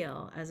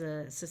heal as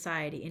a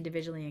society,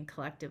 individually and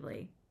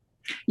collectively?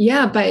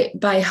 Yeah,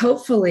 by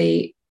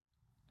hopefully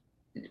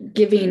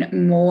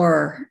giving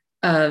more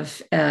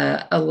of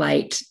a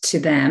light to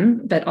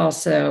them, but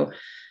also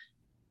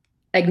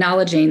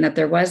acknowledging that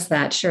there was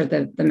that, sure,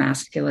 the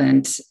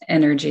masculine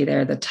energy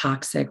there, the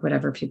toxic,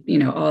 whatever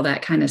people, all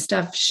that kind of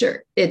stuff.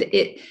 Sure,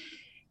 it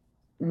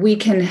we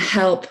can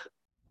help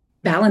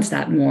balance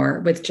that more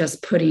with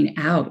just putting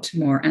out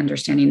more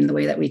understanding in the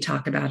way that we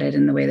talk about it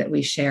and the way that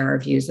we share our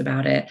views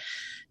about it.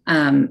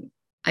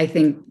 I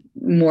think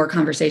more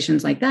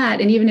conversations like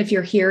that, and even if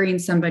you're hearing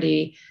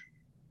somebody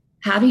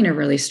having a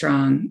really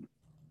strong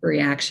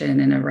reaction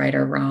in a right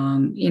or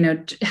wrong,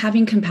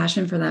 having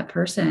compassion for that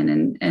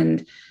person,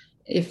 and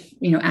if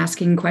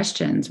asking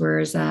questions, where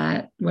is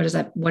that,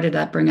 what did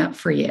that bring up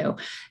for you,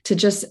 to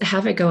just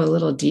have it go a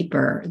little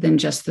deeper than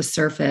just the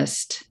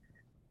surfaced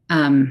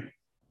primal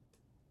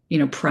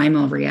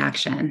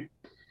reaction.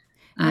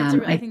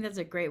 I think that's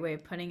a great way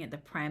of putting it, the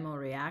primal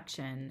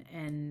reaction.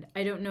 And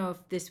I don't know if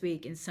this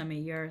week in some of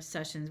your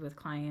sessions with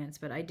clients,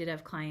 but I did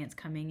have clients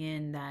coming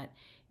in that,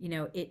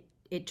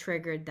 it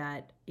triggered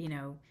that,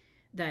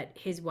 that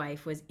his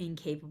wife was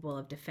incapable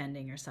of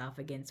defending herself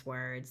against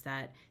words,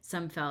 that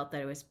some felt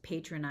that it was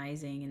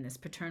patronizing and this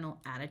paternal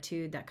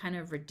attitude that kind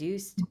of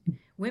reduced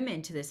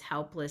women to this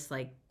helpless,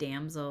 like,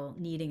 damsel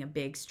needing a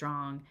big,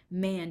 strong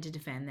man to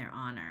defend their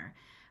honor.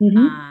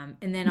 Hmm.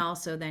 And then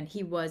also, then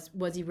was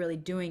he really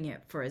doing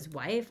it for his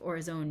wife or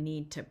his own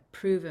need to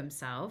prove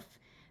himself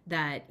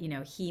that,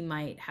 he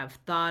might have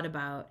thought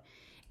about,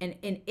 and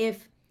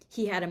if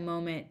he had a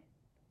moment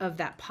of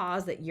that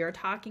pause that you're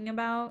talking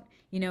about,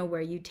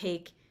 where you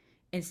take,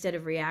 instead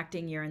of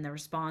reacting, you're in the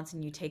response,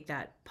 and you take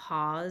that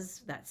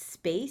pause, that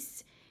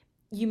space,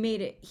 you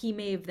made it, he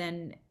may have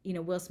then,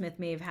 Will Smith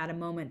may have had a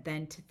moment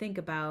then to think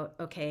about,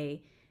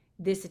 okay,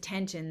 this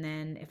attention,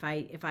 then if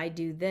I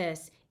do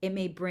this, it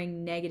may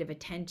bring negative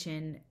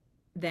attention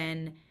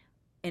then,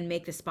 and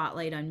make the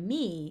spotlight on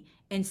me,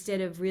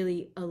 instead of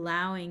really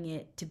allowing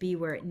it to be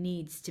where it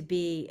needs to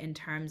be, in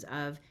terms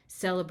of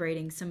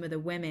celebrating some of the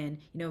women,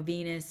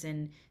 Venus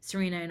and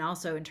Serena, and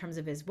also in terms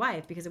of his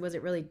wife, because it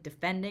wasn't really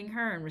defending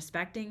her and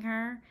respecting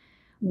her,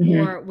 Hmm.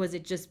 or was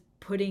it just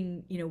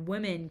putting,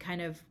 women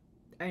kind of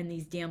in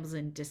these damsels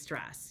in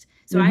distress.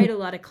 So I Hmm. had a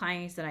lot of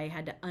clients that I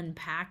had to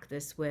unpack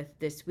this with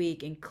this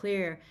week, and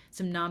clear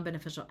some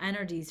non-beneficial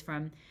energies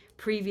from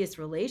previous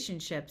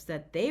relationships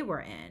that they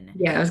were in.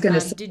 Yeah, I was going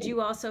to say. Did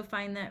you also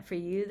find that for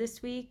you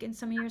this week in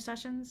some of your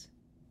sessions?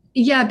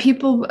 Yeah,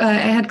 people. I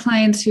had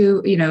clients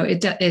who,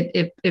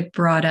 it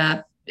brought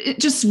up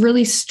just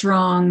really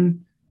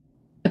strong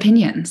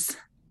opinions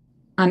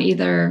on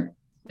either,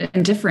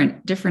 and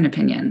different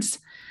opinions.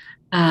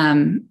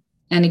 Um,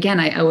 and again,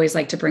 I always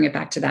like to bring it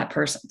back to that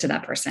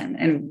person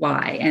and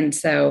why. And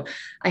so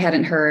I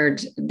hadn't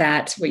heard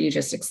that, what you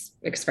just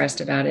expressed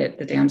about it,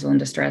 the damsel in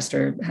distress,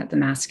 or the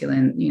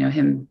masculine,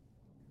 him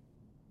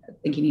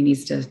thinking he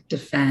needs to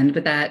defend,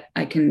 but that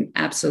I can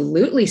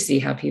absolutely see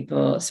how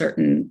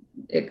certain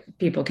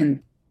people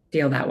can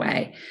feel that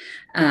way,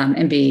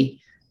 and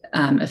be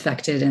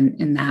affected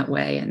in that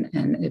way,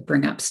 and it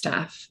bring up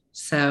stuff.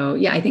 So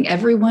yeah, I think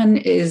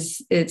everyone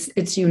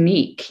it's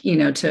unique,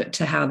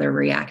 to how they're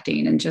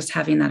reacting, and just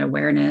having that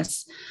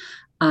awareness,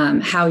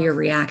 how you're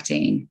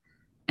reacting,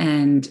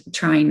 and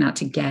trying not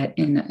to get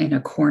in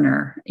a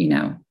corner,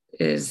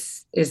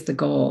 is the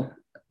goal.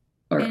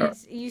 And Or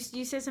it's,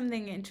 you said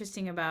something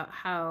interesting about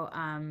how,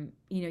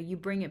 you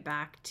bring it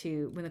back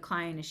to, when the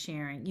client is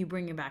sharing, you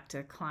bring it back to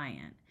the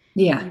client.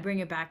 yeah, You bring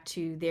it back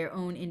to their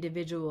own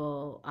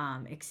individual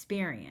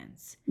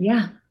experience,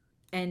 yeah,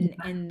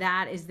 and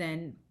that is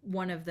then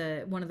one of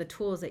the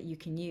tools that you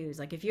can use.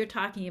 Like, if you're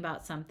talking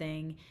about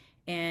something,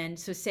 and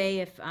so say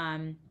if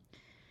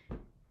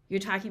you're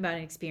talking about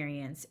an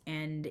experience,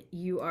 and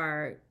you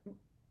are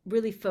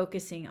really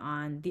focusing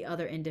on the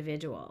other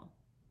individual,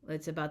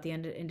 it's about the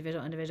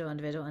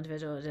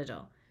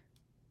individual,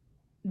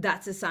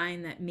 that's a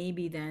sign that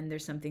maybe then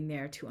there's something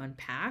there to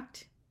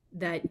unpack,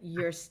 that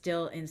you're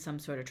still in some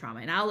sort of trauma.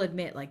 And I'll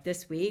admit, like,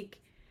 this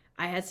week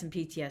I had some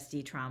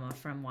PTSD trauma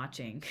from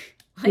watching.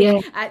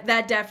 yeah,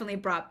 That definitely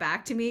brought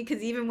back to me,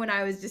 because even when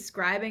I was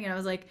describing, and I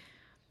was like,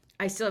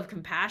 I still have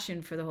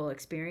compassion for the whole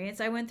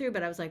experience I went through,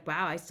 but I was like,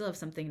 wow, I still have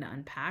something to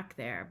unpack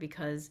there,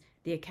 because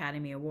the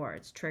Academy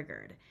Awards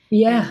triggered.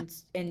 yeah.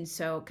 And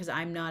so, because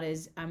I'm not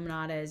as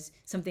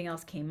something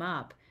else came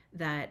up,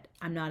 that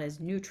I'm not as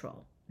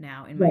neutral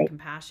now in my Right,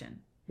 compassion.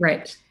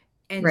 right,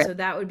 And right. so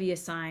that would be a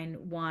sign,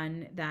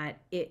 one,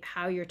 that it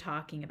how you're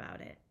talking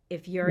about it.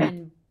 If you're Yeah.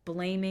 in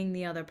blaming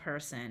the other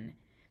person,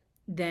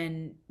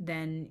 then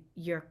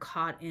you're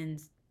caught in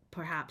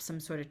perhaps some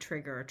sort of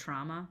trigger or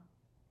trauma.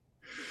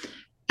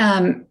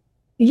 Um,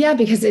 yeah,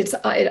 because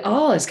it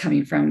all is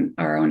coming from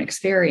our own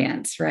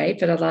experience, right?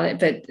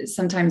 But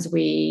sometimes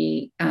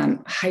we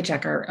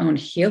hijack our own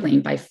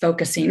healing by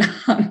focusing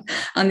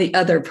on the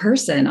other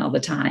person all the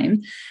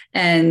time,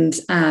 and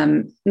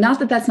not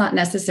that that's not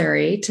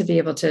necessary to be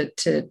able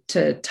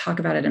to talk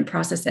about it and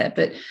process it,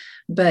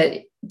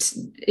 but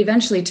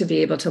eventually to be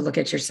able to look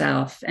at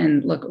yourself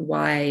and look,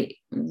 why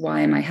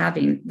am I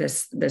having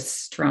this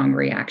strong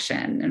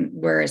reaction, and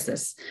where is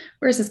this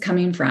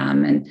coming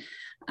from, and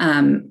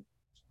um,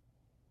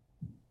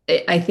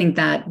 I think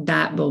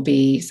that will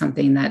be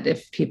something that,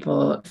 if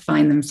people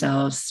find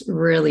themselves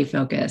really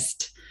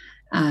focused,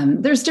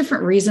 there's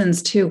different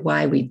reasons too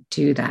why we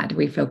do that.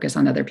 We focus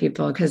on other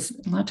people because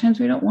a lot of times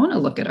we don't want to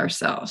look at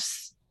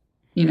ourselves.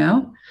 We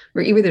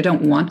either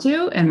don't want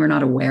to, and we're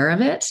not aware of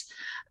it,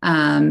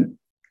 um,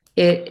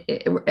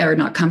 or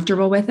not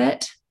comfortable with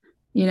it.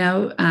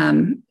 But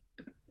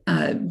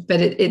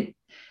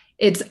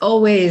it's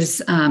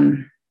always.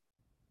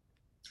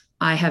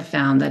 I have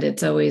found that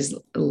it's always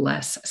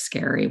less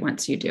scary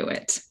once you do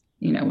it,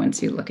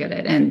 once you look at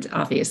it. And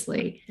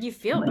obviously, You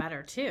feel like,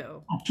 better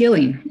too.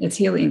 healing, it's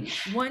healing.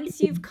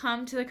 Once you've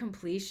come to the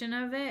completion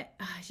of it,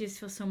 you just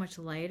feel so much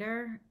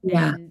lighter,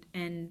 Yeah.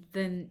 and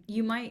then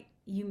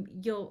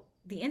you'll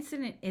the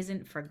incident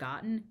isn't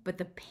forgotten, but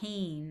the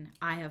pain,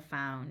 I have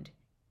found,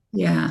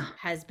 Yeah.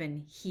 has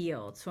been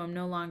healed. So I'm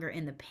no longer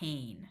in the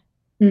pain,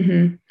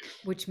 Hmm.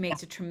 which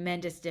makes a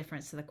tremendous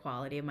difference to the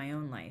quality of my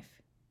own life.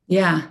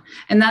 Yeah.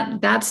 And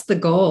that's the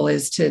goal,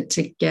 is to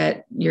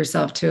get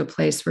yourself to a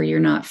place where you're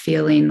not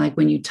feeling like,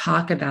 when you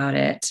talk about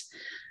it,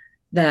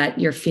 that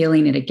you're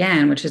feeling it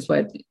again, which is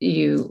what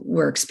you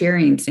were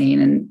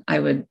experiencing. And I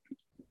would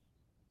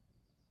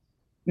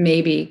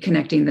maybe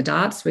connecting the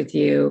dots with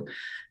you.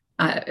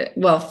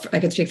 Well, I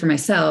could speak for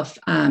myself.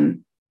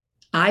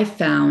 I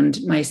found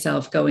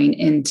myself going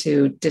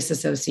into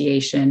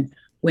disassociation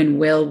when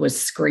Will was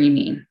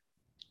screaming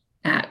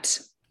at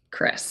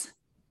Chris.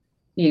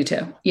 You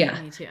too.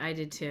 Yeah. Me too. I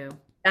did too.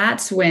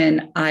 That's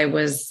when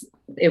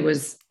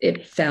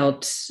it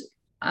felt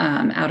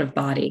out of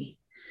body.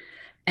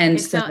 And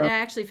It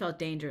actually felt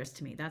dangerous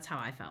to me. That's how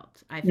I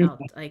felt. I felt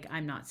like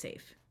I'm not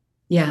safe.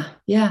 Yeah.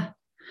 Yeah.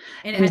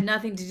 And it had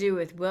nothing to do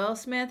with Will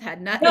Smith,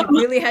 it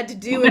really had to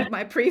do with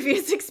my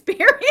previous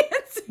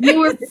experience.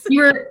 You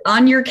were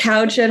on your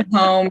couch at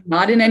home,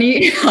 not in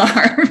any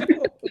harm.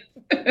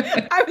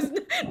 I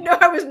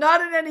was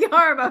not in any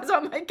harm. I was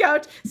on my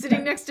couch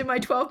sitting next to my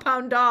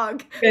 12-pound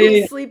dog,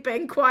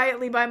 sleeping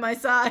quietly by my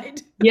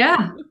side.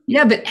 Yeah.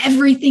 Yeah. But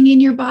everything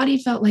in your body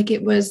felt like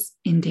it was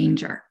in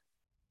danger.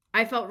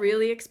 I felt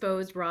really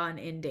exposed, raw, and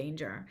in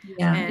danger.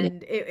 Yeah.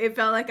 And it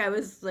felt like I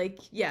was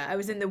I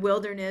was in the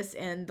wilderness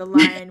and the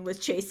lion was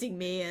chasing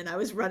me and I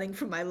was running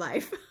for my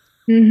life.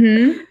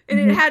 Mm-hmm. And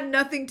it had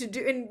nothing to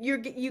do, and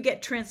you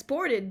get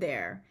transported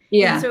there.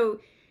 Yeah. And so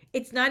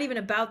it's not even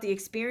about the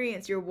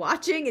experience you're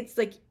watching. It's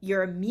like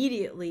you're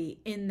immediately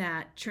in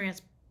that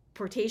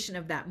transportation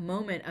of that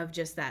moment of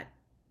just that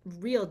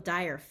real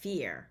dire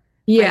fear.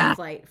 Yeah. Fight,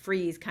 flight,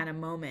 freeze kind of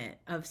moment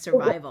of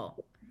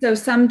survival. So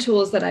some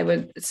tools that I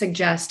would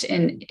suggest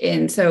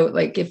so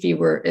like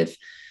if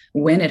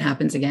when it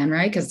happens again,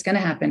 right? Because it's going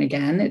to happen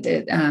again.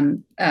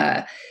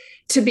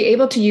 To be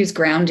able to use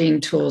grounding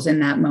tools in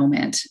that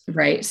moment,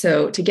 right?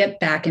 So to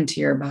get back into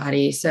your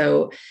body.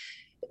 So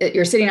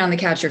you're sitting on the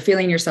couch, you're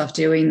feeling yourself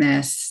doing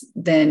this,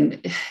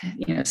 then,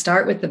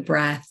 start with the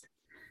breath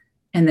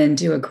and then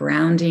do a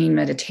grounding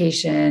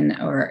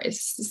meditation or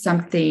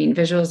something,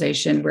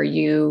 visualization where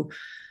you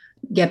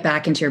get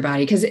back into your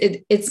body. Because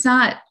it's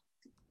not,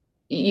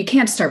 you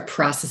can't start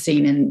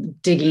processing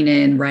and digging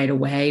in right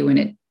away when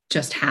it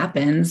just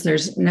happens.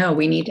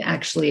 We need to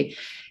actually,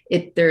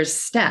 there's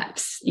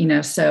steps,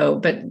 so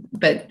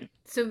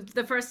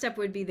the first step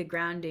would be the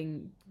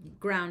grounding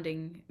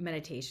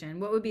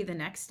meditation. What would be the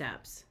next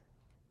steps?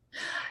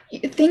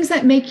 Things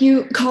that make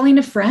you calling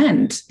a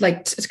friend,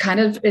 like kind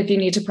of, if you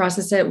need to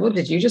process it. Well,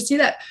 did you just see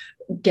that?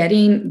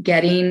 Getting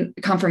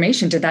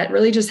confirmation. Did that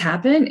really just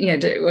happen?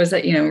 Was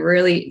that,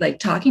 really like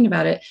talking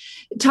about it,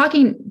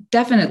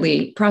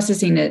 definitely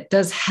processing it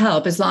does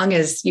help as long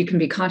as you can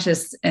be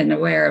conscious and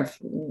aware of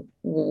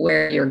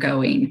where you're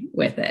going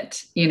with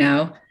it,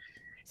 So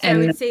I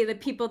would say the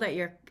people that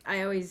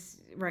I always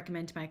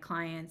recommend to my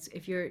clients,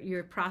 if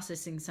you're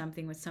processing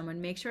something with someone,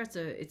 make sure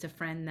it's a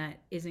friend that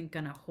isn't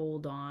going to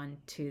hold on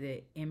to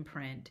the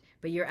imprint,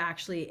 but you're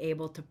actually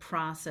able to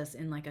process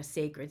in like a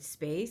sacred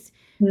space,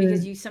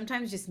 because you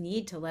sometimes just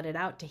need to let it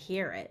out to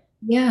hear it.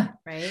 Yeah.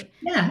 Right.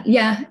 Yeah.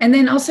 Yeah. And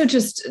then also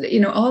just,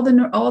 all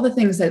the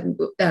things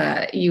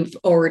that you've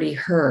already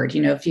heard,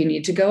 if you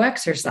need to go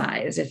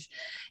exercise, if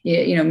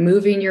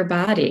moving your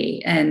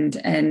body and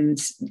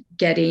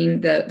getting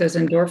those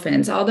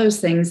endorphins, all those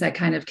things that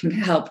kind of can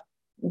help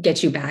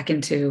get you back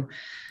into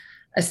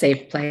a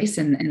safe place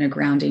and a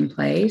grounding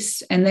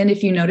place. And then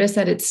if you notice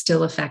that it's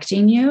still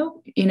affecting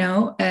you,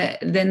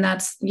 then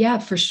that's,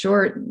 for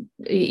sure.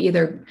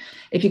 Either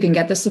if you can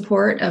get the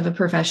support of a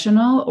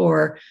professional,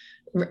 or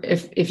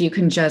if you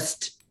can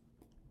just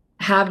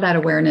have that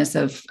awareness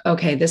of,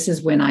 okay, this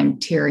is when I'm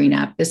tearing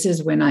up. This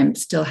is when I'm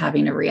still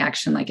having a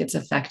reaction, like it's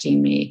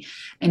affecting me,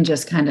 and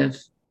just kind of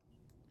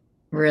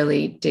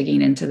really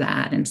digging into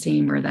that and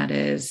seeing where that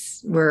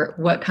is,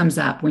 what comes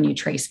up when you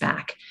trace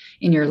back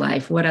in your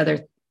life. What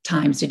other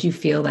times did you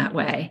feel that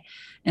way?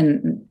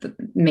 And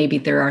maybe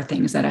there are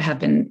things that have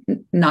been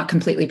not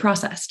completely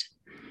processed.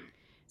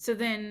 So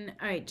then,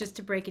 all right, just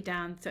to break it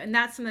down. So, and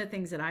that's some of the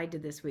things that I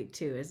did this week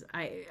too, is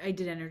I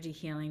did energy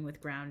healing with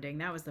grounding.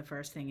 That was the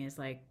first thing, is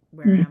like,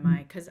 where am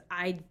I? Because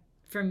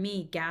for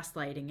me,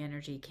 gaslighting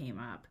energy came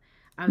up.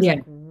 I was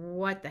like,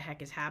 what the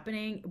heck is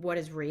happening? What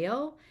is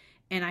real?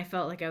 And I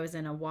felt like I was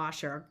in a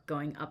washer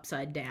going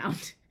upside down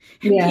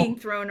and being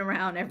thrown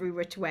around every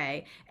which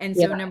way. And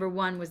so number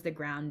one was the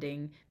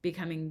grounding,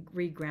 becoming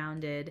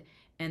regrounded,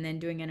 and then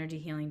doing energy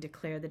healing to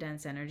clear the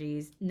dense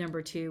energies.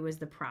 Number two was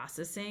the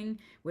processing,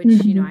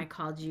 which, I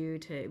called you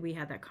to, we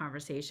had that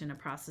conversation, a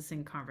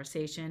processing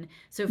conversation.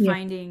 So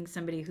finding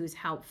somebody who's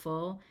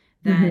helpful,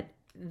 that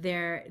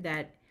they're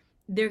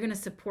going to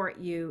support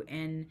you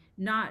in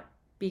not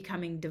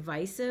becoming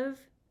divisive,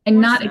 and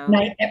not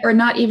ignite, or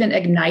not even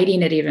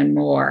igniting it even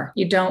more.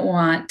 You don't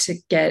want to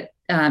get,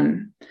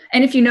 and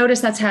if you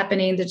notice that's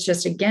happening, that's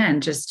just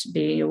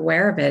be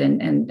aware of it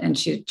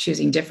and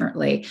choosing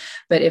differently.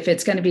 But if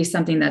it's going to be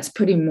something that's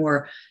putting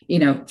more,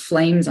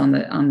 flames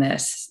on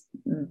this,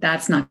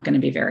 that's not going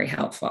to be very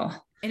helpful.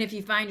 And if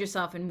you find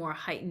yourself in more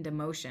heightened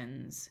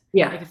emotions,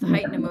 like if the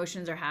heightened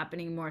emotions are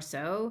happening more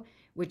so,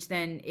 which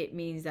then it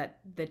means that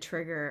the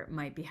trigger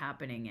might be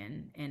happening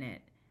in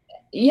it.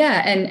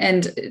 Yeah,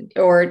 and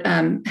or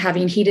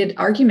having heated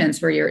arguments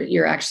where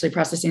you're actually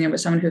processing it with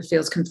someone who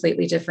feels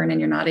completely different,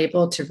 and you're not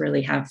able to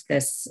really have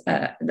this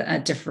a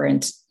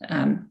different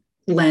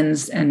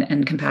lens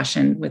and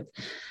compassion with,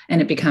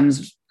 and it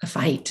becomes a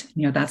fight.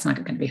 That's not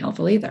going to be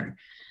helpful either.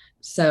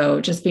 So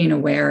just being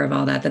aware of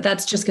all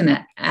that's just going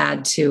to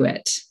add to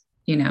it.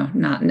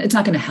 Not it's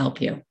not going to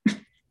help you.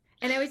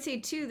 And I would say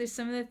too, there's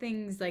some of the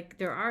things like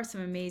there are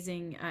some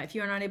amazing. If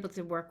you are not able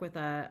to work with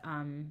a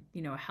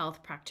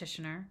health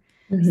practitioner,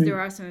 so there Mm-hmm.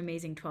 are some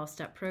amazing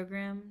 12-step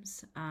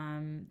programs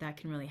that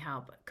can really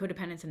help.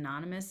 Codependence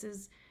Anonymous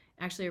is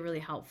actually a really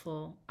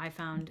helpful, I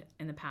found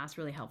in the past,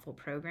 really helpful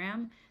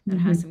program that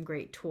has Mm-hmm. some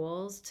great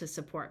tools to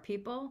support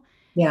people.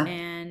 Yeah.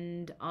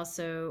 And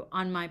also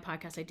on my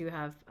podcast, I do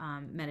have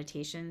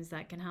meditations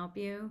that can help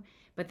you.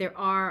 But there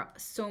are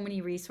so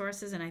many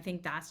resources, and I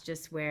think that's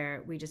just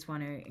where we just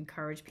want to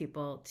encourage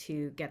people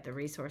to get the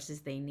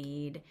resources they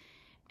need.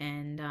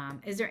 And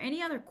is there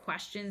any other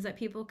questions that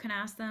people can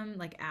ask them,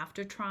 like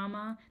after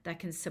trauma, that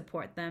can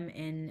support them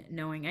in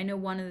knowing? I know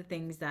one of the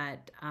things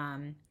that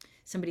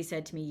somebody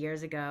said to me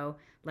years ago,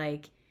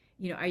 like,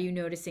 are you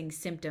noticing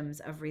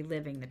symptoms of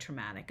reliving the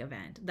traumatic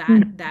event?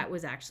 That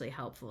was actually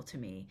helpful to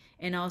me.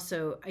 And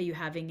also, are you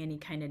having any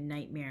kind of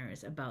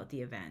nightmares about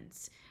the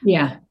events?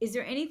 Yeah. Is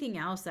there anything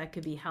else that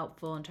could be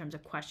helpful in terms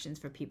of questions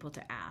for people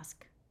to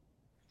ask?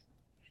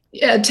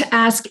 Yeah, to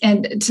ask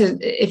and to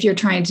if you're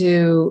trying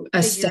to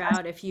assess, Figure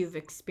out if you've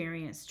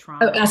experienced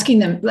trauma asking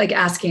them, like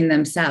asking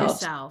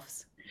themselves.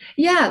 yourselves.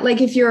 Yeah,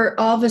 like if you're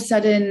all of a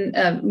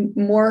sudden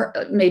more,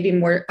 maybe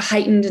more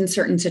heightened in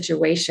certain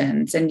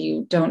situations and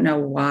you don't know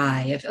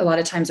why. If a lot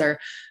of times our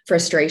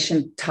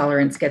frustration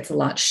tolerance gets a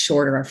lot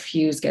shorter, our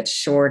fuse gets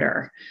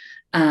shorter.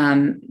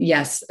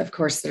 Yes, of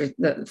course, the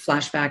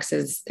flashbacks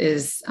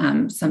is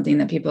something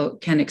that people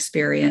can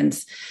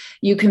experience.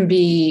 You can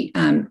be,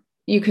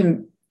 you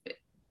can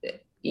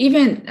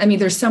even, I mean,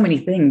 there's so many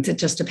things. It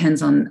just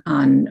depends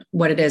on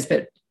what it is.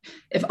 But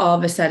if all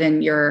of a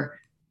sudden your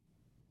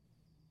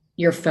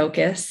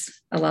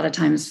focus, a lot of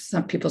times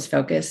some people's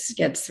focus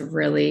gets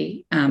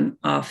really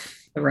off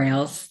the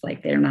rails,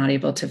 like they're not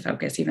able to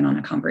focus even on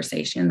a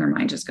conversation, their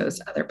mind just goes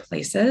to other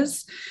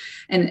places.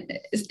 And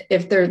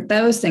if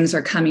those things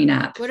are coming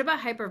up. What about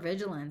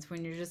hypervigilance,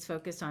 when you're just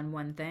focused on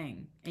one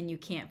thing and you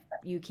can't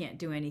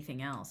do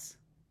anything else?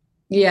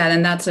 Yeah,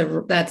 and that's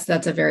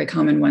a very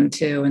common one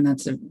too, and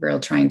that's a real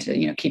trying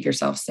to keep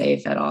yourself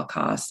safe at all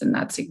costs, and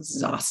that's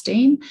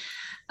exhausting,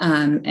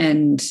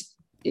 and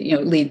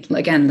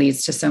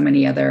leads to so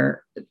many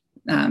other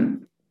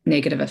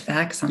negative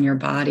effects on your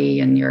body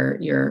and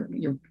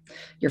your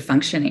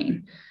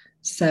functioning.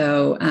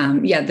 So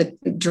yeah, the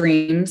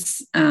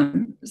dreams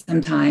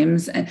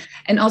sometimes,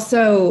 and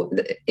also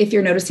if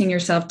you're noticing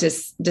yourself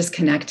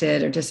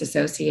disconnected or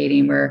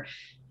disassociating, where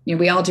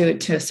we all do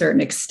it to a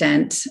certain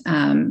extent.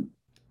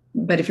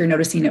 But if you're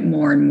noticing it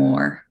more and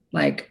more,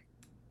 like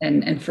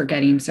and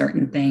forgetting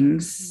certain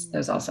things,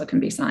 those also can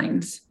be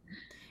signs.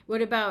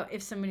 What about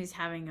if somebody's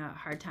having a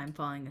hard time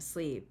falling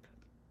asleep?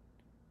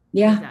 Is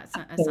Yeah,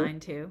 that a sign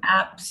too?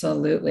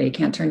 absolutely.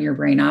 Can't turn your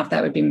brain off.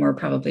 That would be more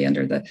probably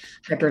under the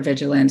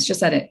hypervigilance,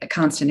 just that a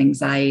constant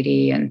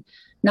anxiety and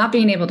not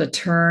being able to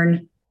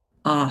turn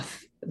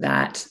off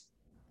that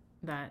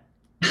That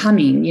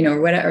humming,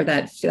 or whatever, or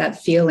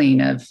that feeling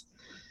of,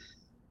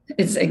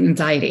 it's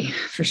anxiety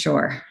for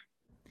sure.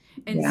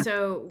 and Yeah.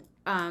 so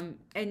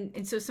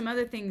and so some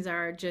other things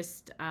are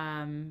just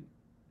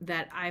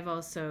that I've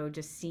also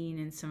just seen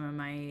in some of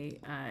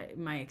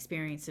my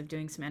experience of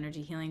doing some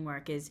energy healing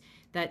work is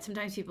that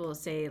sometimes people will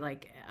say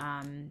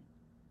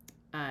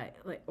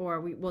or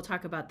we'll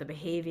talk about the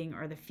behaving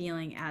or the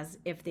feeling as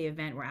if the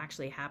event were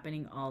actually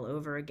happening all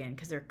over again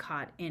because they're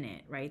caught in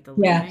it, right? The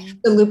Yeah, looping.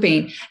 the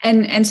looping,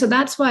 and so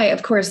that's why,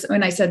 of course,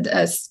 when I said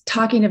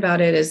talking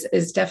about it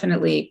is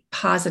definitely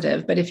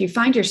positive. But if you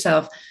find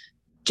yourself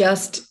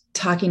just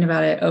talking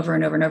about it over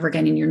and over and over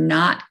again, and you're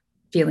not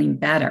feeling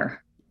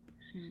better,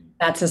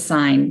 that's a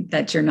sign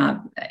that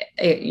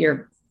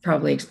you're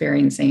probably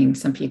experiencing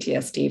some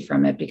PTSD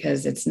from it,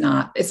 because it's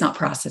not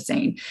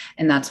processing,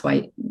 and that's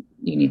why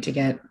you need to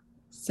get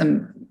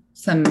some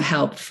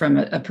help from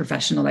a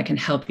professional that can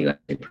help you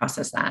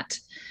process that.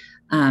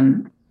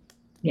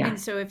 Yeah. And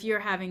so if you're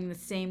having the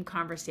same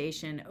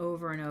conversation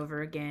over and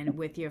over again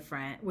with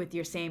with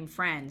your same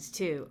friends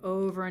too,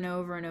 over and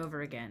over and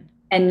over again,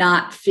 And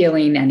not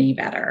feeling any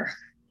better,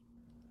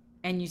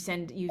 and you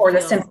or the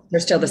feel symptoms are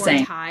still the more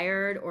same.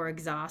 tired or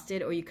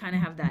exhausted, or you kind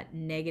of have that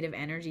negative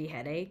energy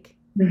headache,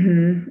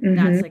 Mm-hmm,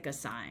 that's mm-hmm. like a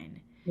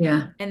sign.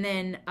 Yeah. And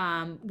then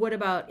what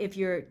about if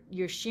you're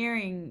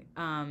sharing,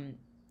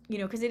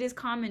 because it is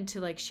common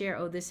to like share,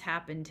 oh, this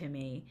happened to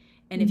me.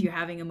 And if you're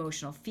having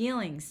emotional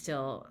feelings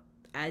still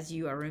as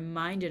you are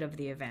reminded of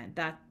the event,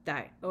 that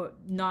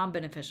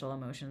non-beneficial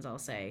emotions, I'll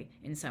say,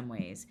 in some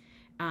ways,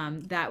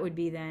 that would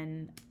be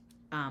then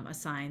a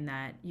sign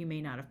that you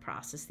may not have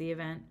processed the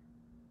event.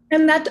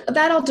 And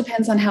that all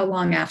depends on how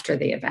long after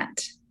the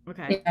event.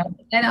 Okay.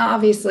 And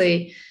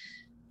obviously,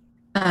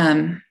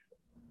 um,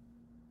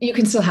 you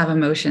can still have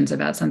emotions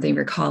about something,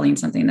 recalling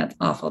something that's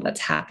awful that's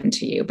happened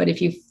to you. But if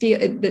you feel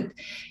that,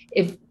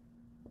 if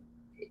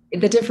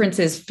the difference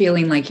is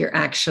feeling like you're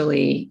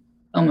actually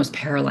almost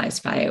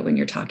paralyzed by it when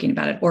you're talking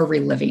about it or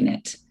reliving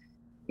it,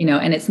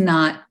 and it's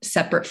not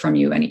separate from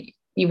you. And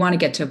you want to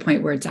get to a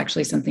point where it's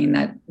actually something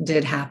that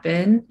did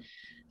happen,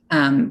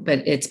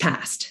 but it's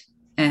past.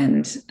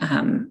 And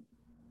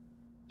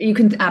you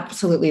can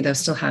absolutely, though,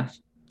 still have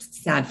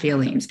sad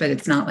feelings, but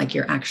it's not like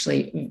you're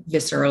actually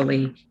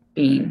viscerally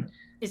being.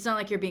 It's not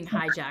like you're being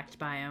hijacked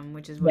by them,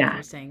 which is what you Yeah.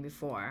 were saying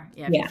before.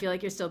 Yeah, if you Yeah. feel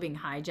like you're still being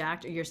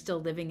hijacked or you're still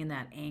living in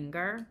that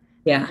anger,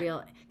 that Yeah.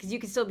 real, because you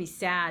can still be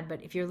sad,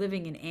 but if you're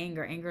living in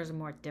anger, anger is a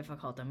more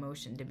difficult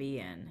emotion to be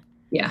in.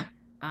 Yeah.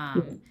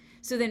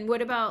 So then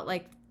what about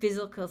like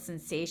physical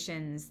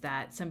sensations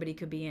that somebody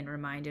could be in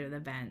reminded of the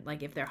event?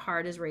 Like if their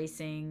heart is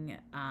racing,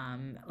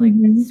 like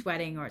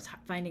sweating, or it's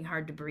finding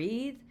hard to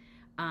breathe.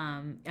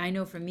 I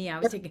know for me, I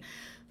was taking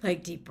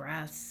like deep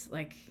breaths,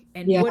 like,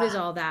 and Yeah. what is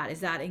all that?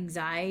 Is that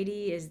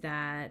anxiety? Is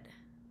that?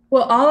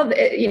 Well, all of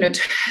it,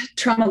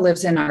 trauma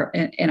lives in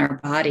our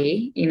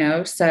body,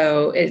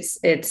 so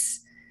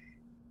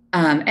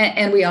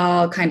and we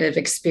all kind of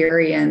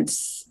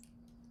experience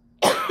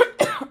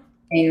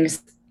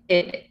things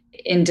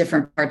in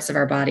different parts of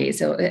our body.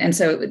 So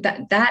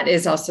that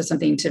is also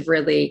something to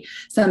really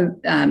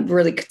start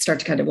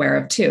to kind of aware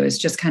of too, is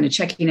just kind of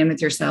checking in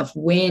with yourself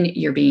when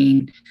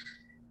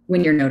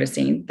you're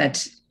noticing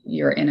that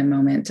you're in a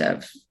moment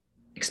of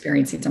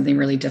experiencing something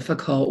really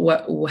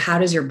difficult. How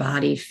does your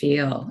body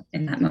feel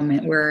in that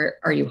moment? Where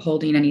are you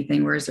holding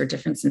anything? Where is there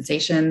different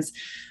sensations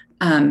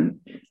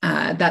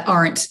that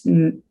aren't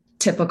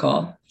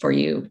typical for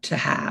you to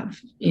have,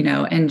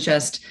 and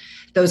just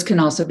those can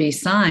also be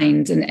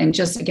signs, and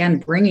just, again,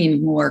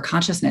 bringing more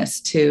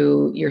consciousness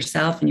to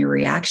yourself and your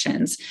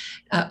reactions.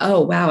 Oh,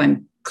 wow,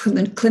 I'm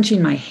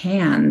clenching my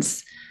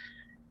hands.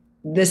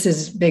 This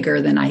is bigger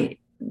than I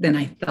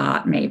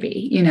thought,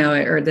 maybe,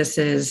 or this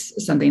is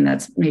something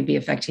that's maybe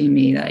affecting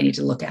me that I need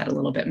to look at a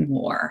little bit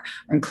more.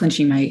 Or I'm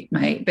clenching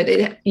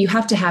but you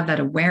have to have that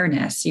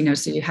awareness, so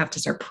you have to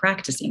start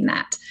practicing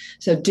that.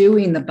 So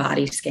doing the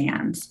body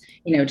scans,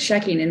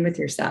 checking in with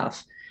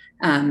yourself.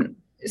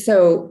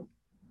 So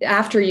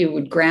after you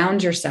would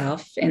ground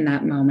yourself in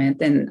that moment,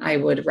 then I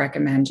would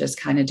recommend just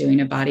kind of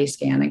doing a body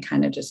scan and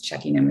kind of just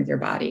checking in with your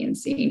body and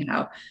seeing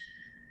how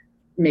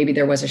maybe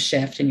there was a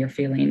shift and you're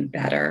feeling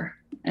better.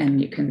 And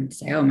you can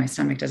say, oh, my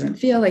stomach doesn't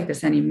feel like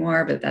this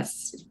anymore, but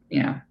that's,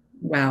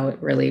 wow, it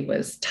really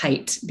was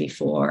tight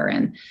before.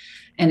 And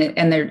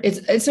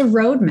it's a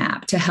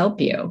roadmap to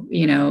help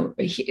you,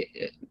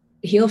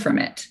 heal from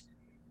it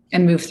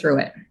and move through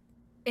it.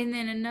 And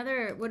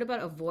then what about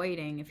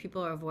avoiding? If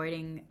people are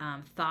avoiding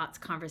thoughts,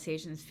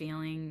 conversations,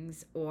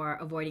 feelings, or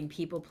avoiding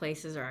people,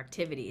 places, or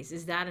activities,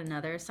 is that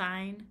another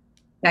sign?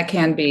 That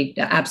can be,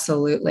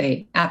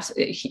 absolutely.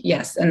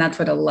 Yes. And that's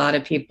what a lot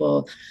of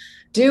people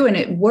do. And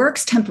it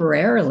works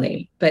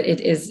temporarily, but so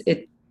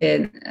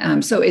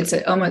it's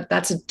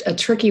that's a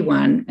tricky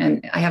one.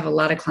 And I have a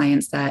lot of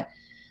clients that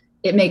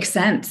it makes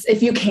sense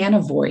if you can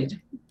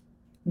avoid,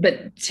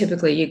 but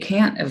typically you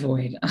can't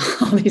avoid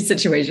all these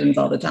situations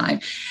all the time.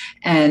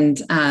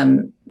 And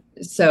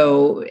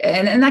so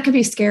that could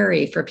be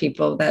scary for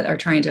people that are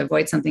trying to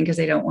avoid something because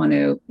they don't want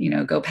to,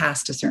 go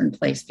past a certain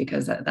place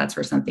because that's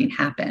where something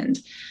happened.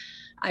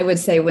 I would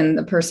say when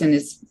the person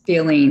is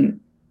feeling,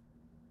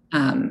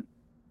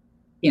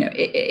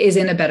 is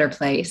in a better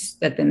place,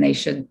 that then they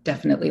should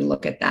definitely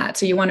look at that.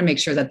 So you want to make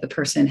sure that the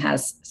person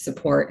has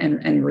support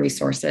and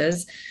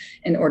resources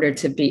in order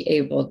to be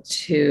able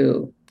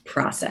to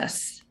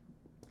process.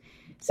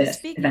 So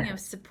speaking of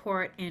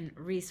support and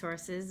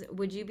resources,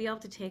 would you be able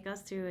to take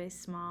us through a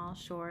small,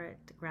 short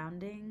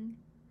grounding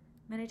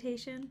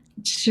meditation?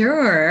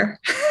 Sure.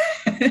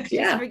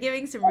 Yeah. For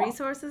giving some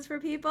resources for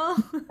people.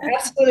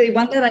 Absolutely.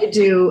 One that I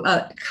do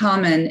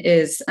common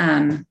is,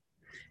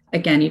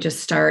 again, you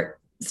just start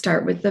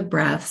with the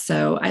breath.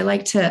 So I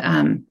like to,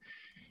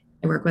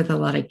 I work with a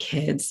lot of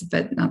kids,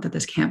 but not that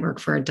this can't work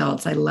for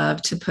adults. I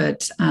love to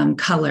put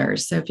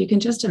colors. So if you can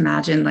just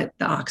imagine like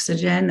the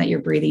oxygen that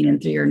you're breathing in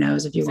through your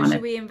nose, if you want to.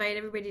 Should we invite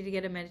everybody to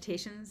get a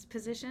meditation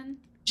position?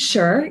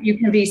 Sure. You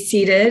can be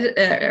seated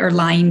or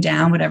lying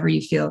down, whatever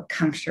you feel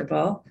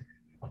comfortable.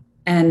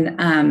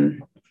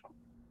 And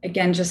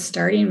again, just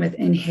starting with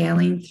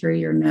inhaling through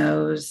your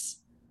nose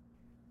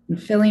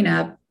and filling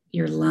up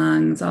your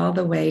lungs all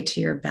the way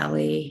to your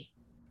belly.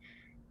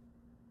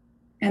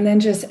 And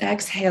then just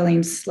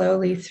exhaling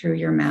slowly through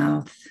your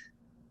mouth.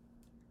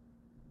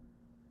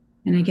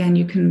 And again,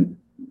 you can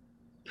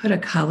put a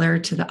color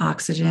to the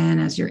oxygen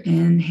as you're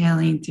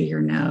inhaling through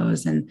your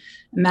nose and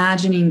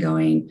imagining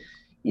going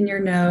in your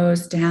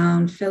nose,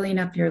 down, filling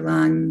up your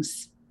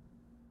lungs,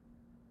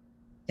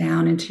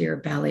 down into your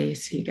belly.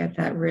 So you get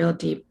that real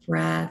deep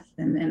breath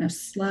and then a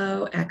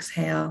slow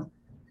exhale.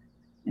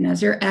 And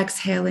as you're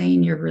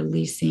exhaling, you're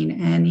releasing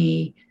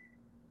any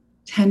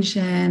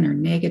tension or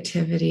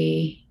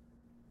negativity,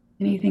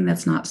 anything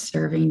that's not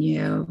serving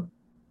you.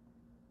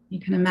 You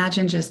can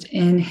imagine just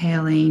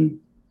inhaling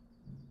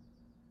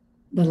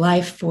the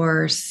life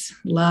force,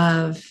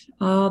 love,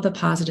 all the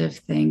positive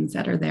things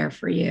that are there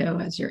for you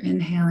as you're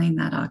inhaling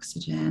that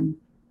oxygen.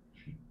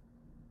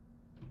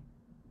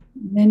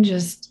 And then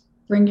just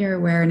bring your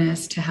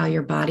awareness to how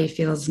your body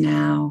feels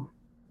now.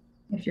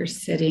 If you're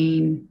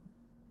sitting,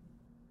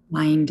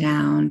 lying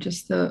down,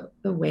 just the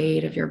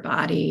weight of your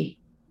body.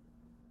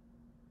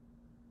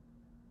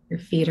 Your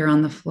feet are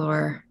on the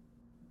floor,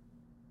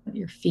 what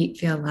your feet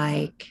feel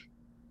like.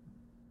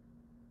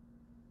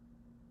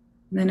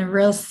 And then a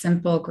real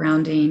simple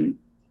grounding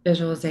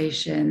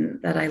visualization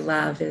that I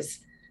love is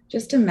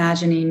just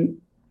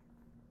imagining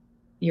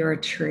you're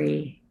a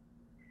tree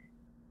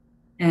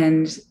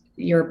and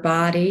your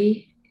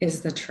body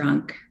is the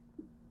trunk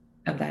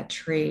of that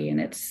tree,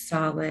 and it's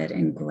solid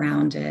and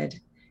grounded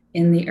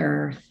in the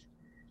earth,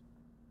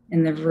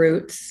 and the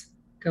roots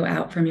go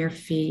out from your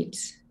feet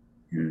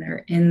and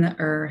they're in the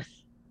earth,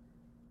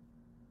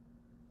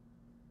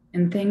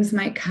 and things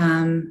might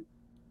come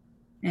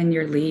and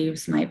your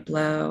leaves might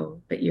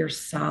blow, but you're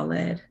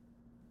solid.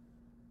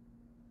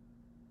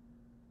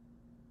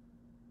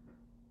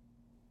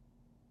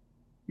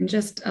 And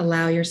just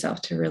allow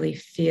yourself to really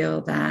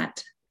feel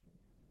that.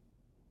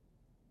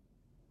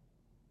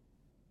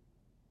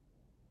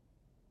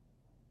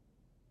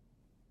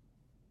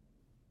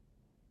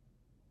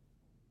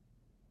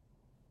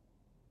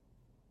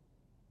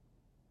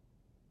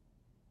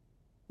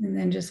 And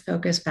then just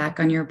focus back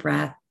on your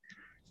breath.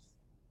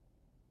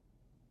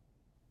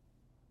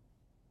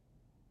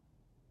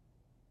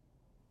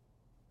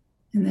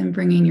 And then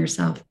bringing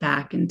yourself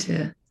back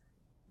into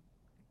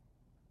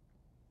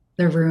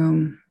the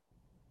room,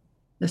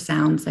 the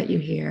sounds that you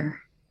hear.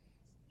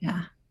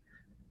 Yeah.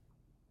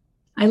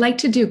 I like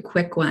to do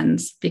quick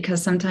ones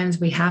because sometimes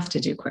we have to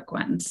do quick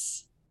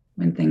ones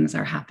when things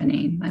are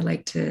happening. I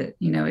like to,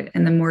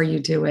 and the more you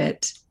do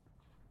it,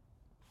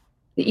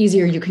 the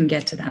easier you can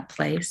get to that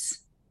place.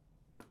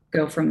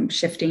 Go from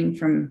shifting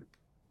from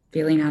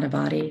feeling out of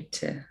body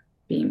to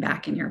being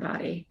back in your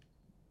body.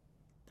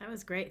 That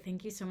was great.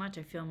 Thank you so much.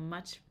 I feel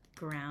much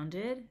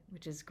grounded,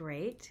 which is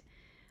great.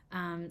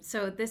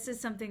 So this is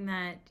something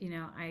that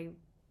I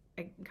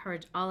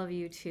encourage all of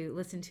you to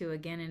listen to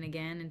again and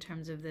again in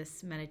terms of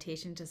this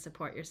meditation to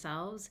support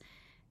yourselves.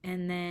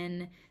 And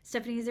then,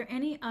 Stephanie, is there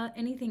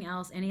anything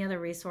else, any other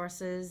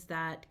resources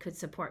that could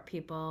support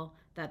people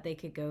that they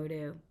could go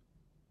to?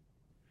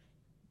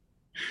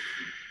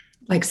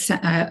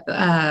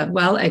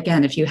 Well,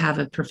 again, if you have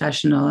a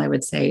professional, I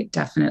would say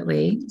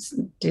definitely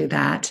do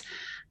that.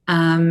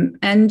 And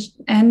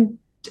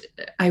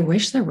I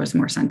wish there was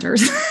more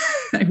centers.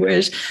 I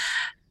wish.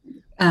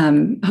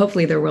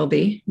 Hopefully there will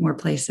be more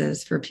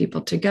places for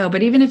people to go.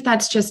 But even if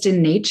that's just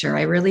in nature,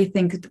 I really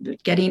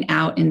think getting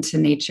out into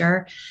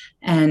nature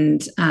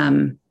and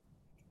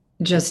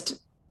just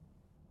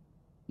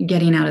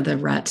getting out of the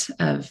rut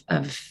of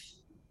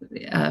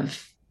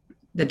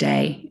the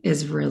day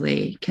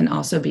can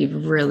also be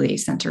really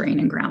centering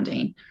and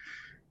grounding.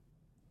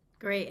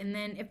 Great. And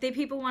then if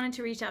people wanted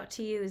to reach out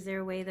to you, is there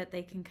a way that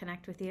they can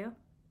connect with you?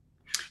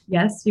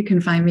 Yes, you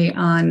can find me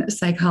on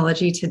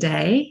Psychology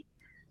Today.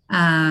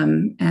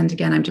 And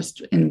again, I'm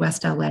just in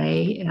West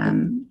LA,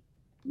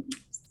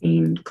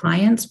 seeing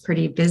clients,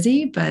 pretty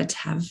busy, but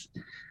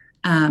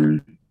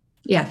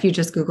if you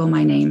just Google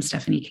my name,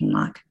 Stephanie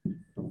Kinglock.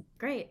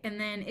 Great. And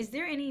then is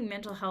there any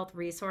mental health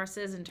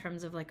resources in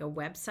terms of like a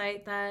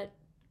website that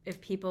if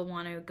people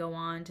want to go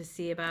on to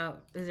see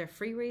about, is there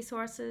free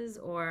resources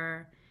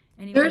or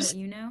anyone that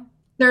you know?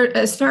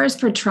 As far as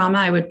for trauma,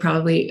 I would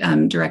probably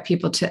direct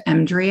people to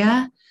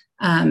EMDRIA.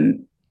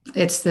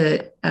 It's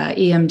the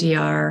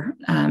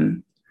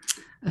EMDR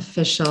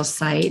official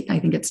site. I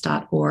think it's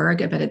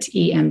 .org, but it's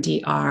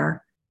EMDRIA,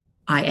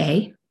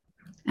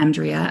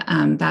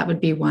 EMDRIA. That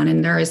would be one.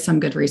 And there is some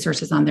good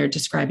resources on there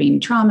describing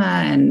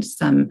trauma and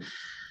some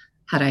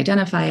how to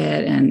identify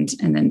it and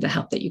then the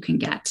help that you can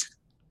get.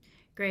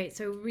 Great.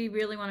 So we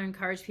really want to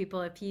encourage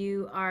people, if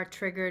you are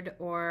triggered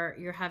or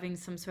you're having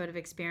some sort of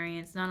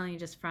experience, not only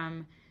just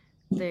from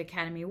the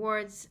Academy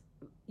Awards,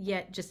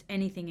 yet just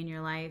anything in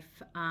your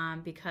life,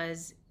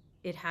 because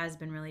it has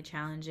been really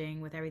challenging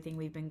with everything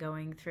we've been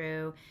going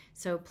through.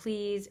 So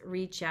please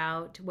reach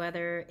out,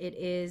 whether it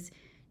is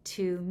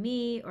to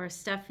me or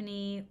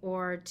Stephanie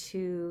or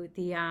to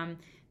the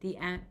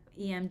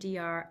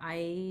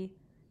EMDRIA.org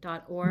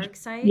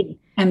site.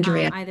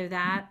 Either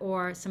that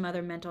or some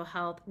other mental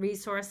health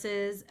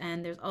resources.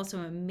 And there's also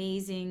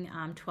amazing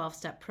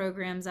 12-step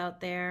programs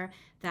out there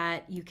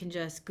that you can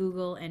just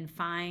Google and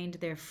find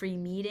their free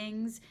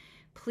meetings.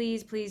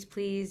 Please, please,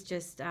 please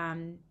just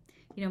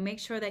make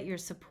sure that you're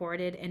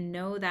supported and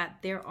know that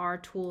there are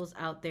tools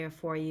out there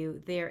for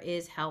you. There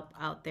is help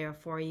out there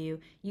for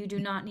you. You do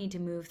not need to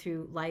move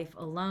through life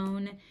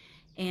alone,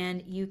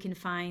 and you can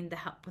find the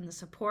help and the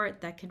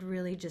support that could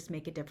really just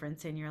make a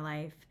difference in your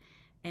life.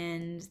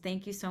 And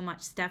thank you so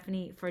much,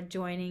 Stephanie, for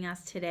joining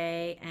us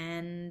today,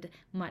 and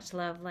much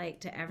love, light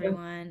to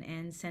everyone,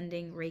 and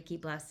sending Reiki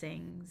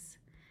blessings.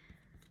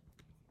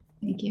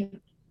 Thank you.